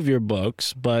two of your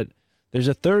books, but there's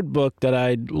a third book that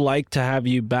I'd like to have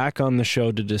you back on the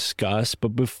show to discuss.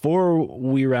 But before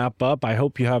we wrap up, I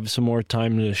hope you have some more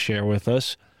time to share with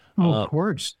us. Oh, of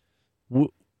course. I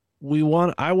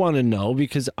want to know,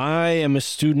 because I am a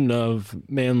student of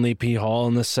Manly P. Hall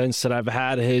in the sense that I've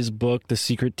had his book, The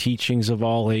Secret Teachings of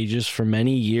All Ages, for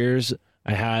many years.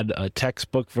 I had a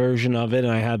textbook version of it,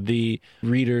 and I had the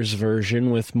reader's version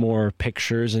with more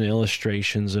pictures and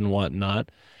illustrations and whatnot.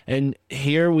 And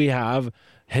here we have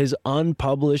his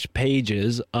unpublished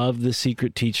pages of The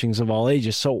Secret Teachings of All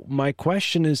Ages. So my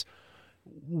question is,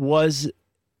 was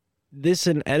this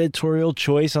an editorial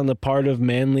choice on the part of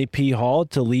Manly P. Hall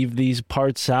to leave these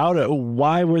parts out?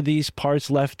 Why were these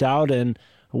parts left out, and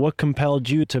what compelled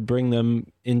you to bring them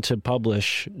into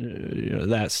publish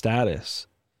that status?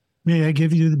 May I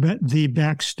give you the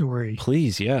backstory?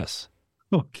 Please, yes.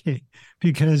 Okay,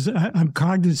 because I'm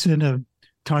cognizant of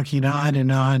talking on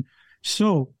and on.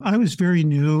 So I was very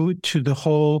new to the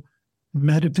whole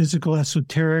metaphysical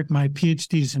esoteric. My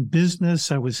PhD is in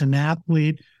business. I was an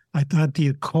athlete. I thought the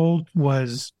occult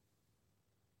was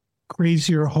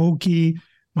crazy or hokey.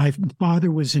 My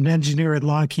father was an engineer at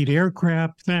Lockheed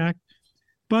Aircraft, fact.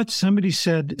 But somebody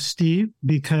said, Steve,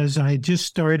 because I just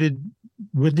started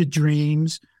with the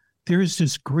dreams, there's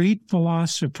this great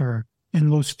philosopher in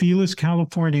Los Feliz,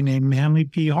 California named Manly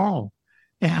P. Hall.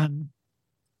 And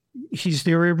he's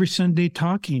there every Sunday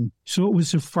talking. So it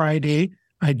was a Friday.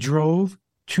 I drove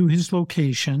to his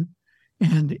location,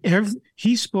 and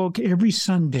he spoke every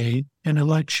Sunday in a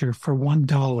lecture for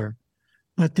 $1.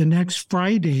 But the next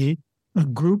Friday, a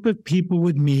group of people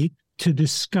would meet to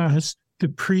discuss the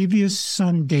previous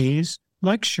Sunday's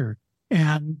lecture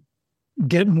and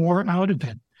get more out of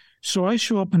it. So I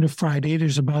show up on a Friday.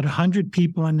 There's about 100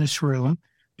 people in this room.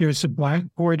 There's a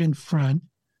blackboard in front.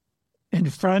 In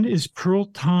front is Pearl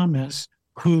Thomas,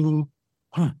 who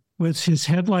was his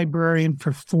head librarian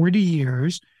for 40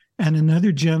 years, and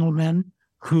another gentleman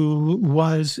who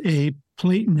was a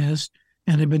Platonist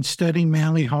and had been studying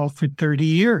Manly Hall for 30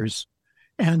 years.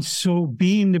 And so,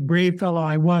 being the brave fellow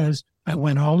I was, I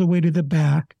went all the way to the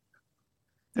back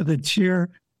of the chair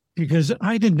because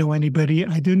I didn't know anybody.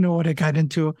 I didn't know what I got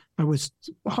into. I was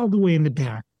all the way in the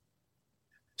back.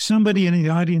 Somebody in the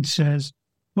audience says,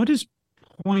 "What does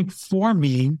point 4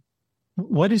 mean?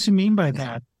 What does it mean by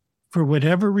that?" For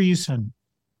whatever reason,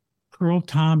 Pearl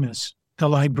Thomas, the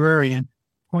librarian,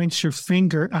 points her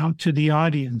finger out to the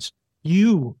audience.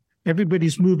 You,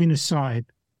 everybody's moving aside.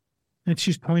 And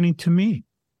she's pointing to me.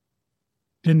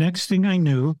 The next thing I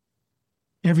knew,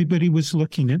 everybody was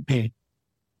looking at me.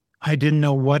 I didn't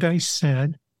know what I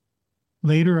said.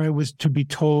 Later, I was to be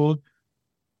told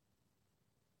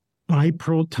by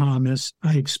Pearl Thomas.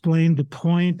 I explained the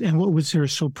point and what was there.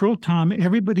 So Pearl Thomas,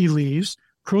 everybody leaves.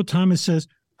 Pearl Thomas says,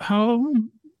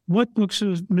 what books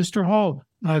is Mr. Hall?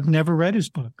 I've never read his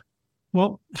book.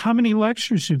 Well, how many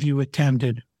lectures have you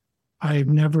attended? I've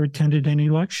never attended any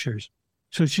lectures.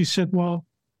 So she said, well,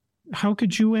 how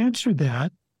could you answer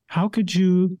that? How could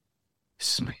you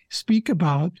speak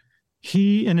about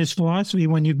he and his philosophy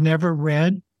when you've never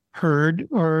read, heard,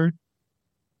 or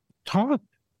taught?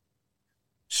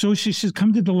 So she says,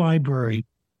 come to the library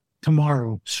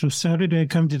tomorrow. So Saturday, I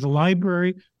come to the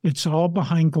library. It's all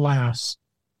behind glass.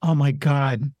 Oh, my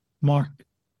God, Mark.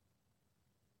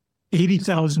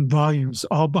 80,000 volumes,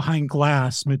 all behind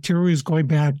glass, materials going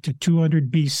back to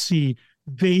 200 BC,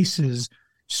 vases.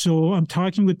 So I'm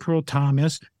talking with Pearl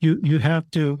Thomas. You have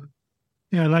to,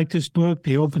 I like this book.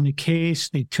 They opened the case.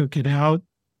 They took it out.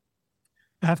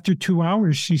 After 2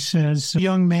 hours, she says,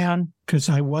 young man, because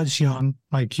I was young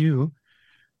like you,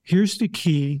 here's the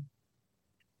key.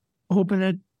 Open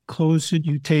it, close it,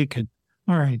 you take it.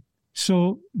 All right.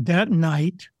 So that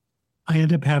night, I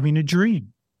end up having a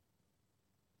dream.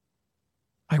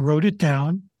 I wrote it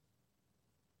down.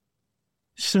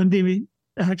 Sunday,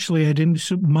 actually, I didn't.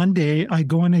 So Monday, I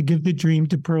go and I give the dream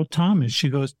to Pearl Thomas. She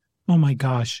goes, "Oh my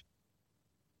gosh,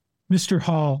 Mr.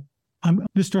 Hall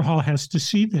has to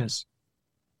see this."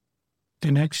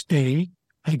 The next day,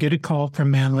 I get a call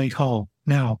from Manly Hall.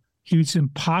 Now, he was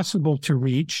impossible to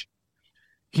reach.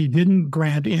 He didn't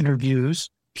grant interviews.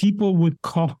 People would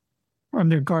call from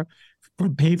their car,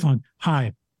 from payphone.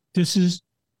 "Hi, this is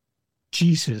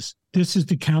Jesus. This is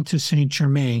the Countess Saint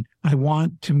Germain. I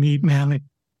want to meet Manly."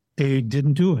 They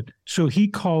didn't do it. So he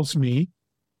calls me,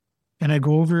 and I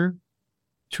go over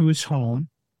to his home,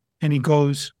 and he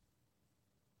goes,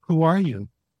 "Who are you?"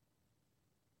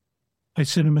 I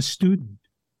said, "I'm a student."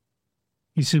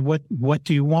 He said, What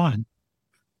do you want?"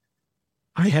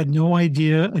 I had no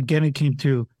idea. Again, it came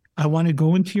through. "I want to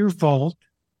go into your vault,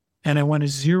 and I want to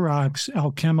Xerox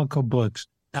alchemical books,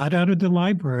 not out of the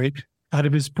library, out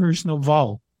of his personal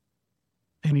vault."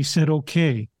 And he said,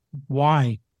 "Okay."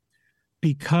 Why?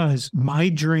 Because my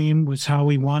dream was how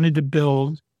he wanted to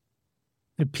build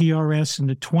the PRS in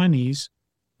the 20s,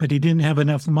 but he didn't have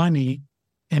enough money,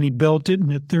 and he built it in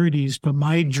the 30s. But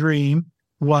my dream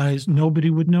was nobody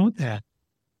would know that.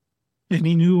 And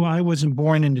he knew I wasn't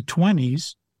born in the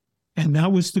 20s, and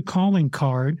that was the calling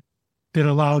card that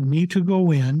allowed me to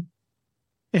go in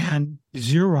and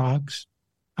Xerox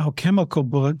alchemical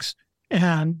books,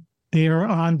 and they are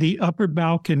on the upper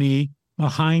balcony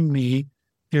behind me.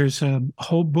 There's a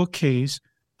whole bookcase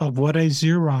of what I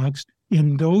Xeroxed.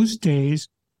 In those days,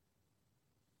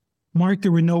 Mark,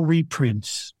 there were no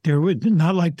reprints. There were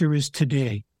not like there is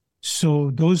today.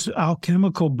 So those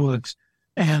alchemical books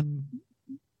and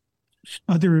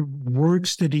other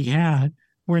works that he had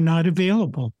were not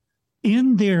available.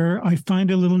 In there, I find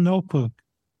a little notebook,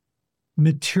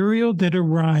 material that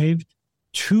arrived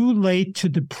too late to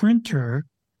the printer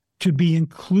to be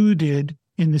included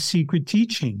in the secret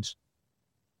teachings.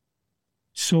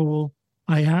 So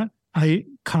I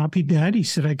copied that. He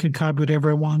said I could copy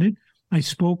whatever I wanted. I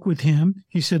spoke with him.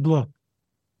 He said, "Look,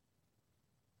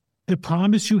 the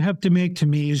promise you have to make to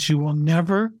me is you will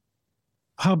never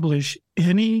publish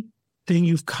anything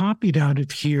you've copied out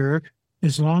of here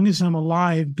as long as I'm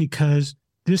alive, because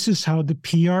this is how the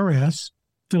PRS,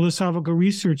 Philosophical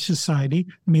Research Society,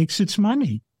 makes its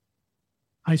money."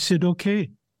 I said, "Okay."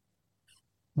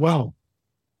 Well,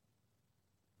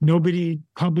 nobody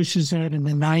publishes that in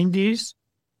the 90s,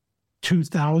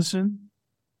 2000,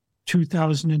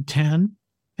 2010.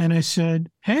 And I said,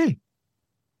 "Hey,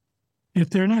 if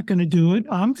they're not going to do it,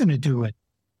 I'm going to do it."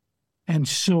 And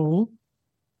so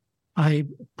I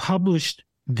published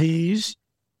these.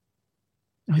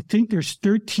 I think there's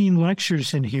 13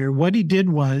 lectures in here. What he did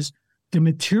was the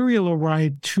material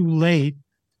arrived too late,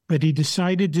 but he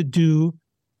decided to do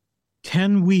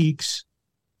 10 weeks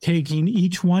taking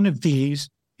each one of these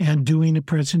and doing a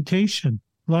presentation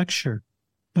lecture,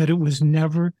 but it was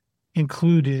never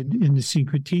included in the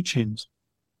secret teachings.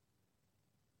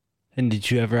 And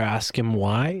did you ever ask him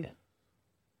why?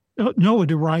 No,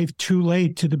 it arrived too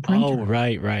late to the printer. Oh,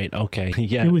 right. Okay.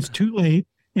 Yeah. It was too late.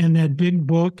 And that big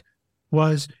book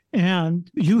was,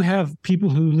 and you have people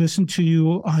who listen to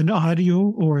you on audio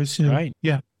or right.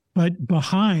 Yeah. But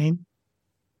behind,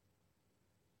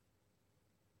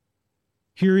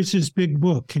 here is his big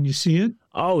book. Can you see it?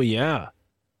 Oh, yeah.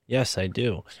 Yes, I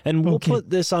do. And we'll Okay. put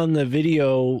this on the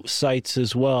video sites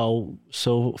as well,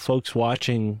 so folks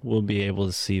watching will be able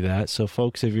to see that. So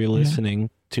folks, if you're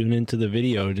listening, tune into the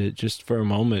video just for a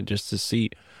moment, just to see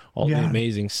all the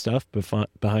amazing stuff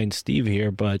behind Steve here.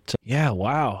 But yeah,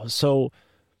 wow. So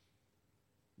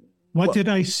what did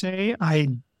I say?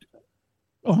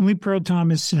 Only Pearl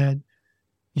Thomas said,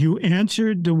 "You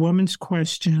answered the woman's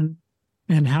question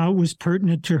and how it was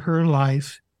pertinent to her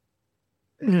life.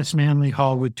 Yes, Manly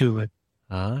Hall would do it."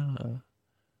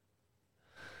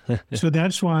 So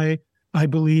that's why I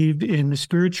believe in the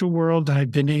spiritual world.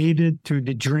 I've been aided through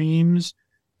the dreams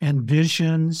and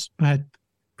visions, but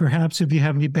perhaps if you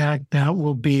have me back, that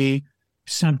will be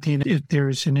something, if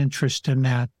there's an interest in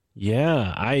that.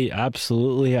 Yeah, I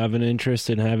absolutely have an interest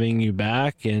in having you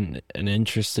back and an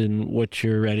interest in what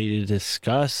you're ready to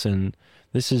discuss. And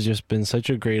this has just been such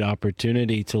a great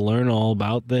opportunity to learn all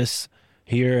about this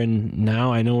here and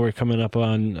now. I know we're coming up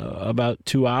on about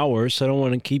 2 hours, so I don't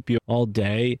want to keep you all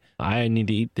day. I need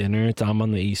to eat dinner. I'm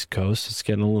on the East Coast. It's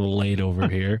getting a little late over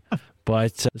here.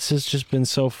 But this has just been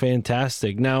so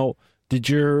fantastic. Now, did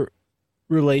your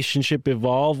relationship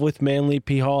evolve with Manly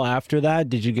P. Hall after that?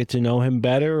 Did you get to know him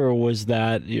better, or was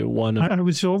that one of... I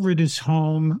was over at his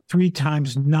home 3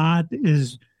 times, not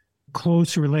as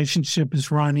close a relationship as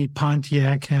Ronnie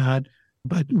Pontiac had,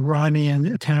 but Ronnie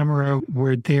and Tamara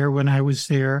were there when I was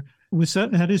there. Was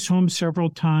at his home several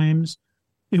times.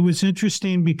 It was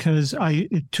interesting because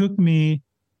it took me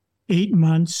 8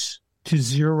 months to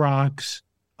Xerox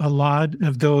a lot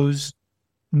of those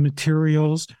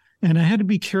materials. And I had to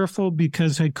be careful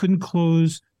because I couldn't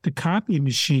close the copy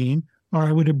machine or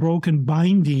I would have broken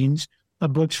bindings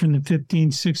of books from the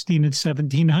 15, 16, and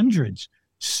 1700s.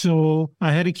 So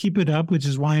I had to keep it up, which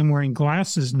is why I'm wearing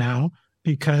glasses now,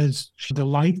 because the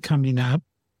light coming up.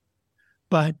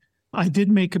 But I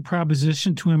did make a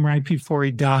proposition to him right before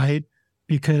he died,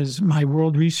 because my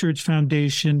World Research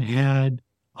Foundation had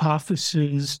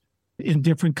offices in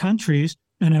different countries,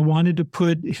 and I wanted to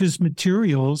put his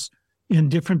materials in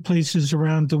different places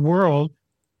around the world,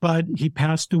 but he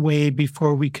passed away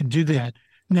before we could do that.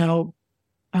 Now,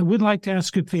 I would like to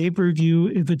ask a favor of you,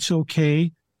 if it's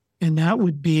okay, and that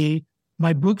would be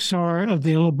my books are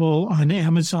available on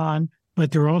Amazon,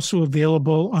 but they're also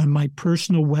available on my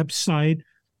personal website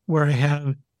where I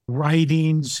have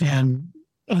writings and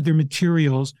other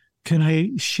materials. Can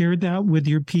I share that with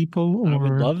your people? I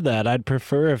would love that. I'd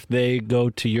prefer if they go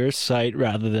to your site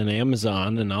rather than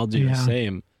Amazon, and I'll do the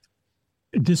same.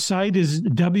 The site is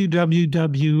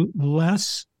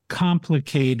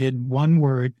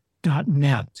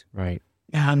www.lesscomplicated.net. Right.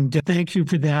 And thank you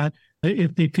for that.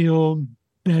 If they feel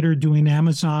better doing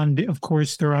Amazon, of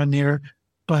course, they're on there.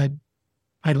 But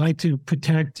I'd like to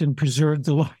protect and preserve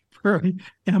the library.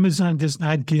 Amazon does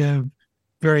not give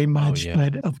very much,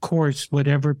 but of course,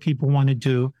 whatever people want to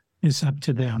do is up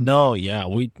to them. No, yeah.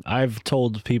 I've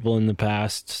told people in the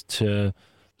past to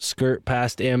skirt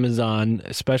past Amazon,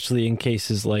 especially in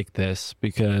cases like this,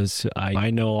 because I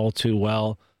know all too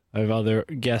well. I have other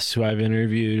guests who I've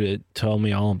interviewed that tell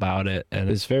me all about it. And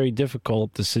it's very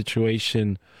difficult, the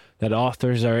situation that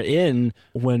authors are in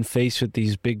when faced with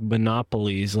these big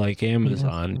monopolies like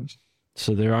Amazon. Yes.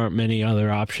 So there aren't many other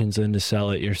options than to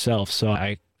sell it yourself. So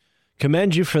I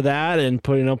commend you for that and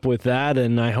putting up with that.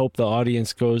 And I hope the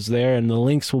audience goes there. And the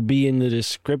links will be in the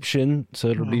description, so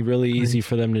it'll be really easy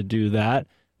for them to do that.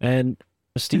 And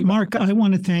Steve, Mark, I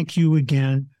want to thank you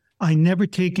again. I never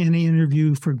take any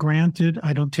interview for granted.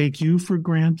 I don't take you for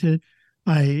granted.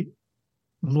 I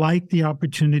like the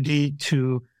opportunity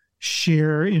to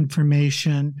share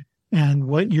information, and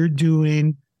what you're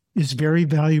doing is very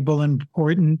valuable and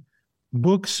important.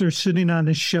 Books are sitting on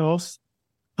a shelf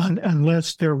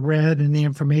unless they're read and the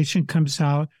information comes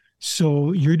out.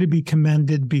 So you're to be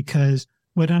commended, because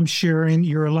what I'm sharing,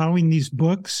 you're allowing these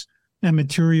books and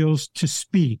materials to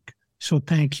speak. So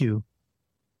thank you.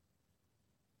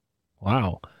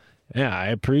 Wow. Yeah, I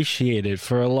appreciate it.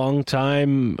 For a long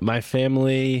time, my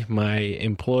family, my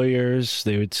employers,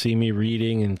 they would see me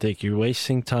reading and think, you're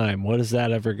wasting time. What's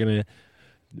that ever going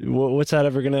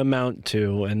to amount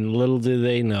to? And little do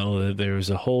they know that there's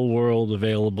a whole world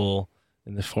available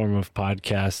in the form of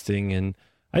podcasting. And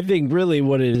I think really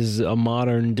what it is, a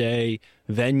modern day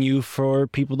venue for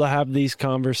people to have these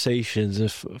conversations,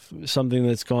 if something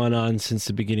that's gone on since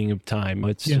the beginning of time.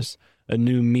 It's just a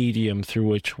new medium through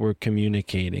which we're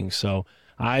communicating. So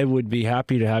I would be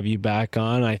happy to have you back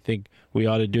on. I think we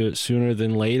ought to do it sooner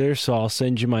than later. So I'll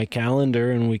send you my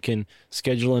calendar and we can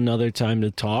schedule another time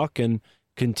to talk and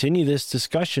continue this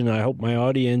discussion. I hope my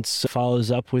audience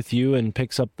follows up with you and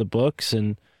picks up the books.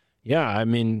 And yeah, I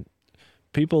mean,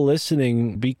 people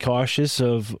listening, be cautious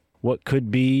of what could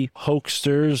be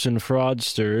hoaxsters and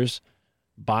fraudsters.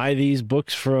 Buy these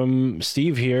books from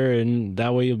Steve here, and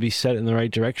that way you'll be set in the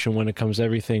right direction when it comes to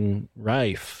everything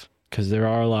Rife, because there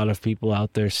are a lot of people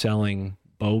out there selling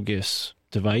bogus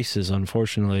devices,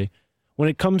 unfortunately. When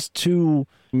it comes to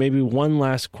maybe one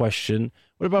last question,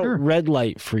 what about red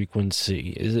light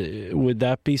frequency? Would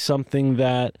that be something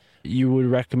that you would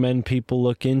recommend people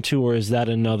look into, or is that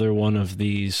another one of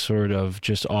these sort of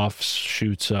just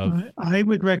offshoots of? I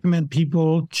would recommend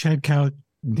people check out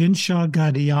Dinshaw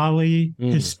Gadiyali,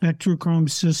 his spectrochrome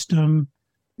system.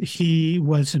 He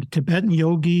was a Tibetan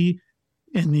yogi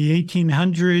in the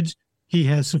 1800s. He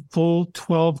has a full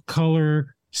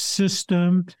 12-color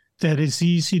system that is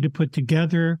easy to put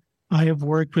together. I have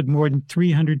worked with more than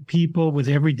 300 people with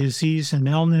every disease and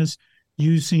illness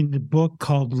using the book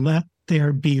called Let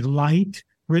There Be Light,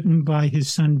 written by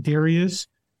his son Darius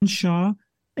Dinshaw.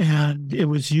 And it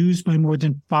was used by more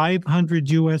than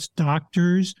 500 U.S.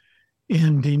 doctors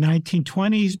in the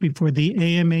 1920s, before the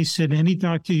AMA said any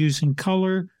doctor using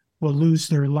color will lose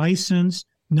their license.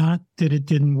 Not that it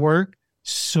didn't work.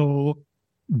 So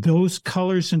those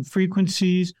colors and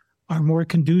frequencies are more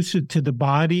conducive to the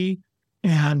body.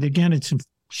 And again, it's a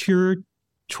pure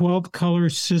 12-color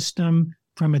system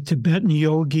from a Tibetan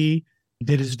yogi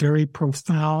that is very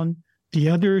profound. The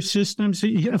other systems,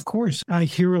 of course, I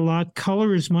hear a lot.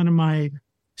 Color is one of my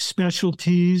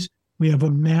specialties. We have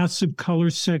a massive color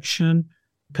section.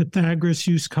 Pythagoras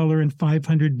used color in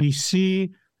 500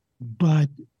 BC, but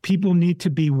people need to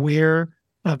be aware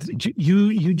of,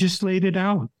 you just laid it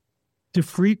out. The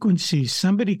frequencies.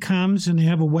 Somebody comes and they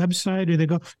have a website or they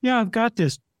go, yeah, I've got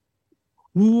this.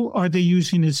 Who are they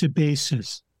using as a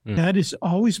basis? That is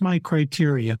always my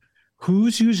criteria.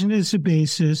 Who's using it as a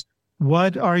basis?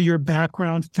 What are your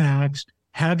background facts?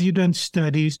 Have you done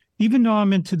studies? Even though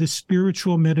I'm into the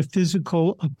spiritual,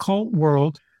 metaphysical, occult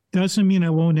world, doesn't mean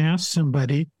I won't ask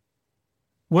somebody,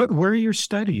 where are your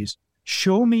studies?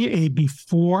 Show me a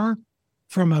before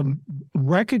from a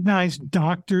recognized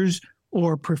doctor's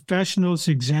or professional's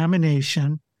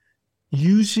examination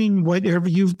using whatever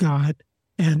you've got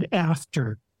and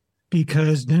after.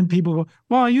 Because then people go,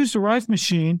 well, I used the Rife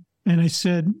machine. And I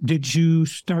said, did you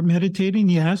start meditating?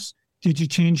 Yes. Did you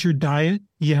change your diet?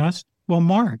 Yes. Well,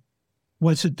 Mark,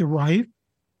 was it the Rife?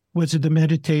 Was it the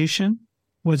meditation?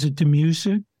 Was it the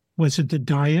music? Was it the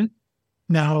diet?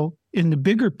 Now, in the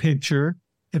bigger picture,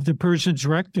 if the person's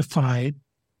rectified,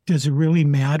 does it really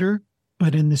matter?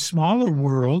 But in the smaller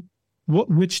world,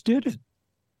 which did it?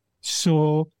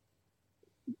 So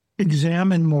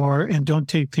examine more and don't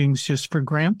take things just for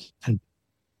granted.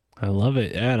 I love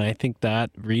it. Yeah, and I think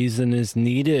that reason is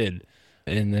needed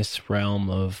in this realm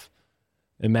of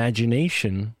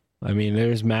imagination. I mean,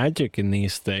 there's magic in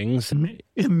these things.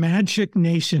 Magic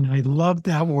nation. I love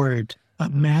that word. A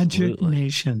magic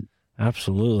nation.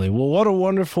 Absolutely. Well, what a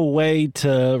wonderful way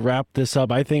to wrap this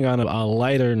up. I think on a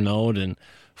lighter note, and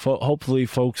hopefully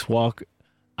folks walk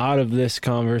out of this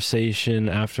conversation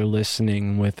after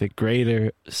listening with a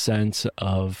greater sense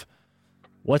of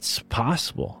what's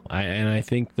possible. And I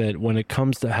think that when it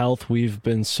comes to health, we've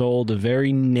been sold a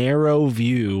very narrow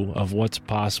view of what's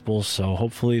possible. So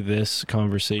hopefully this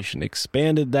conversation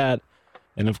expanded that.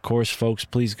 And of course, folks,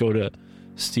 please go to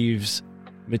Steve's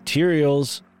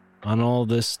materials on all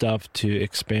this stuff to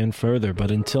expand further. But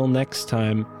until next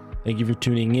time, thank you for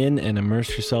tuning in and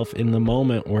immerse yourself in the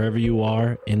moment wherever you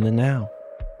are in the now.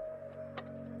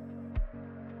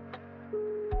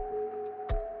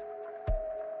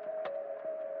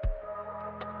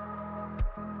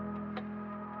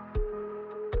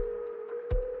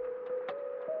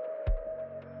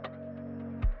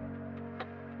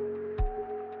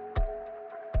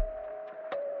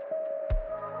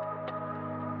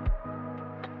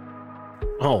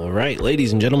 All right,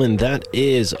 ladies and gentlemen, that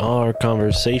is our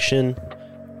conversation,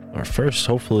 our first,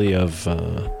 hopefully, of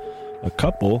a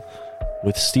couple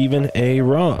with Stephen A.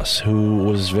 Ross, who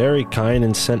was very kind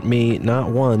and sent me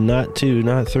not one, not two,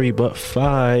 not three, but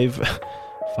five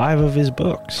of his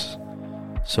books.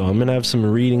 So I'm going to have some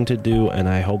reading to do, and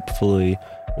I hopefully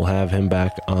will have him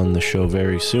back on the show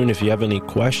very soon. If you have any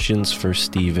questions for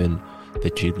Stephen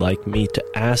that you'd like me to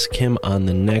ask him on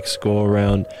the next go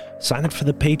around, sign up for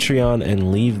the Patreon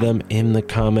and leave them in the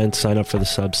comments. Sign up for the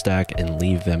Substack and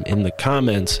leave them in the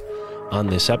comments on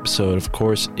this episode. Of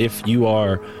course, if you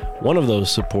are one of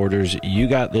those supporters, you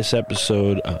got this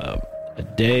episode a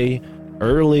day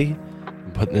early.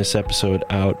 I'm putting this episode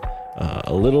out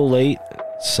a little late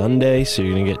Sunday, so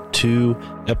you're gonna get 2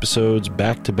 episodes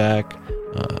back to back.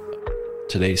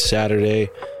 Today's Saturday.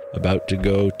 About to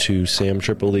go to Sam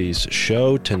Tripoli's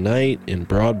show tonight in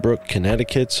Broadbrook,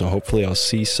 Connecticut, so hopefully I'll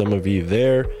see some of you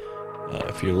there.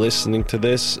 If you're listening to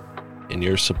this and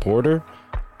you're a supporter,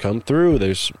 come through.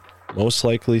 There's most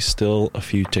likely still a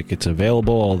few tickets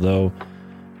available, although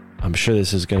I'm sure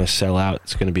this is going to sell out.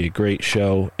 It's going to be a great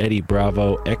show. Eddie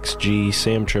Bravo, XG,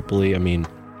 Sam Tripoli. I mean,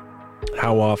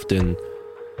 how often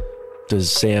does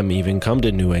Sam even come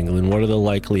to New England? What are the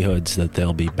likelihoods that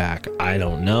they'll be back? I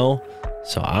don't know.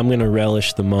 So I'm going to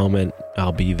relish the moment.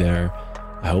 I'll be there.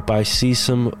 I hope I see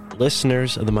some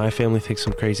listeners of the My Family Thinks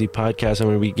I'm Crazy podcast. I'm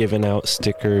going to be giving out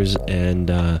stickers,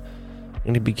 and I'm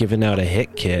going to be giving out a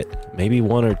hit kit, maybe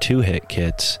 1 or 2 hit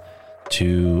kits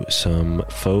to some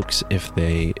folks. If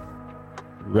they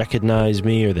recognize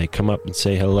me or they come up and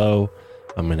say hello,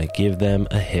 I'm going to give them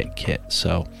a hit kit.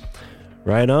 So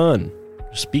right on.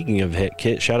 Speaking of hit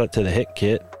kit, shout out to the hit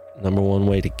kit. Number one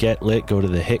way to get lit, go to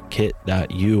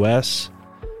thehitkit.us.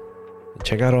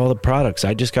 Check out all the products.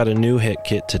 I just got a new hit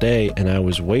kit today, and I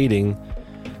was waiting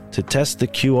to test the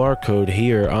QR code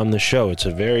here on the show. It's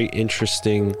a very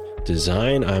interesting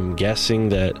design. I'm guessing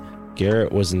that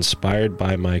Garrett was inspired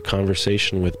by my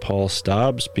conversation with Paul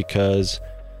Stobbs, because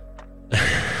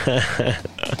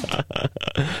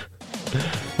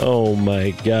oh my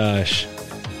gosh,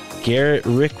 Garrett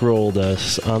rickrolled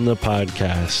us on the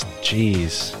podcast.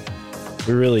 Jeez,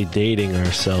 we're really dating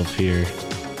ourselves here.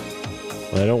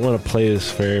 Well, I don't want to play this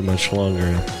very much longer.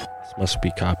 This must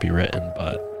be copywritten,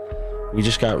 but we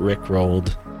just got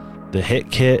rickrolled. The hit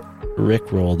kit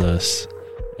rickrolled us,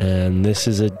 and this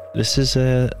is a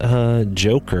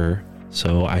Joker.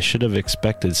 So I should have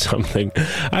expected something.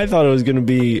 I thought it was going to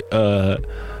be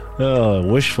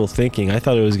wishful thinking. I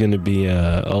thought it was going to be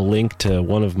a link to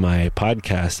one of my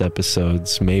podcast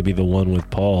episodes, maybe the one with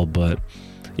Paul. But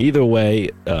either way,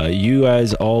 you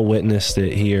guys all witnessed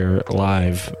it here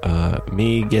live.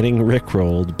 Me getting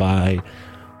rickrolled by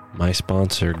my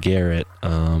sponsor, Garrett.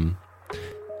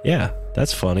 Yeah,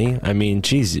 that's funny. I mean,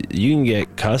 geez, you can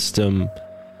get custom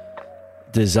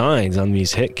designs on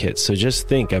these hit kits. So just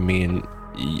think, I mean,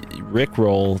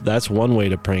 rickroll, that's one way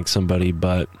to prank somebody,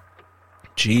 but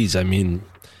geez, I mean,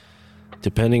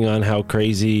 depending on how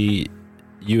crazy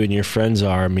you and your friends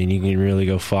are, I mean, you can really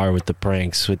go far with the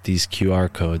pranks with these QR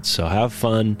codes. So have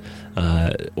fun,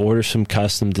 order some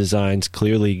custom designs.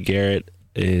 Clearly Garrett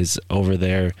is over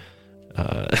there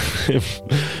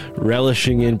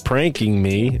relishing in pranking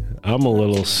me. I'm a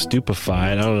little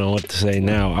stupefied. I don't know what to say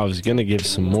now. I was gonna give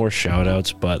some more shout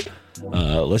outs, but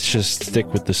let's just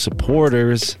stick with the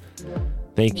supporters.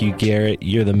 Thank you, Garrett.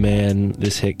 You're the man.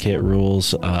 This hit kit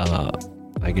rules.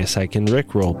 I guess I can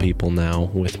rickroll people now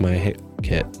with my hit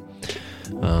kit.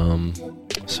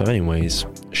 So anyways,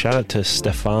 shout out to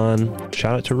Stefan,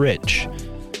 shout out to Rich.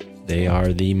 They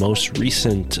are the most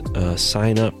recent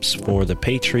sign-ups for the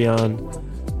Patreon.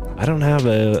 I don't have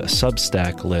a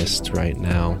Substack list right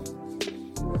now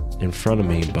in front of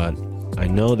me, but I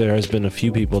know there has been a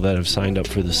few people that have signed up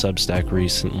for the Substack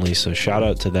recently, so shout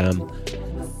out to them.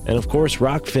 And of course,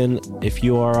 Rockfin, if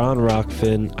you are on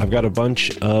Rockfin, I've got a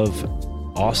bunch of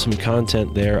awesome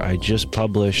content there. I just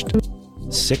published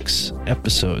 6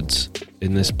 episodes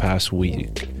in this past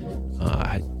week.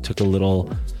 I took a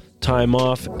little time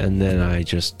off, and then I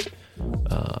just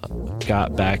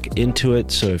got back into it.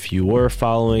 So if you were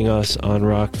following us on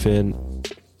Rockfin,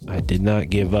 I did not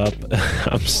give up.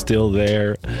 I'm still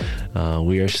there.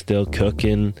 We are still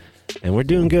cooking, and we're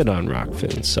doing good on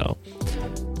Rockfin. So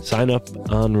sign up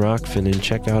on Rockfin and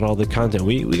check out all the content.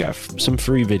 We got some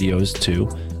free videos too,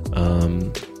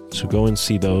 so go and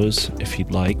see those if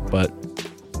you'd like. But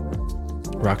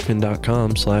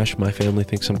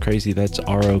rockfin.com/myfamilythinksimcrazy. That's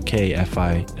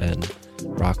ROKFIN,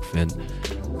 Rockfin.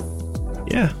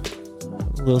 Yeah,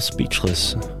 a little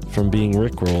speechless from being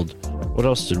rickrolled. What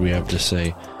else did we have to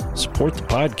say? Support the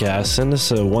podcast. Send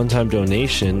us a one-time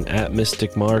donation at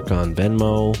Mystic Mark on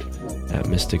Venmo, at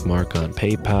Mystic Mark on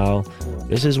PayPal.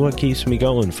 This is what keeps me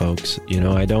going, folks. You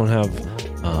know, I don't have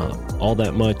all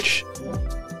that much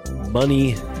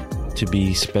money to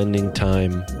be spending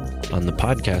time on the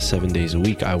podcast 7 days a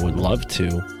week. I would love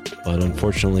to, but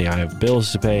unfortunately I have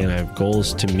bills to pay and I have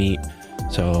goals to meet.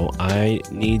 So I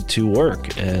need to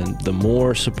work, and the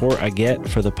more support I get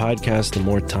for the podcast, the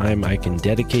more time I can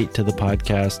dedicate to the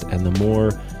podcast, and the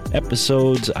more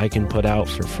episodes I can put out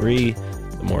for free,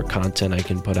 the more content I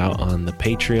can put out on the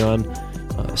Patreon.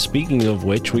 Speaking of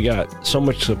which, we got so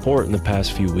much support in the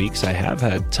past few weeks. I have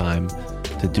had time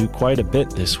to do quite a bit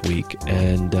this week,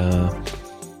 and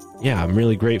yeah, I'm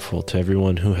really grateful to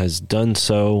everyone who has done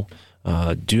so.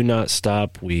 Do not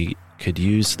stop. We could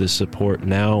use the support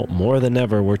now more than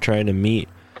ever. We're trying to meet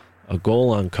a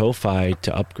goal on Ko-Fi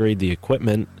to upgrade the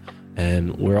equipment,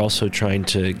 and we're also trying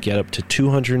to get up to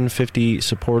 250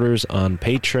 supporters on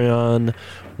Patreon.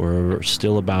 We're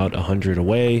still about 100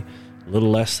 away, a little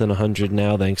less than 100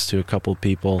 now, thanks to a couple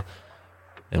people.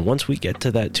 And once we get to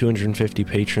that 250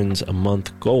 patrons a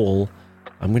month goal,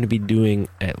 I'm going to be doing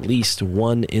at least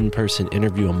one in-person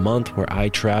interview a month where I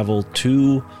travel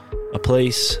to a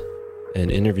place and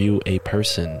interview a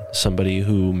person, somebody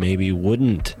who maybe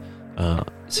wouldn't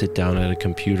sit down at a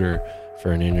computer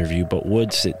for an interview, but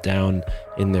would sit down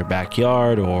in their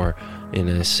backyard or in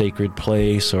a sacred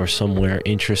place or somewhere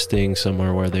interesting,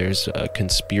 somewhere where there's a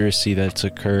conspiracy that's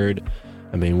occurred.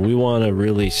 I mean, we want to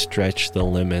really stretch the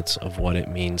limits of what it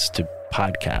means to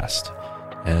podcast,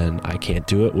 and I can't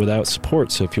do it without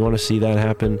support. So if you want to see that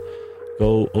happen,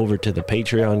 go over to the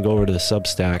Patreon, go over to the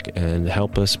Substack, and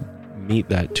help us meet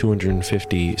that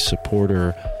 250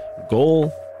 supporter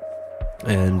goal.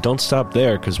 And don't stop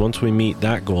there, because once we meet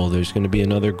that goal, there's going to be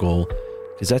another goal,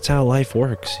 because that's how life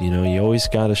works. You know, you always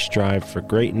got to strive for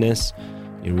greatness.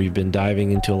 You know, we've been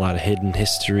diving into a lot of hidden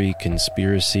history,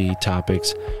 conspiracy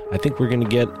topics. I think we're going to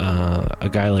get a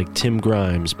guy like Tim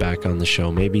Grimes back on the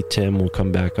show. Maybe Tim will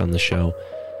come back on the show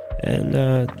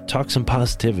and talk some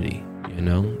positivity. You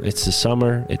know, it's the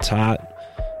summer, it's hot,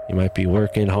 you might be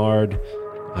working hard.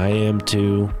 I am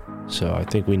too, so I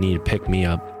think we need to pick me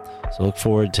up. So look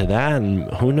forward to that,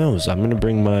 and who knows, I'm going to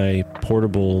bring my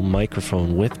portable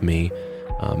microphone with me.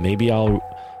 Maybe I'll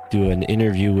do an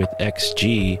interview with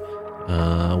XG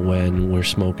when we're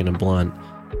smoking a blunt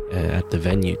at the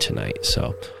venue tonight.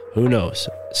 So who knows?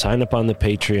 Sign up on the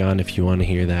Patreon if you want to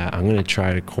hear that. I'm going to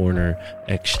try to corner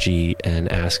XG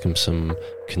and ask him some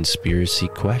conspiracy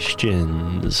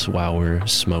questions while we're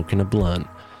smoking a blunt.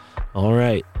 All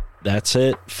right, that's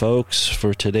it, folks,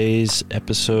 for today's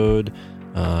episode.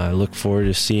 I look forward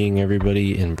to seeing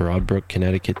everybody in Broadbrook,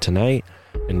 Connecticut tonight.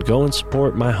 And go and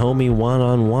support my homie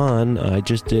One-on-One. I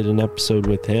just did an episode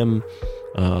with him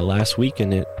last week,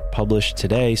 and it published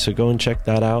today. So go and check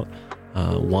that out.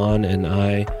 Juan and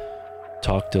I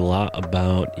talked a lot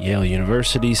about Yale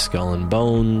University, Skull and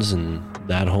Bones, and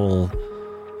that whole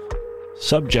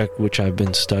subject, which I've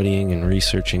been studying and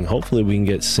researching. Hopefully we can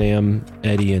get Sam,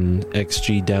 Eddie, and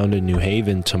XG down to New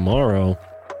Haven tomorrow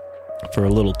for a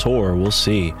little tour. We'll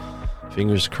see.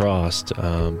 Fingers crossed.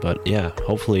 But yeah,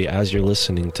 hopefully as you're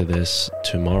listening to this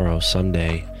tomorrow,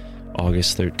 Sunday,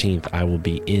 August 13th, I will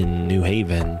be in New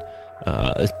Haven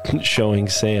showing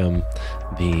Sam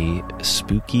the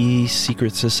spooky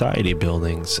secret society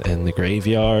buildings and the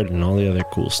graveyard and all the other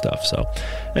cool stuff. So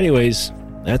anyways,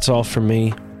 that's all from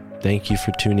me. Thank you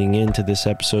for tuning in to this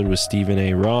episode with Stephen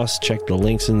A. Ross. Check the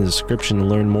links in the description to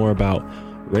learn more about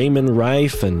Raymond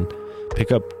Rife and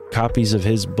pick up copies of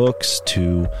his books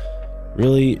to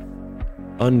really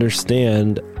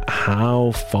understand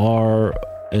how far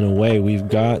and away we've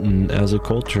gotten as a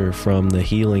culture from the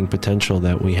healing potential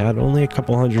that we had only a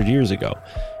couple hundred years ago.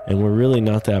 And we're really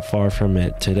not that far from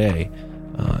it today.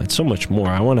 And so much more.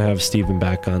 I want to have Stephen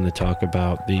back on to talk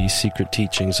about the secret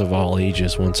teachings of all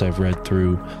ages once I've read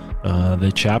through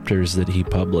the chapters that he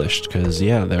published. Because,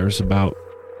 yeah, there's about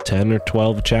 10 or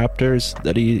 12 chapters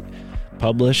that he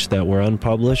published that were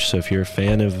unpublished. So if you're a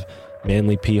fan of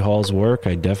Manly P. Hall's work,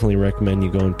 I definitely recommend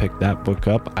you go and pick that book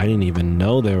up. I didn't even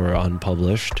know there were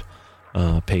unpublished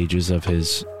pages of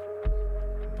his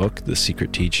book, The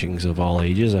Secret Teachings of All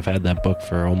Ages. I've had that book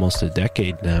for almost a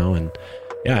decade now, and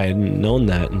yeah, I hadn't known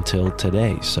that until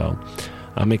today. So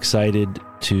I'm excited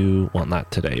to, well,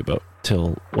 not today, but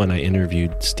till when I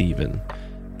interviewed Stephen.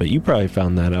 But you probably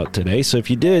found that out today. So if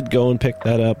you did, go and pick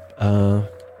that up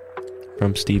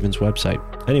from Stephen's website.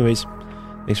 Anyways,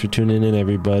 thanks for tuning in,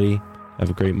 everybody. Have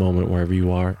a great moment wherever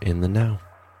you are in the now.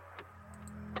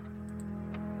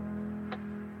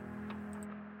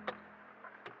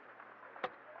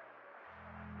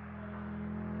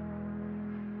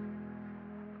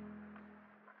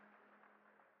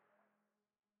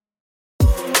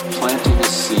 Planting a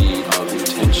seed of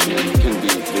intention can be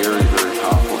a very, very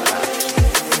powerful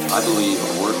act. I believe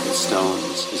a work with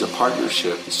stones is a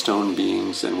partnership with stone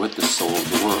beings and with the soul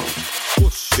of the world.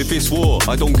 If it's war,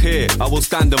 I don't care, I will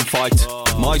stand and fight.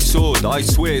 My sword, I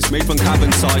swear, is made from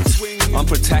cavern sights. I'm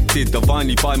protected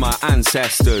divinely by my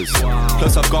ancestors.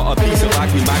 Plus I've got a piece of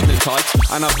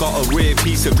agri-magnetite, and I've got a rare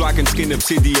piece of dragon skin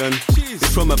obsidian. It's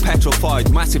from a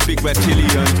petrified, massive big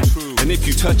reptilian. And if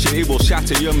you touch it, it will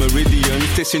shatter your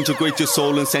meridians, disintegrate your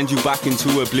soul and send you back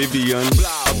into oblivion.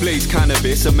 I blaze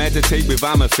cannabis and meditate with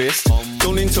amethyst.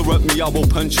 Don't interrupt me, I will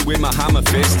punch you with my hammer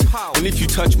fist. And if you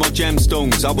touch my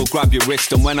gemstones, I will grab your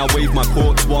wrist. And when I wave my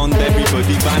quartz wand,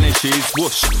 everybody vanishes.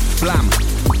 Whoosh, blam,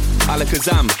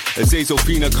 alakazam. Azazel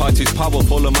phenocite is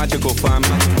powerful and magical, fam.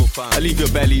 I leave your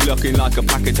belly looking like a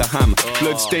packet of ham.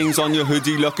 Blood stains on your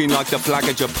hoodie looking like the flag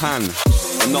of Japan.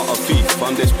 I'm not a thief,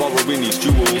 I'm just borrowing these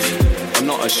jewels. I'm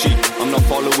not a sheep, I'm not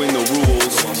following the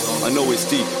rules. I know it's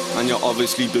deep, and you're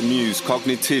obviously bemused.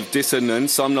 Cognitive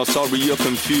dissonance, I'm not sorry you're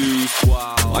confused.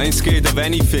 I ain't scared of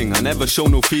anything, I never show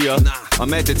no fear.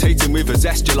 I'm meditating with a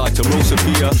zest, you like to roll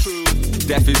Sophia.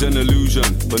 Death is an illusion,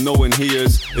 but no one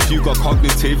hears. If you got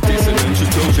cognitive dissonance, you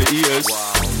close your ears.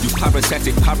 You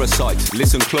parasitic parasite,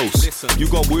 listen close. You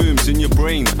got worms in your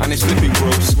brain, and it's flipping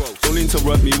gross. Don't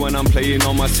interrupt me when I'm playing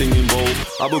on my singing bowl.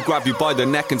 I will grab you by the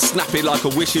neck and snap it like a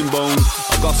wishing bone.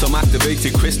 I got some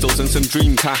activated crystals and some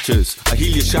dream catchers. I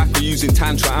heal your chakra using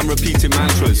tantra and repeating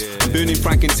mantras. I'm burning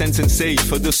frankincense and sage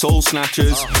for the soul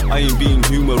snatchers. I ain't being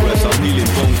humorous, I'm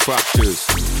healing bone fractures.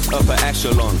 Upper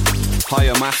echelon,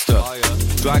 higher master,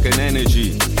 dragon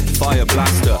energy, fire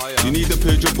blaster. You need to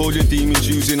purge up all your demons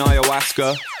using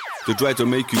ayahuasca. The dread will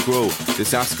make you grow,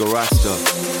 this Ascarasta.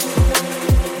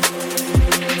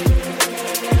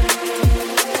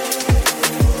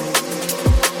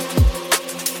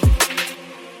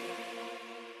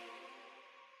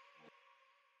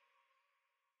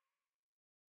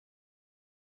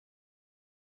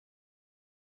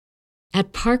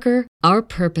 At Parker, our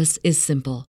purpose is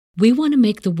simple. We want to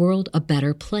make the world a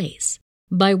better place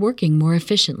by working more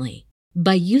efficiently,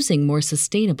 by using more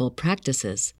sustainable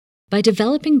practices, by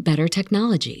developing better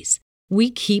technologies.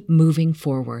 We keep moving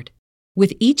forward.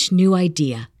 With each new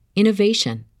idea,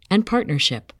 innovation, and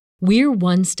partnership, we're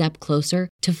one step closer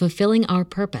to fulfilling our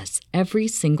purpose every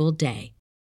single day.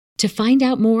 To find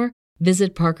out more,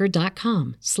 visit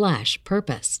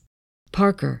parker.com/purpose.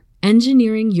 Parker,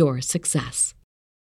 engineering your success.